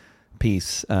long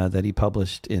piece that he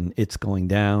published in It's Going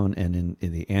Down and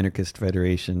in the Anarchist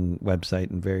Federation website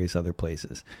and various other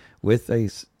places, with a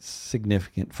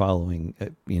significant following,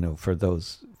 for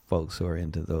those folks who are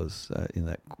into those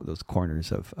those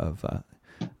corners of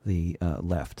the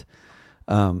left.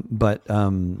 So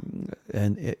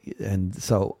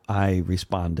I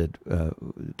responded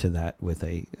to that with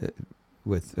an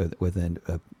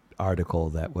article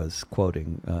that was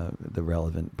quoting the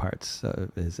relevant parts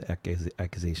of his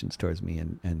accusations towards me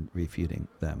and refuting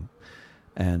them,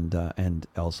 and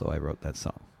also I wrote that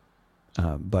song.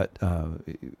 But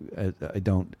I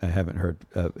haven't heard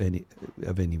of any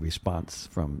response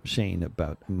from Shane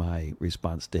about my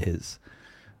response to his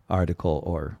article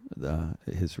or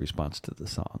his response to the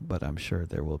song. But I'm sure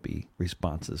there will be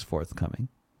responses forthcoming.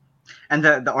 And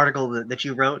the article that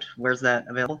you wrote, where's that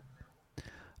available?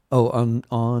 Oh,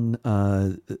 on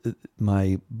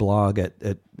my blog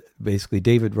at basically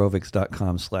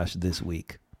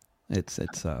davidrovics.com/thisweek.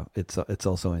 It's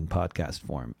also in podcast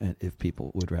form, and if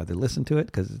people would rather listen to it,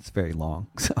 because it's very long.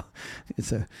 So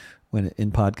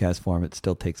in podcast form, it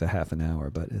still takes a half an hour,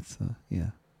 but it's yeah.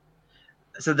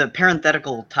 So the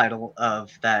parenthetical title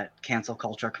of that Cancel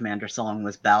Culture Commander song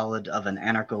was Ballad of an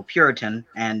Anarcho-Puritan,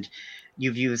 and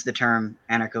you've used the term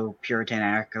anarcho-Puritan,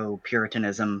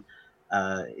 anarcho-Puritanism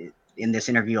in this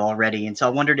interview already. And so I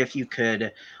wondered if you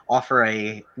could offer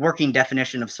a working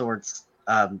definition of sorts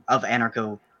of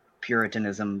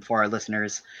anarcho-Puritanism for our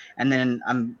listeners. And then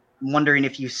I'm wondering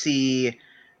if you see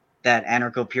that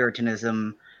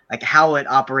anarcho-Puritanism, like how it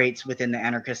operates within the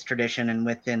anarchist tradition and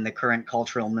within the current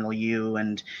cultural milieu,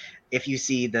 and if you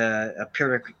see the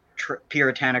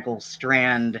puritanical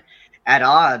strand at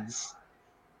odds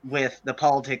with the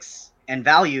politics and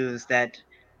values that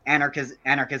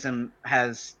anarchism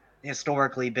has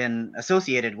historically been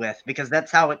associated with, because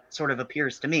that's how it sort of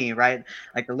appears to me, right?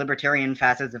 Like the libertarian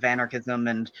facets of anarchism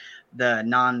and the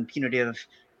non-punitive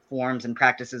forms and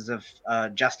practices of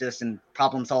justice and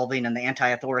problem solving and the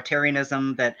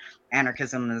anti-authoritarianism that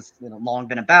anarchism has long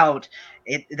been about.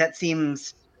 That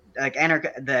seems like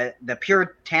the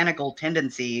puritanical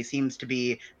tendency seems to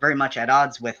be very much at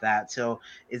odds with that. So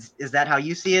is that how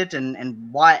you see it,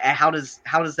 and why? How does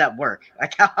that work?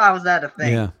 Like how is that a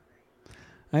thing? Yeah.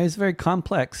 It's very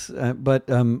complex, but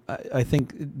I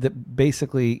think that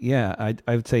basically, yeah,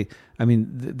 I would say, I mean,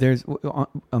 there's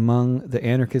among the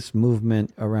anarchist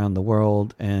movement around the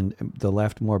world and the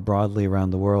left more broadly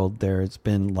around the world, there's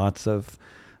been lots of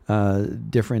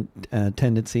different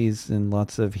tendencies and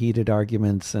lots of heated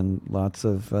arguments and lots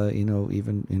of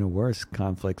even worse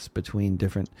conflicts between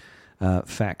different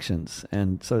factions.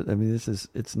 And so I mean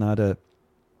it's not a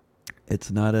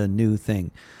new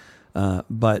thing.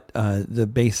 But the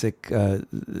basic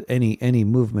any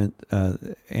movement,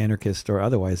 anarchist or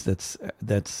otherwise,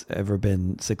 that's ever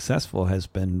been successful has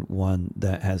been one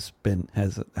that has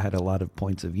had a lot of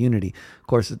points of unity. Of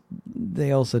course,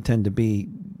 they also tend to be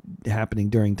happening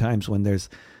during times when there's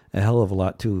a hell of a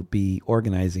lot to be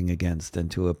organizing against and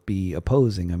to be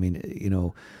opposing. I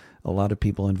mean, a lot of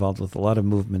people involved with a lot of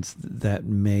movements that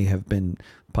may have been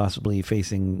possibly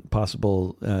facing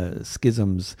possible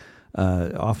schisms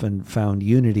often found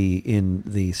unity in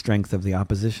the strength of the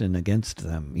opposition against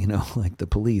them, like the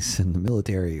police and the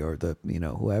military or the,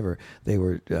 whoever they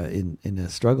were in a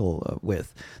struggle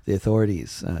with the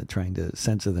authorities, trying to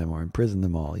censor them or imprison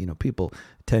them all. People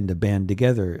tend to band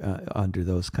together under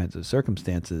those kinds of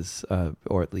circumstances,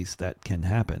 or at least that can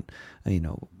happen,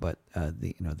 but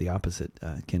the opposite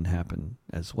can happen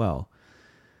as well.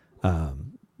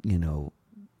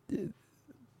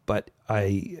 But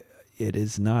it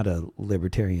is not a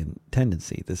libertarian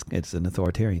tendency. It's an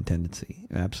authoritarian tendency,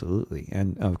 absolutely.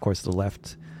 And of course, the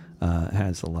left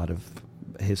has a lot of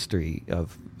history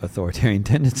of authoritarian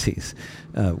tendencies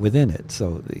within it.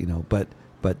 So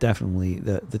but definitely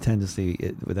the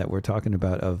tendency that we're talking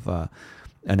about of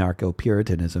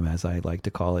anarcho-Puritanism, as I like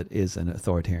to call it, is an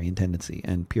authoritarian tendency,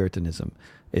 and Puritanism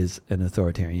is an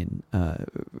authoritarian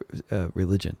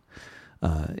religion.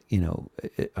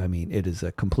 It is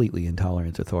a completely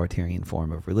intolerant authoritarian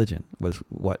form of religion, was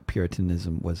what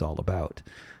Puritanism was all about.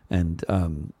 And,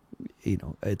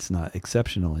 it's not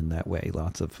exceptional in that way.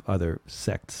 Lots of other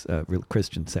sects,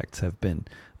 Christian sects, have been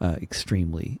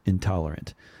extremely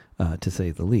intolerant, to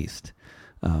say the least.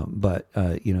 But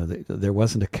there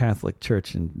wasn't a Catholic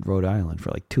church in Rhode Island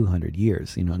for like 200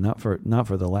 years. Not for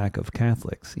the lack of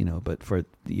Catholics. But for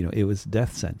it was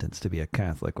death sentence to be a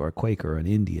Catholic or a Quaker or an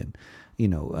Indian.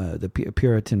 The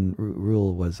Puritan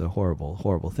rule was a horrible,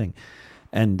 horrible thing.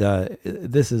 And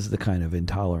this is the kind of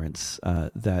intolerance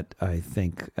that I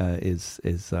think is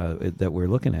that we're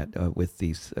looking at with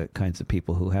these kinds of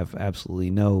people who have absolutely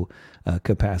no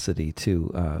capacity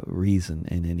to reason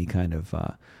in any kind of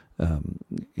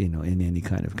in any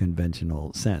kind of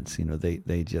conventional sense.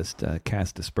 They just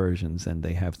cast aspersions, and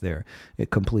they have their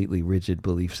completely rigid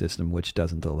belief system, which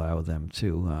doesn't allow them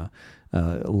to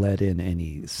let in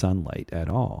any sunlight at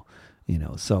all.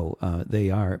 So they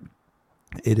are.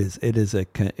 It is a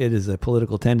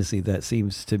political tendency that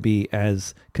seems to be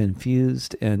as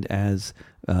confused and as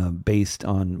based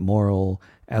on moral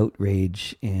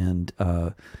outrage and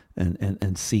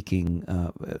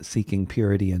seeking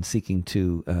purity and seeking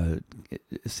to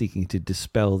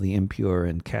dispel the impure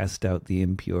and cast out the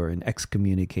impure and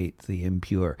excommunicate the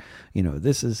impure.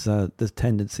 This is the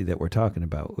tendency that we're talking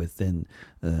about within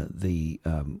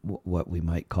what we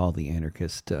might call the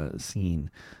anarchist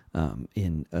scene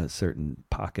in certain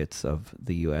pockets of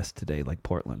the U.S. today, like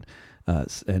Portland.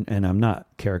 And I'm not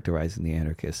characterizing the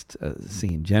anarchist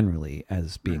scene generally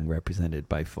as being represented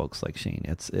by folks like Shane.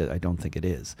 I don't think it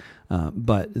is.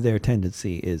 But their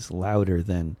tendency is louder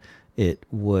than it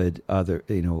would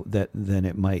than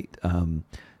it might.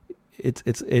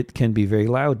 It can be very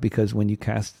loud because when you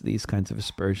cast these kinds of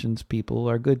aspersions, people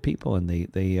are good people, and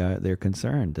they're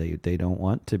concerned. They don't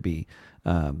want to be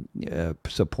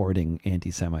supporting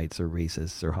anti-Semites or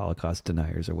racists or Holocaust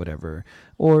deniers or whatever,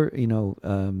 or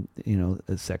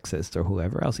sexists or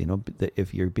whoever else.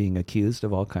 If you're being accused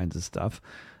of all kinds of stuff,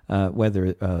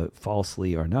 whether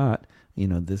falsely or not,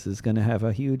 this is going to have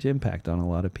a huge impact on a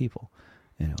lot of people.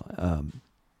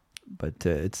 But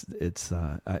I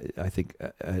think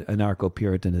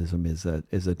anarcho-Puritanism is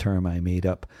a term I made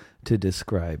up to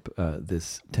describe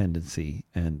this tendency,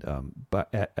 and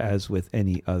but as with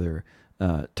any other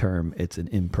term, it's an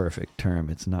imperfect term.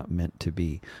 It's not meant to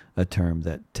be a term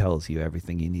that tells you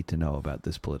everything you need to know about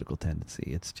this political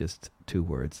tendency. It's just two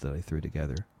words that I threw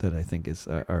together that I think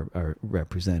are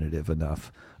representative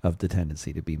enough of the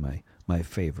tendency to be my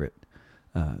favorite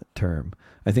term.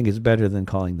 I think it's better than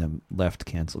calling them left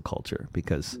cancel culture,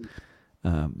 because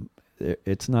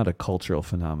it's not a cultural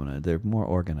phenomenon. They're more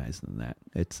organized than that.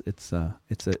 It's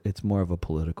more of a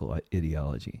political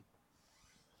ideology.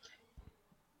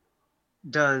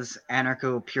 Does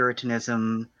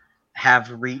anarcho-Puritanism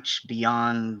have reach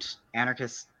beyond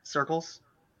anarchist circles?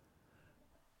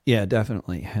 Yeah,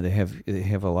 definitely. They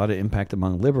have a lot of impact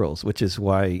among liberals, which is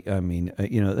why, I mean,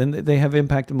 and they have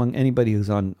impact among anybody who's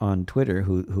on Twitter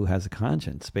who has a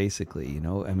conscience, basically.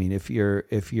 I mean, if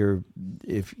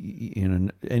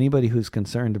anybody who's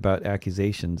concerned about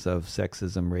accusations of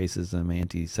sexism, racism,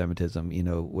 anti-Semitism,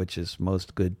 which is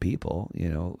most good people,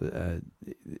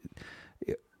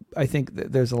 I think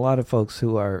there's a lot of folks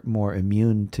who are more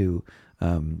immune to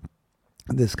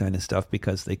this kind of stuff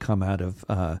because they come out of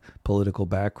political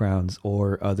backgrounds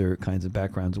or other kinds of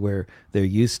backgrounds where they're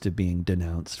used to being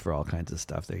denounced for all kinds of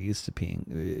stuff. They're used to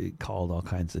being called all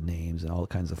kinds of names and all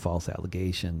kinds of false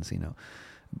allegations.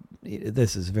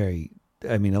 This is very...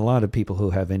 I mean, a lot of people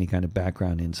who have any kind of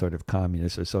background in sort of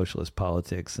communist or socialist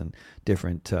politics and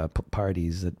different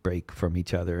parties that break from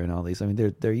each other and all these. I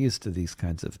mean, they're used to these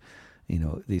kinds of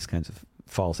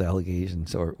false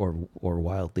allegations or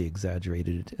wildly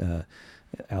exaggerated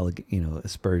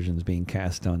aspersions being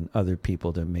cast on other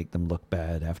people to make them look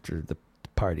bad after the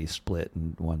party split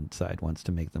and one side wants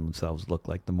to make themselves look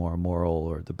like the more moral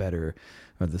or the better,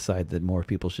 or the side that more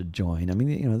people should join. I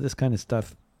mean, this kind of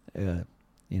stuff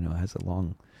has a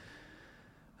long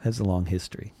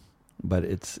history, but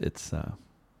it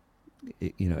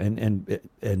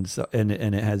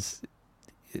has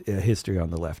a history on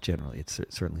the left generally. It's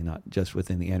certainly not just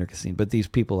within the anarchist scene, but these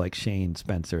people like Shane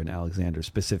Spencer and Alexander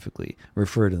specifically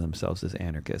refer to themselves as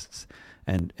anarchists,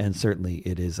 and certainly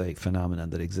it is a phenomenon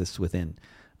that exists within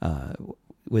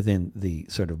the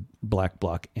sort of black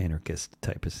bloc anarchist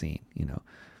type of scene.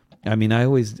 I mean, I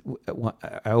always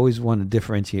want to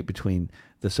differentiate between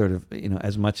the sort of,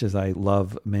 as much as I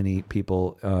love many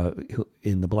people who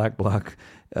in the black bloc,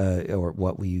 or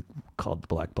what we called the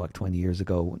black bloc 20 years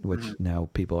ago, which now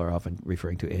people are often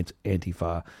referring to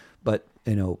Antifa, but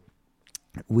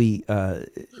we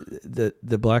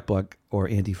the black bloc or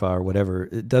Antifa or whatever,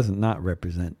 it doesn't not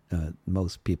represent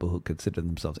most people who consider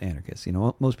themselves anarchists.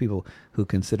 Most people who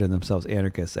consider themselves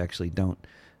anarchists actually don't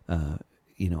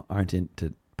aren't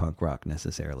into punk rock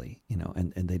necessarily,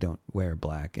 and they don't wear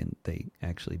black, and they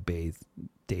actually bathe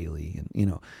daily,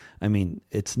 and I mean,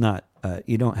 it's not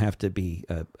you don't have to be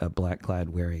a black clad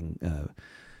wearing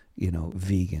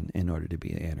vegan in order to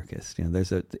be an anarchist.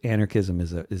 Anarchism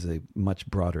is a much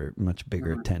broader, much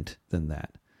bigger tent than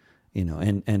that.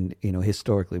 And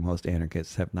historically, most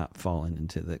anarchists have not fallen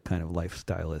into the kind of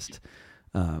lifestylist,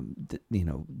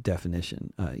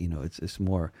 definition. It's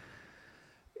more,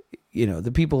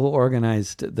 the people who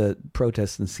organized the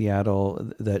protests in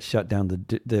Seattle that shut down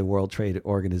the World Trade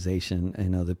Organization,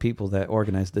 the people that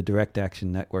organized the Direct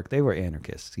Action Network, they were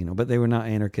anarchists, but they were not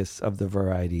anarchists of the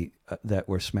variety that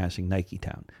were smashing Nike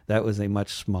Town. That was a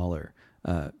much smaller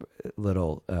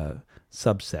little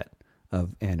subset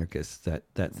of anarchists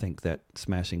that think that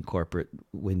smashing corporate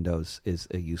windows is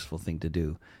a useful thing to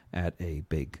do at a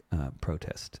big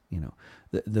protest.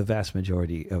 The vast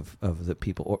majority of the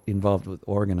people involved with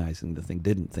organizing the thing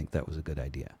didn't think that was a good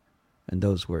idea. And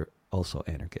those were also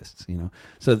anarchists,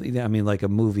 So, I mean, like a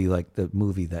movie, like the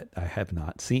movie that I have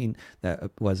not seen that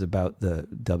was about the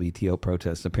WTO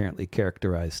protests, apparently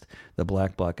characterized the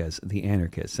Black Bloc as the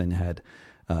anarchists and had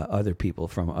other people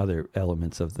from other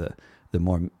elements of the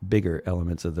more bigger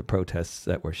elements of the protests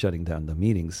that were shutting down the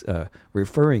meetings,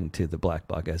 referring to the Black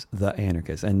Bloc as the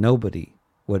anarchists. And nobody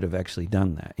would have actually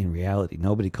done that in reality.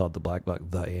 Nobody called the Black Bloc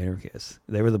the anarchists.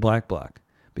 They were the Black Bloc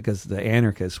because the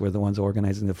anarchists were the ones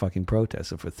organizing the fucking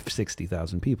protests for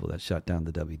 60,000 people that shut down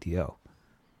the WTO.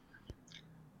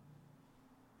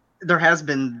 There has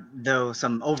been, though,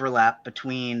 some overlap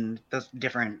between those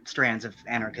different strands of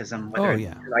anarchism, whether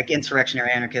like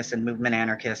insurrectionary anarchists and movement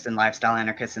anarchists and lifestyle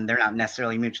anarchists, and they're not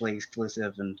necessarily mutually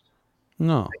exclusive. And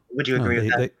would you agree with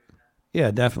that?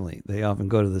 Yeah, definitely. They often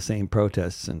go to the same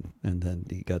protests, and then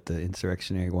you got the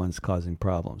insurrectionary ones causing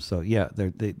problems. So yeah,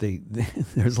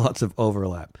 there's lots of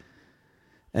overlap,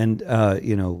 and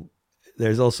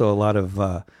there's also a lot of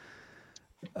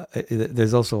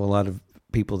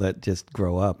people that just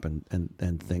grow up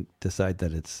and decide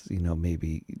that it's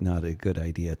maybe not a good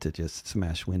idea to just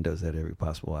smash windows at every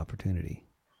possible opportunity.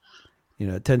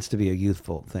 It tends to be a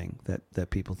youthful thing that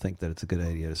people think that it's a good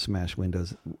idea to smash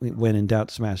windows. When in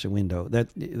doubt, smash a window.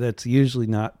 That's usually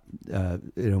not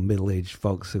middle-aged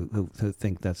folks who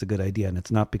think that's a good idea, and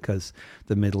it's not because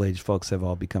the middle-aged folks have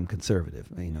all become conservative.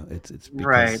 It's because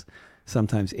right.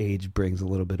 Sometimes age brings a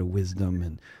little bit of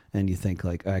wisdom, and you think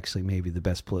like actually maybe the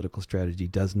best political strategy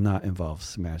does not involve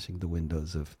smashing the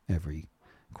windows of every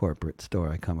corporate store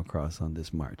I come across on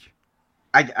this march.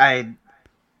 I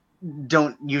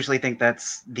don't usually think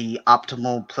that's the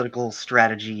optimal political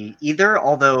strategy either,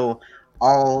 although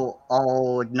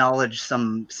I'll acknowledge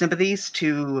some sympathies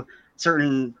to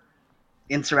certain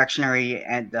insurrectionary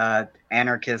and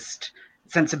anarchist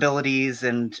sensibilities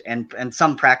and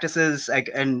some practices.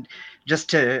 And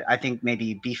just to, I think,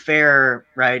 maybe be fair,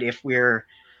 right? If we're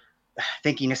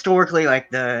thinking historically, like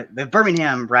the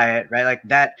Birmingham riot, right? Like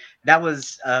that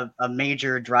was a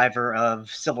major driver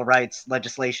of civil rights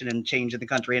legislation and change in the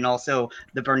country, and also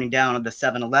the burning down of the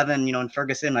 7-Eleven, in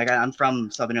Ferguson. Like I'm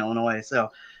from Southern Illinois, so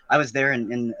I was there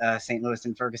in St. Louis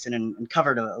and Ferguson and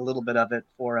covered a little bit of it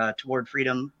for Toward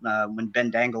Freedom when Ben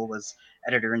Dangle was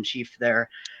editor in chief there.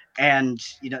 And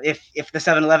if the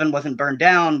 7-Eleven wasn't burned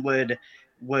down, would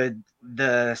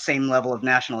the same level of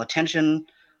national attention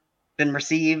been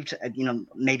received?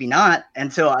 Maybe not.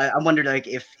 And so I wondered, like,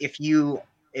 if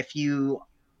you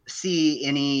see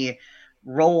any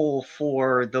role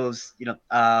for those,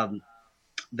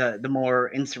 the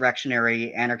more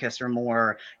insurrectionary anarchists, or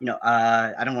more,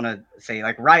 I don't want to say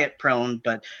like riot prone,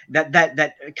 but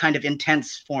that kind of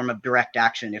intense form of direct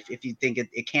action, if you think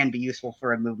it can be useful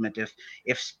for a movement,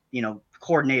 if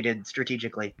coordinated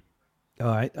strategically. Oh,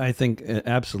 I think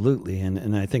absolutely,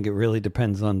 and I think it really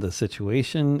depends on the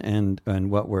situation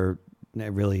and what we're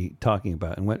really talking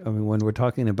about. And when we're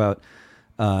talking about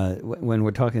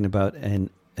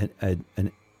an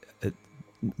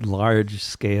large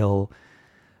scale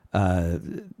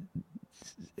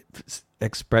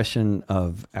expression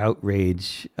of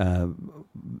outrage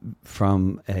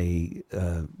from a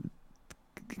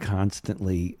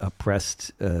constantly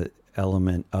oppressed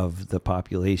element of the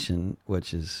population,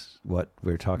 which is what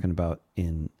we're talking about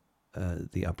in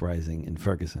the uprising in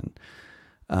Ferguson.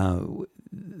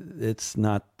 It's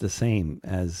not the same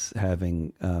as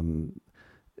having,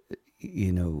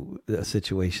 a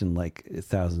situation like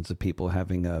thousands of people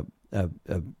having a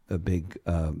big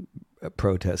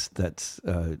protest that's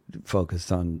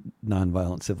focused on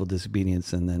nonviolent civil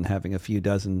disobedience, and then having a few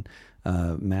dozen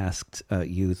masked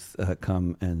youth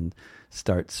come and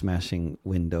start smashing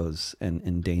windows and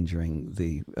endangering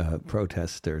the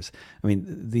protesters. I mean,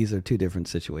 these are two different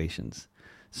situations.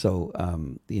 So,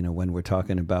 when we're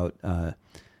talking about,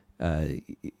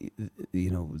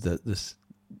 this,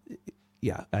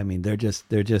 yeah, I mean, they're just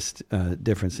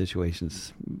different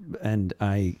situations, and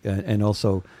and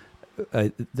also,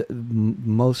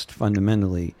 most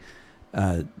fundamentally,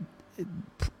 uh,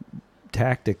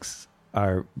 tactics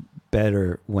are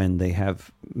better when they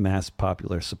have mass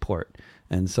popular support,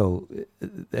 and so,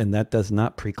 and that does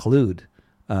not preclude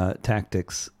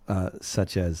tactics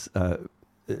such as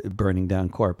burning down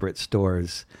corporate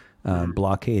stores,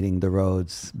 blockading the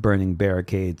roads, burning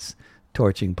barricades,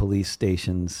 torching police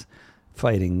stations,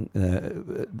 fighting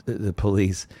the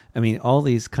police. I mean, all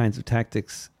these kinds of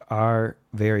tactics are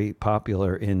very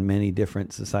popular in many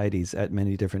different societies at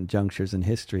many different junctures in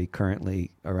history,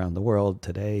 currently around the world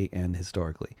today and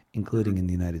historically, including in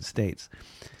the United States.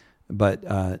 But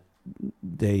a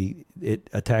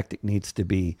tactic needs to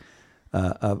be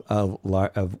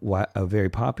a very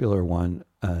popular one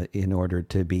in order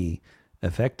to be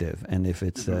effective. And if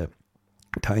it's a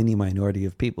tiny minority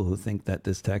of people who think that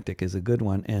this tactic is a good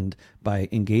one, and by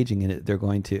engaging in it, they're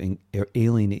going to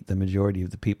alienate the majority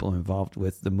of the people involved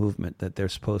with the movement that they're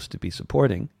supposed to be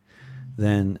supporting,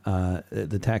 then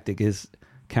the tactic is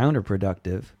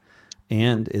counterproductive,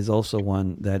 and is also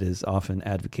one that is often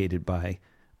advocated by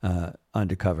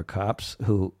undercover cops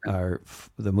who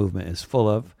the movement is full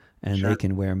of, and Sure. they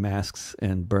can wear masks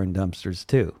and burn dumpsters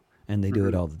too, and they do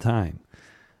it all the time.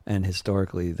 And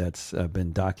historically, that's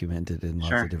been documented in lots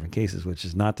Sure. of different cases, which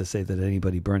is not to say that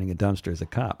anybody burning a dumpster is a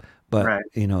cop. But, Right.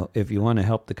 if you want to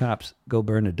help the cops, go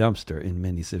burn a dumpster in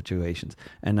many situations.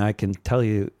 And I can tell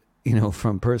you,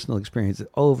 from personal experience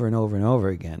over and over and over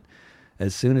again,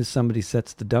 as soon as somebody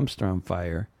sets the dumpster on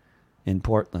fire in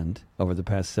Portland over the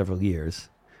past several years,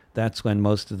 that's when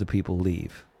most of the people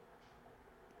leave.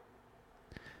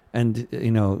 And,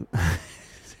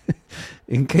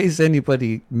 in case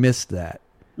anybody missed that,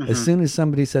 as soon as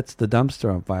somebody sets the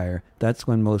dumpster on fire, that's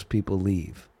when most people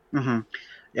leave. Yeah,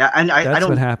 and I That's don't.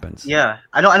 what happens. Yeah,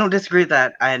 I don't disagree with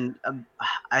that, and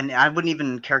I wouldn't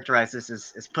even characterize this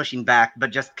as pushing back, but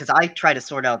just because I try to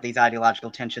sort out these ideological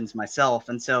tensions myself,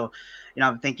 and so,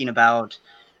 I'm thinking about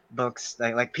books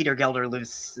like Peter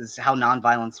Gelderloos's How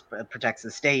Nonviolence Protects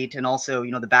the State, and also,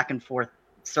 the back and forth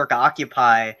circa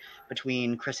Occupy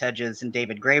between Chris Hedges and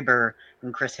David Graeber,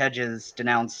 when Chris Hedges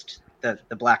denounced the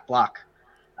Black Bloc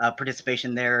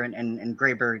participation there, and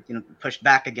Graeber, pushed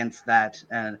back against that,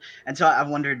 and so I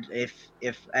wondered if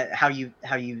how you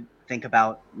think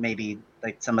about maybe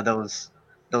like some of those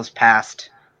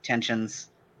past tensions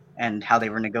and how they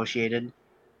were negotiated.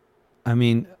 I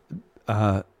mean,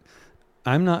 I'm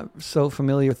not so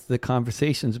familiar with the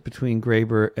conversations between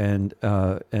Graeber and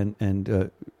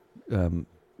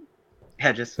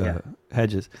Hedges, yeah.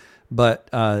 Hedges, but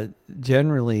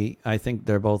generally, I think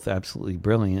they're both absolutely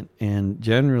brilliant. And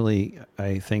generally,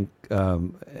 I think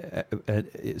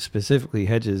specifically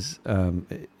Hedges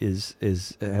has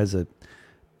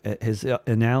his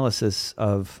analysis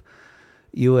of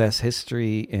U.S.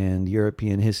 history and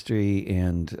European history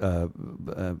and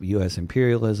U.S.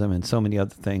 imperialism and so many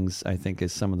other things, I think,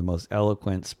 is some of the most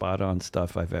eloquent, spot-on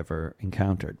stuff I've ever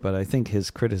encountered. But I think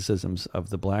his criticisms of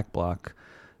the Black Bloc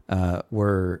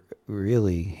were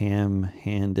really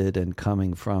ham-handed and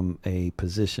coming from a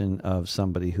position of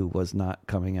somebody who was not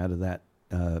coming out of that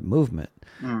movement.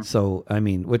 So, I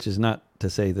mean, which is not to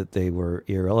say that they were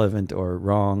irrelevant or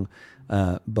wrong,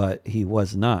 but he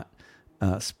was not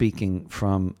speaking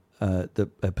from a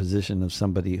position of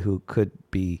somebody who could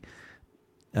be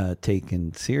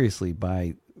taken seriously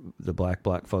by the Black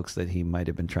Bloc folks that he might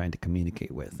have been trying to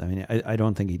communicate with. I mean, I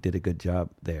don't think he did a good job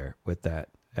there with that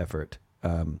effort.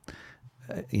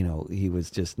 He was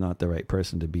just not the right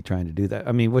person to be trying to do that.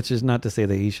 I mean, which is not to say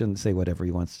that he shouldn't say whatever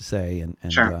he wants to say, and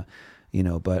Sure.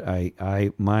 but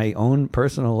my own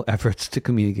personal efforts to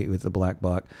communicate with the Black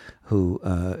Bloc, who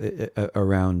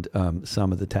around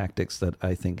some of the tactics that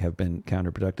I think have been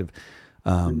counterproductive,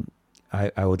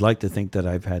 I would like to think that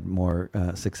I've had more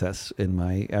success in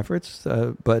my efforts,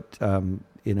 but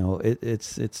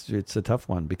it's a tough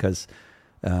one because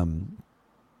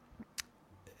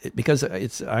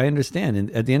I understand, and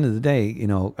at the end of the day,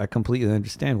 I completely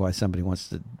understand why somebody wants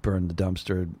to burn the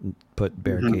dumpster, and put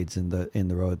barricades in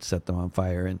the road, set them on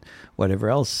fire, and whatever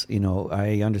else.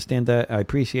 I understand that. I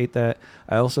appreciate that.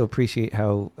 I also appreciate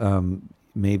how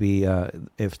maybe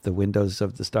if the windows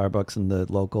of the Starbucks and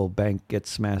the local bank get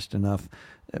smashed enough,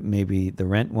 maybe the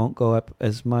rent won't go up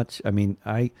as much. I mean,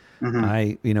 I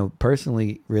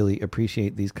personally really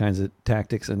appreciate these kinds of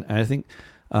tactics, and I think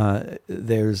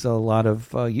there's a lot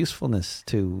of usefulness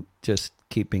to just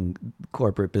keeping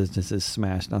corporate businesses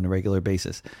smashed on a regular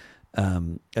basis.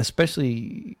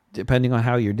 especially depending on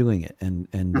how you're doing it, Hmm.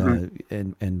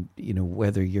 and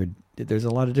whether you're there's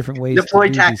a lot of different ways to Deploy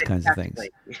do these tactics kinds of things.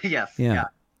 tactically. Yes. Yeah, Yeah.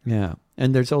 yeah,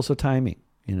 and there's also timing.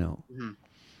 You know, Hmm.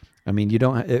 I mean, you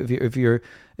don't if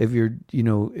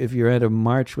you're at a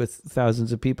march with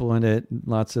thousands of people in it,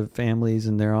 lots of families,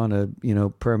 and they're on a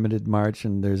permitted march,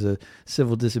 and there's a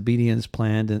civil disobedience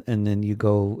planned, and then you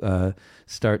go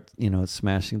start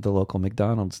smashing the local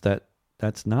McDonald's.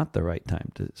 That's not the right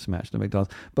time to smash the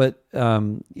McDonald's. But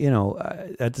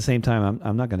at the same time,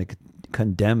 I'm not going to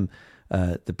condemn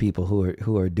the people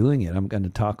who are doing it. I want to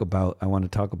talk about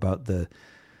the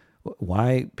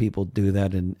why people do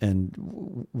that,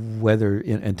 and whether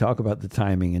and talk about the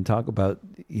timing, and talk about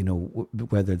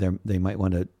whether they might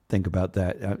want to think about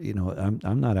that.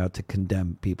 I'm not out to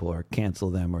condemn people or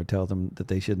cancel them or tell them that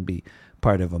they shouldn't be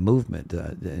part of a movement.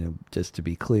 Just to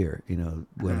be clear, when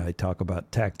Hmm. I talk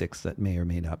about tactics that may or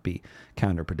may not be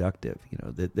counterproductive,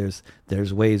 that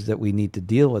there's ways that we need to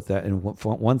deal with that. And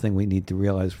one thing we need to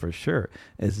realize for sure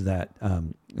is that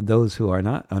those who are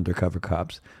not undercover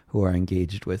cops, who are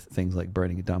engaged with things like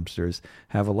burning dumpsters,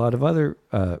 have a lot of other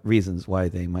reasons why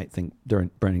they might think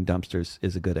burning dumpsters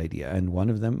is a good idea. And one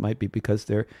of them might be because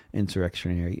they're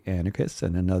insurrectionary anarchists,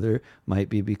 and another might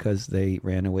be because they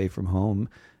ran away from home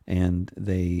and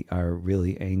they are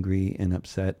really angry and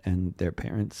upset, and their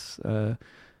parents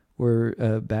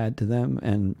were bad to them.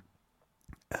 And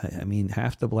I mean,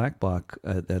 half the black bloc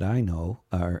that I know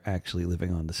are actually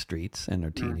living on the streets and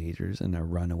are teenagers and are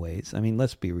runaways. I mean,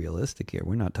 let's be realistic here.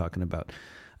 We're not talking about,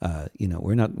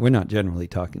 we're not generally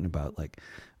talking about like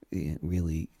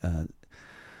really.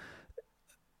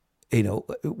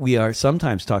 We are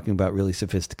sometimes talking about really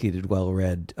sophisticated,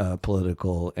 well-read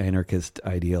political anarchist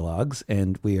ideologues,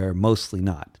 and we are mostly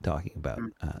not talking about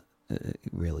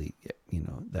really,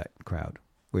 that crowd.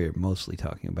 We're mostly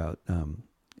talking about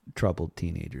troubled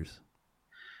teenagers.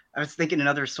 I was thinking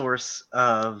another source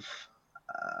of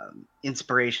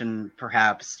inspiration,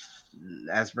 perhaps,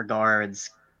 as regards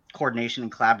coordination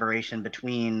and collaboration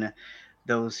between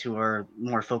those who are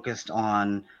more focused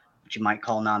on what you might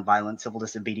call nonviolent civil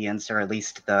disobedience, or at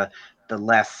least the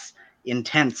less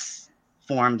intense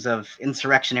forms of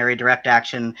insurrectionary direct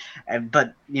action,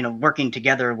 but working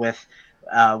together with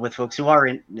folks who are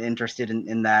interested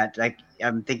in that.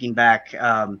 I'm thinking back.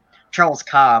 Charles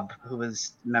Cobb, who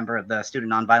was a member of the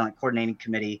Student Nonviolent Coordinating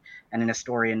Committee and an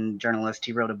historian journalist,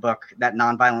 he wrote a book, That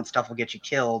Nonviolent Stuff Will Get You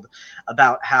Killed,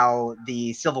 about how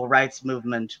the civil rights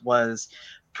movement was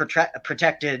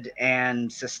protected and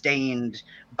sustained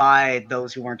by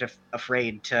those who weren't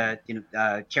afraid to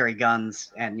carry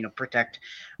guns and protect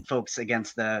folks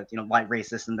against the white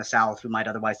racists in the South who might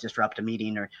otherwise disrupt a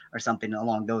meeting or something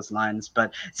along those lines.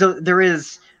 But so there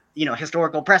is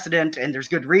historical precedent, and there's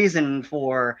good reason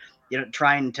for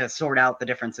trying to sort out the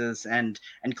differences and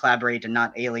collaborate and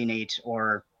not alienate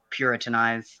or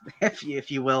puritanize,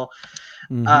 if you will.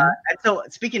 Mm-hmm. And so,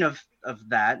 speaking of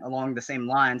that, along the same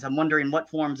lines, I'm wondering what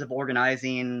forms of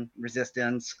organizing,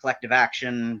 resistance, collective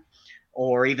action,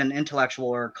 or even intellectual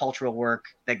or cultural work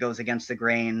that goes against the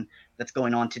grain that's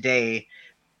going on today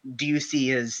do you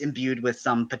see as imbued with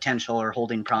some potential or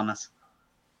holding promise?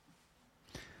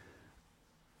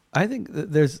 I think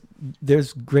that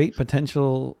there's great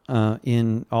potential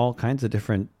in all kinds of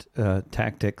different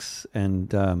tactics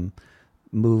and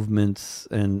movements,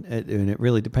 and it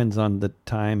really depends on the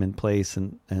time and place,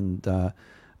 and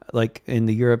like in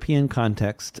the European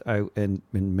context, and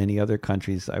in many other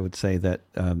countries, I would say that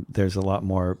there's a lot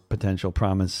more potential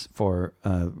promise for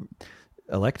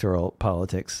electoral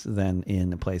politics than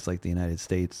in a place like the United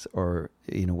States, or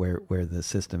where the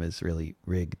system is really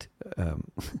rigged,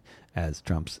 as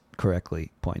Trump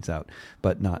correctly points out,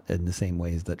 but not in the same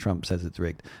ways that Trump says it's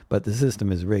rigged. But the system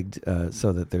is rigged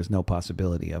so that there's no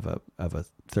possibility of a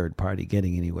third party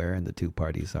getting anywhere, and the two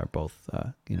parties are both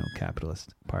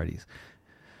capitalist parties.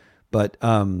 But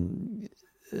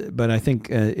I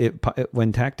think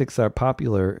when tactics are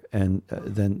popular, and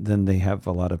then they have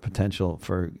a lot of potential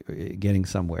for getting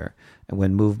somewhere. And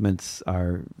when movements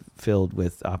are filled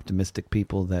with optimistic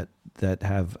people that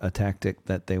have a tactic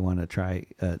that they want to try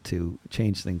to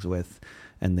change things with,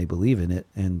 and they believe in it,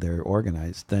 and they're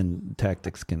organized, then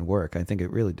tactics can work. I think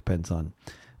it really depends on.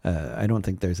 I don't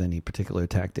think there's any particular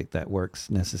tactic that works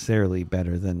necessarily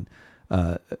better than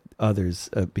others,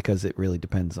 because it really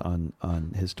depends on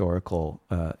historical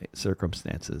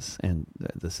circumstances and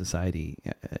the society,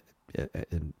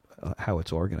 and how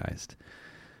it's organized.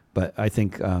 But I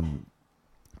think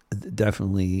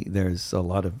definitely there's a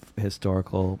lot of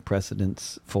historical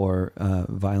precedents for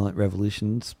violent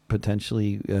revolutions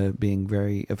potentially being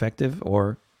very effective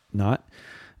or not.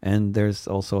 And there's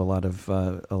also a lot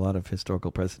of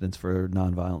historical precedents for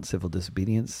nonviolent civil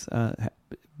disobedience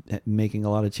making a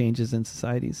lot of changes in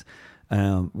societies,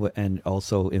 and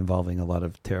also involving a lot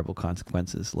of terrible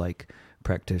consequences, like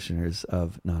practitioners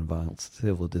of nonviolent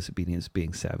civil disobedience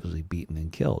being savagely beaten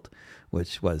and killed,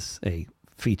 which was a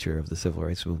feature of the civil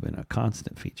rights movement, a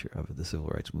constant feature of the civil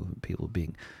rights movement. People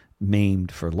being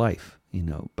maimed for life,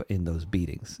 but in those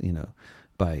beatings,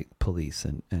 by police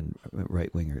and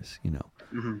right wingers,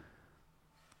 Mm-hmm.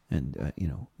 and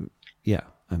yeah.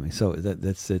 I mean, so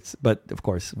that's it's. But of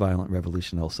course, violent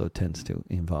revolution also tends to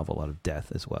involve a lot of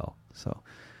death as well. So,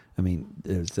 I mean,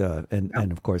 there's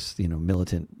and of course,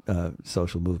 militant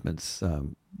social movements,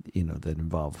 that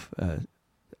involve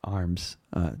arms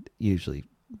usually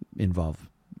involve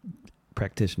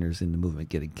practitioners in the movement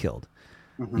getting killed.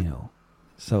 Mm-hmm.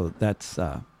 So that's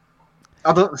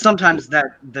Although sometimes that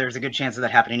there's a good chance of that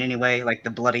happening anyway, like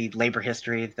the bloody labor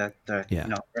history, the yeah.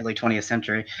 early 20th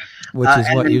century, Which is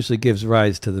and what then usually gives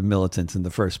rise to the militants in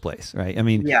the first place, right? I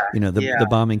mean, yeah, the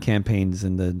bombing campaigns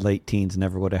in the late teens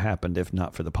never would have happened if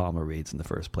not for the Palmer raids in the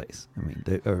first place. I mean,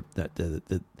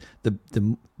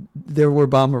 there were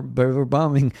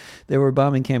bombing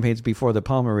campaigns before the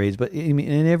Palmer raids, but I mean,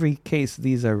 in every case,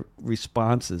 these are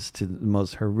responses to the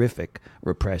most horrific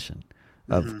repression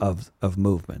of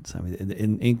movements. I mean,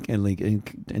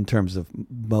 in terms of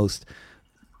most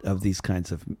of these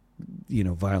kinds of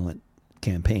violent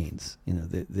campaigns,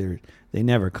 they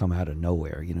never come out of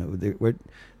nowhere.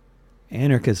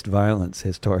 Anarchist violence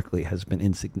historically has been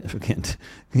insignificant,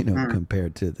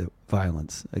 compared to the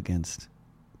violence against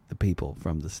the people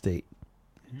from the state.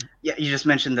 Yeah, you just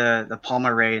mentioned the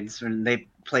Palmer raids, and they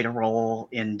played a role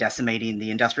in decimating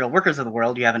the industrial workers of the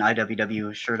world. You have an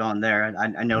IWW shirt on there.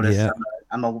 I noticed. Yeah.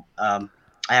 I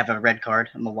have a red card.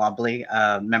 I'm a wobbly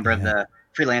member of the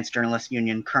Freelance Journalists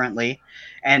Union currently,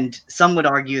 and some would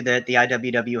argue that the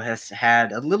IWW has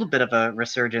had a little bit of a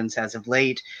resurgence as of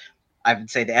late. I would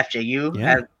say the FJU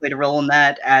has played a role in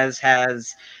that, as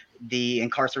has the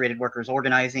Incarcerated Workers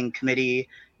Organizing Committee,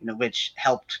 which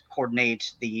helped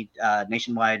coordinate the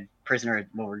nationwide prisoner,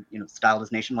 what were styled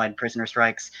as nationwide prisoner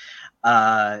strikes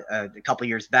a couple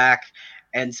years back.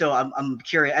 And so I'm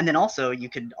curious. And then also you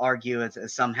could argue,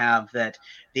 as some have, that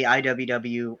the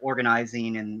IWW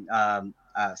organizing in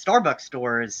Starbucks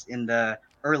stores in the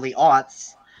early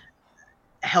aughts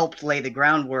helped lay the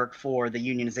groundwork for the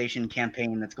unionization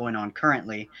campaign that's going on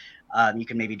currently. You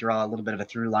can maybe draw a little bit of a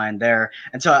through line there.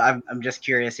 And so I'm just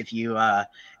curious if you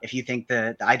think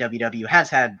the IWW has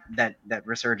had that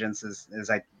resurgence, as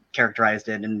I characterized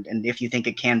it, and if you think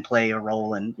it can play a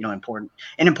role in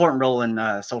important role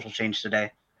in social change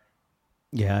today.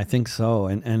 Yeah, I think so,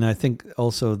 and I think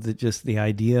also just the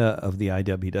idea of the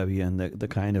IWW and the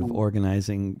kind of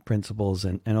organizing principles,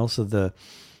 and also the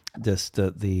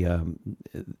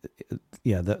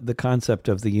concept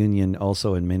of the union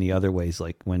also in many other ways,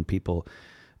 like when people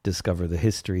discover the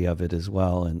history of it as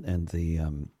well, and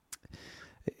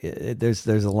there's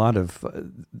a lot of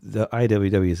the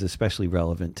IWW is especially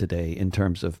relevant today in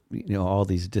terms of all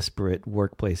these disparate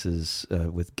workplaces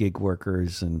with gig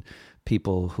workers and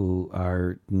people who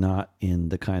are not in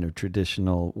the kind of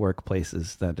traditional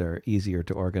workplaces that are easier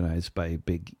to organize by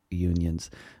big unions.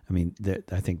 I mean,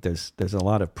 I think there's a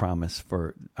lot of promise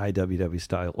for IWW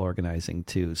style organizing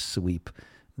to sweep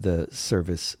the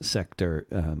service sector,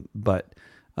 but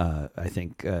I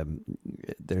think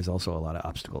there's also a lot of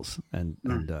obstacles, and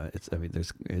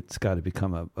it's got to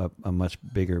become a much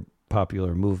bigger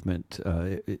popular movement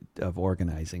of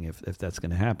organizing if that's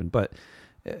going to happen. But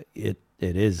it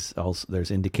is also,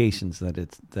 there's indications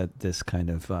that this kind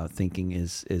of thinking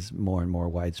is more and more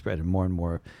widespread, and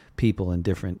more people in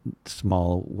different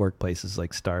small workplaces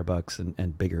like Starbucks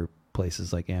and bigger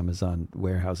places like Amazon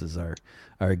warehouses are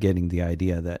getting the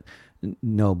idea that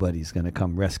nobody's going to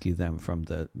come rescue them from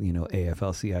the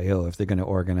AFL-CIO. If they're going to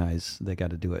organize, they got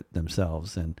to do it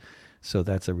themselves, and so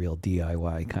that's a real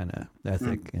DIY kind of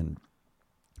ethic, and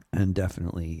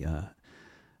definitely.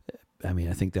 I mean,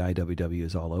 I think the IWW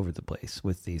is all over the place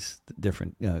with these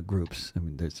different groups. I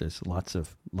mean, there's lots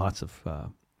of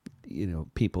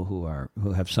people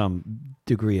who have some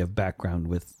degree of background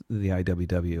with the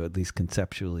IWW, at least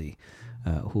conceptually,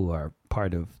 who are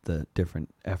part of the different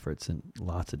efforts in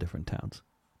lots of different towns.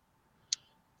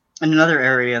 And another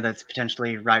area that's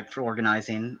potentially ripe for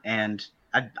organizing, and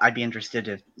I'd be interested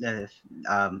if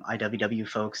IWW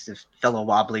folks, if fellow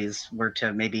Wobblies, were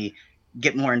to maybe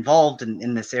get more involved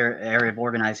in this area of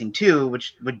organizing too,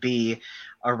 which would be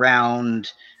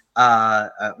around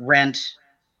rent,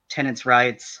 tenants'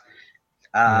 rights,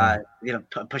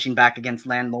 pushing back against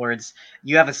landlords.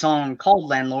 You have a song called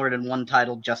 "Landlord" and one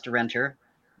titled "Just a Renter."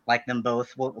 like them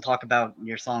both. We'll talk about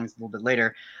your songs a little bit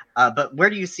later. But where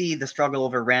do you see the struggle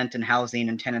over rent and housing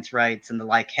and tenants' rights and the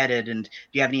like headed? And do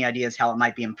you have any ideas how it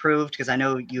might be improved? Because I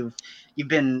know you've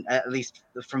been, at least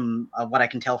from what I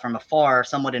can tell from afar,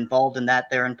 somewhat involved in that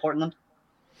there in Portland.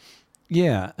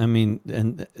 Yeah, I mean,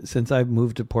 and since I've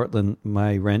moved to Portland,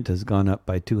 my rent has gone up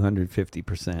by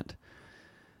 250%,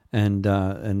 and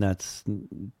that's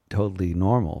totally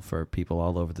normal for people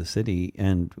all over the city,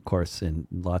 and of course in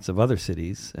lots of other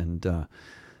cities. And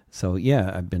so,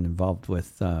 yeah, I've been involved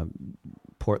with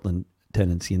Portland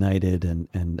Tenants United,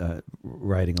 and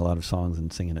writing a lot of songs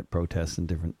and singing at protests and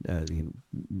different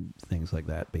things like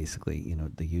that. Basically,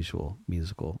 the usual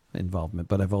musical involvement.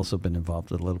 But I've also been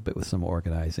involved a little bit with some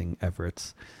organizing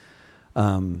efforts,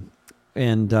 and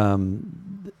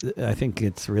I think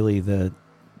it's really the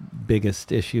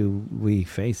biggest issue we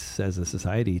face as a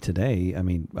society today. I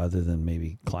mean, other than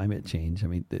maybe climate change. I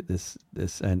mean,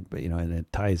 and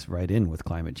it ties right in with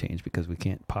climate change, because we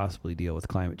can't possibly deal with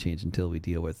climate change until we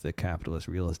deal with the capitalist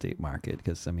real estate market.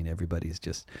 Because I mean, everybody's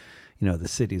just, the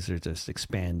cities are just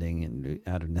expanding, and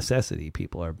out of necessity,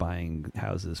 people are buying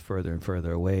houses further and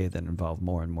further away that involve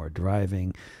more and more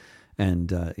driving. And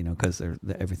because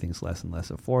everything's less and less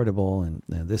affordable, and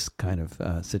this kind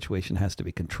of situation has to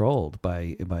be controlled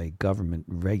by government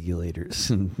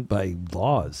regulators and by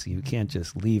laws. You can't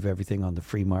just leave everything on the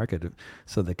free market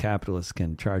so the capitalists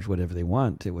can charge whatever they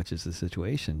want, which is the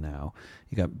situation now.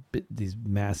 You got these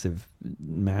massive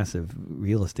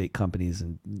real estate companies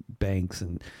and banks,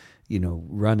 and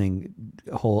running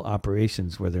whole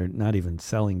operations where they're not even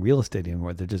selling real estate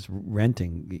anymore. They're just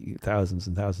renting thousands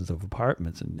and thousands of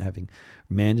apartments and having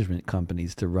management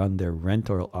companies to run their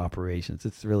rental operations.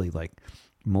 It's really like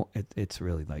it's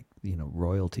really like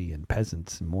royalty and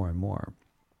peasants, and more,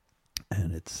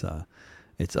 and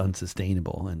it's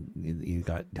unsustainable. And you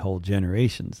got whole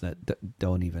generations that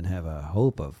don't even have a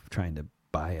hope of trying to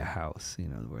buy a house.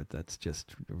 Where that's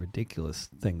just a ridiculous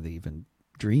thing to even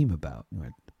dream about.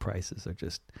 Where prices are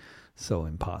just so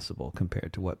impossible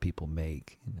compared to what people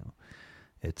make.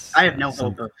 It's I have no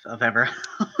hope of ever.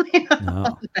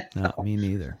 No, me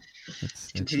neither.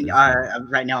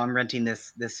 Right now, I'm renting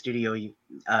this studio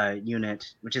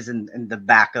unit, which is in the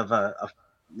back of a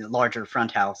larger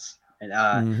front house,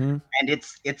 and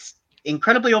it's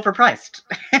incredibly overpriced,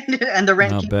 and the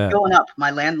rent keeps going up.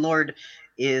 My landlord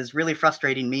is really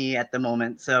frustrating me at the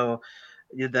moment, so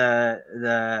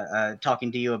the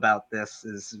talking to you about this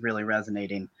is really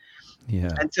resonating.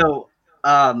 Yeah. And so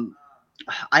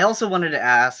I also wanted to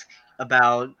ask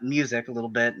about music a little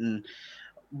bit, and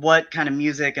what kind of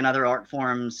music and other art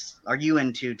forms are you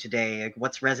into today? Like,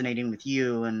 what's resonating with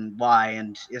you and why?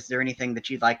 And is there anything that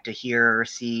you'd like to hear or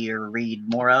see or read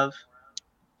more of?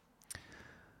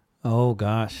 Oh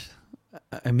gosh.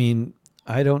 I mean,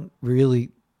 I don't really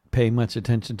pay much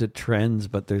attention to trends,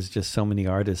 but there's just so many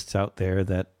artists out there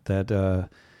that are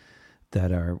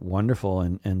wonderful,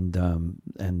 and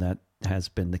that has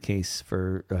been the case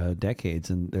for decades.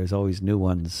 And there's always new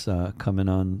ones coming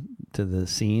on to the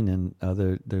scene, and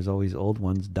there's always old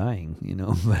ones dying.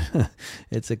 But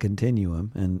it's a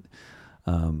continuum, and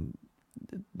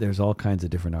there's all kinds of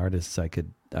different artists I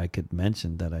could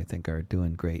mention that I think are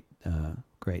doing great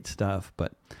stuff.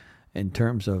 But in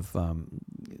terms of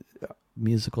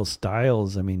musical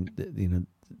styles, I mean,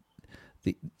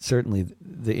 certainly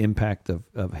the impact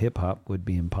of hip hop would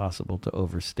be impossible to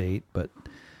overstate, but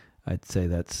I'd say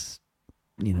that's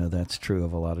true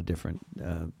of a lot of different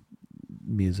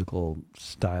musical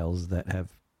styles that have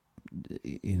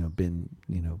been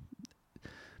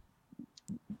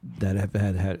that have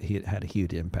had a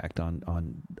huge impact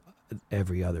on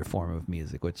every other form of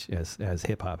music, which as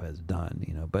hip hop has done.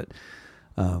 But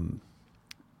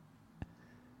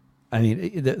I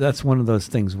mean, that's one of those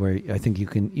things where I think you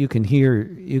can hear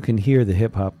the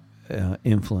hip hop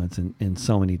influence in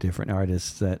so many different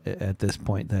artists that at this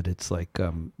point that it's like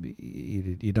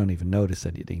you don't even notice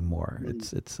it anymore.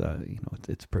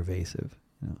 It's pervasive.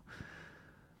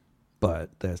 But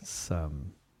that's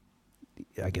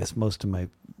I guess most of my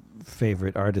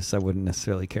favorite artists I wouldn't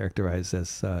necessarily characterize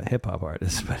as hip hop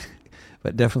artists,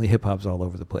 but definitely hip hop's all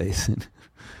over the place,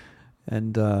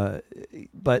 and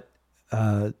but.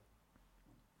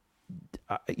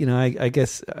 I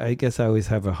guess I always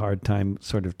have a hard time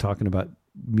sort of talking about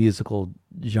musical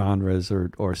genres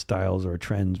or styles or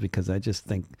trends, because I just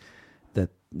think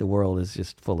that the world is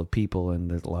just full of people, and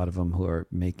there's a lot of them who are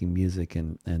making music,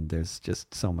 and there's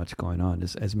just so much going on.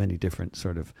 There's as many different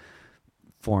sort of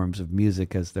forms of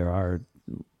music as there are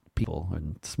people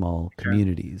and small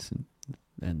communities,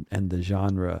 and the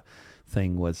genre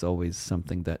thing was always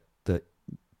something that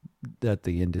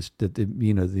the industry, that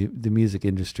the music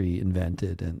industry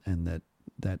invented, and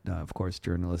that of course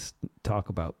journalists talk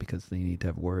about because they need to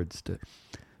have words to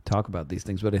talk about these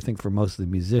things. But I think for most of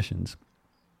the musicians,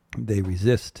 they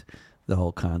resist the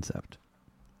whole concept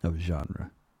of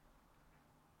genre.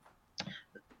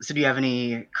 So, do you have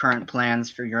any current plans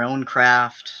for your own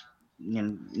craft?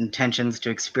 Intentions to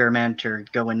experiment or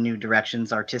go in new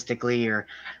directions artistically, or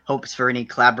hopes for any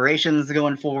collaborations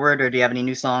going forward, or do you have any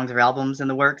new songs or albums in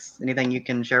the works? Anything you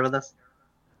can share with us?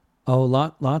 Oh,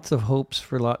 lots of hopes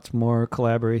for lots more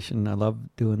collaboration. I love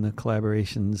doing the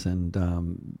collaborations, and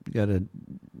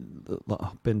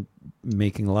been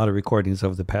making a lot of recordings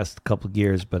over the past couple of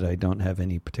years, but I don't have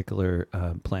any particular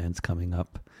plans coming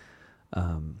up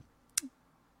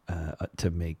to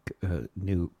make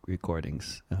new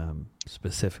recordings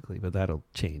specifically, but that'll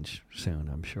change soon,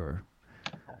 I'm sure.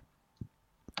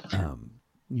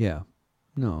 Yeah,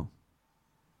 no.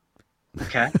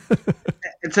 Okay.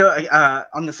 And so,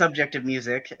 on the subject of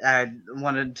music, I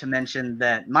wanted to mention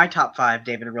that my top 5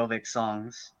 David Arovich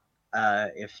songs,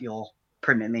 if you'll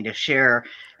permit me to share,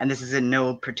 and this is in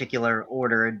no particular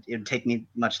order. It would take me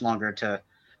much longer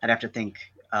I'd have to think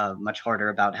much harder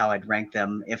about how I'd rank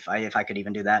them if I could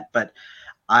even do that. But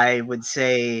I would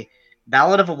say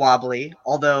Ballad of a Wobbly,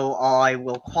 although I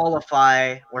will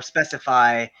qualify or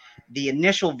specify the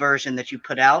initial version that you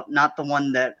put out, not the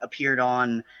one that appeared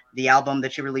on the album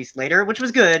that you released later, which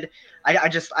was good.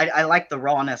 I like the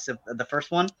rawness of the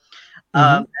first one.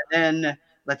 And then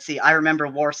let's see, I Remember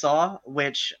Warsaw,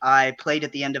 which I played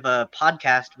at the end of a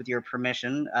podcast with your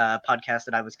permission, a podcast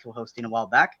that I was co-hosting a while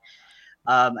back.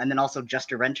 And then also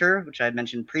Just a Renter, which I had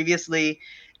mentioned previously,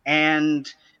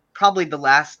 and probably the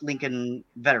last Lincoln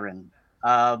Veteran.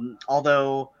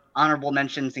 Although honorable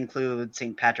mentions include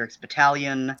St. Patrick's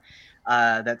Battalion,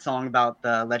 that song about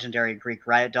the legendary Greek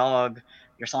riot dog,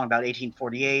 your song about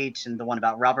 1848, and the one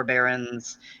about robber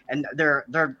barons. And there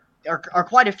are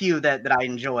quite a few that I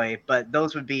enjoy, but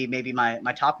those would be maybe my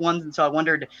top ones. And so I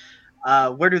wondered,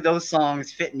 where do those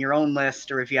songs fit in your own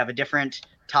list, or if you have a different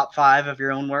top 5 of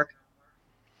your own work?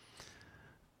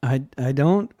 I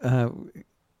don't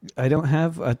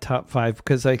have a top 5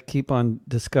 because I keep on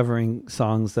discovering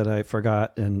songs that I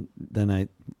forgot, and then I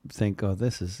think, oh,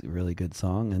 this is a really good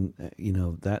song, and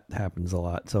that happens a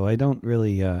lot. So I don't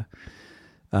really,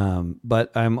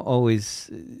 but I'm always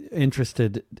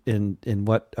interested in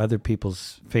what other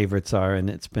people's favorites are, and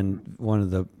it's been one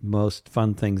of the most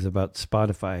fun things about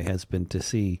Spotify has been to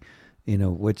see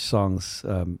which songs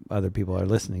other people are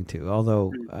listening to.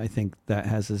 Although I think that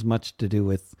has as much to do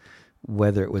with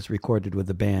whether it was recorded with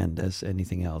a band as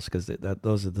anything else, because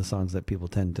those are the songs that people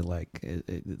tend to like.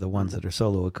 The ones that are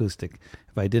solo acoustic,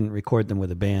 if I didn't record them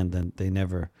with a band, then they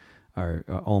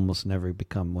almost never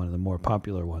become one of the more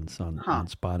popular ones on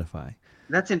Spotify.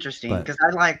 That's interesting, because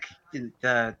I like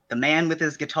the man with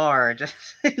his guitar just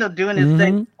doing his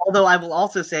thing. Although I will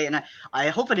also say, and I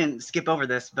hope I didn't skip over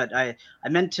this, but I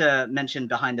meant to mention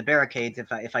Behind the Barricades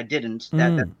if I didn't.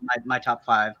 That's my top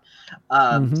 5.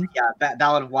 So yeah,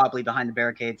 Ballad of Wobbly, Behind the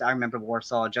Barricades, I Remember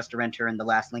Warsaw, Just a Renter, and The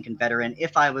Last Lincoln Veteran,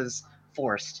 if I was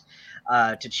forced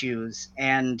to choose.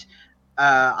 And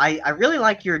I really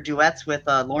like your duets with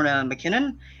Lorna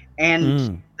McKinnon.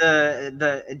 And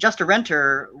the Just a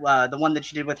Renter, the one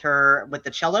that you did with her with the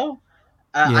cello,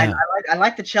 I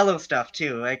like the cello stuff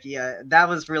too. Like, yeah, that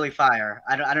was really fire.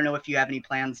 I don't know if you have any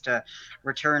plans to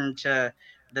return to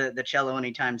the cello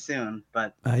anytime soon,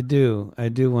 but I do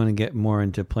want to get more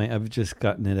into playing. I've just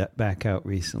gotten it back out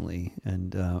recently,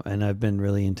 and I've been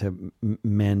really into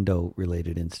mando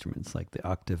related instruments like the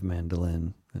octave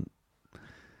mandolin. And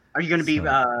are you going to be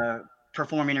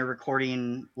performing or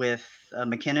recording with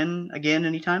McKinnon again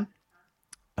anytime?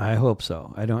 I hope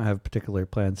so. I don't have particular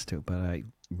plans to, but I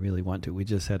really want to. We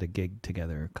just had a gig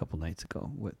together a couple nights ago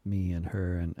with me and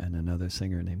her and another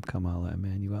singer named Kamala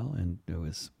Emmanuel, and it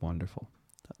was wonderful.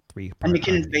 And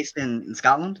McKinnon's based in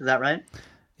Scotland, is that right?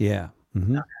 Yeah.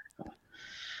 Mm-hmm.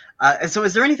 Okay. So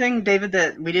is there anything, David,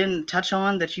 that we didn't touch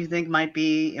on that you think might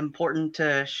be important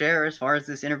to share as far as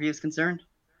this interview is concerned?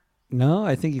 No,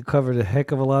 I think you covered a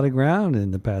heck of a lot of ground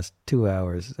in the past 2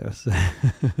 hours.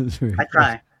 I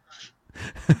try.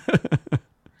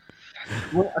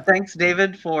 Well, thanks,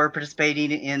 David, for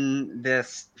participating in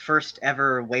this first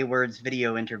ever Waywords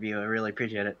video interview. I really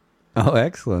appreciate it. Oh,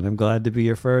 excellent. I'm glad to be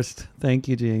your first. Thank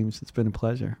you, James. It's been a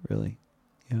pleasure, really.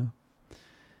 Yeah.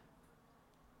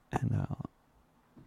 And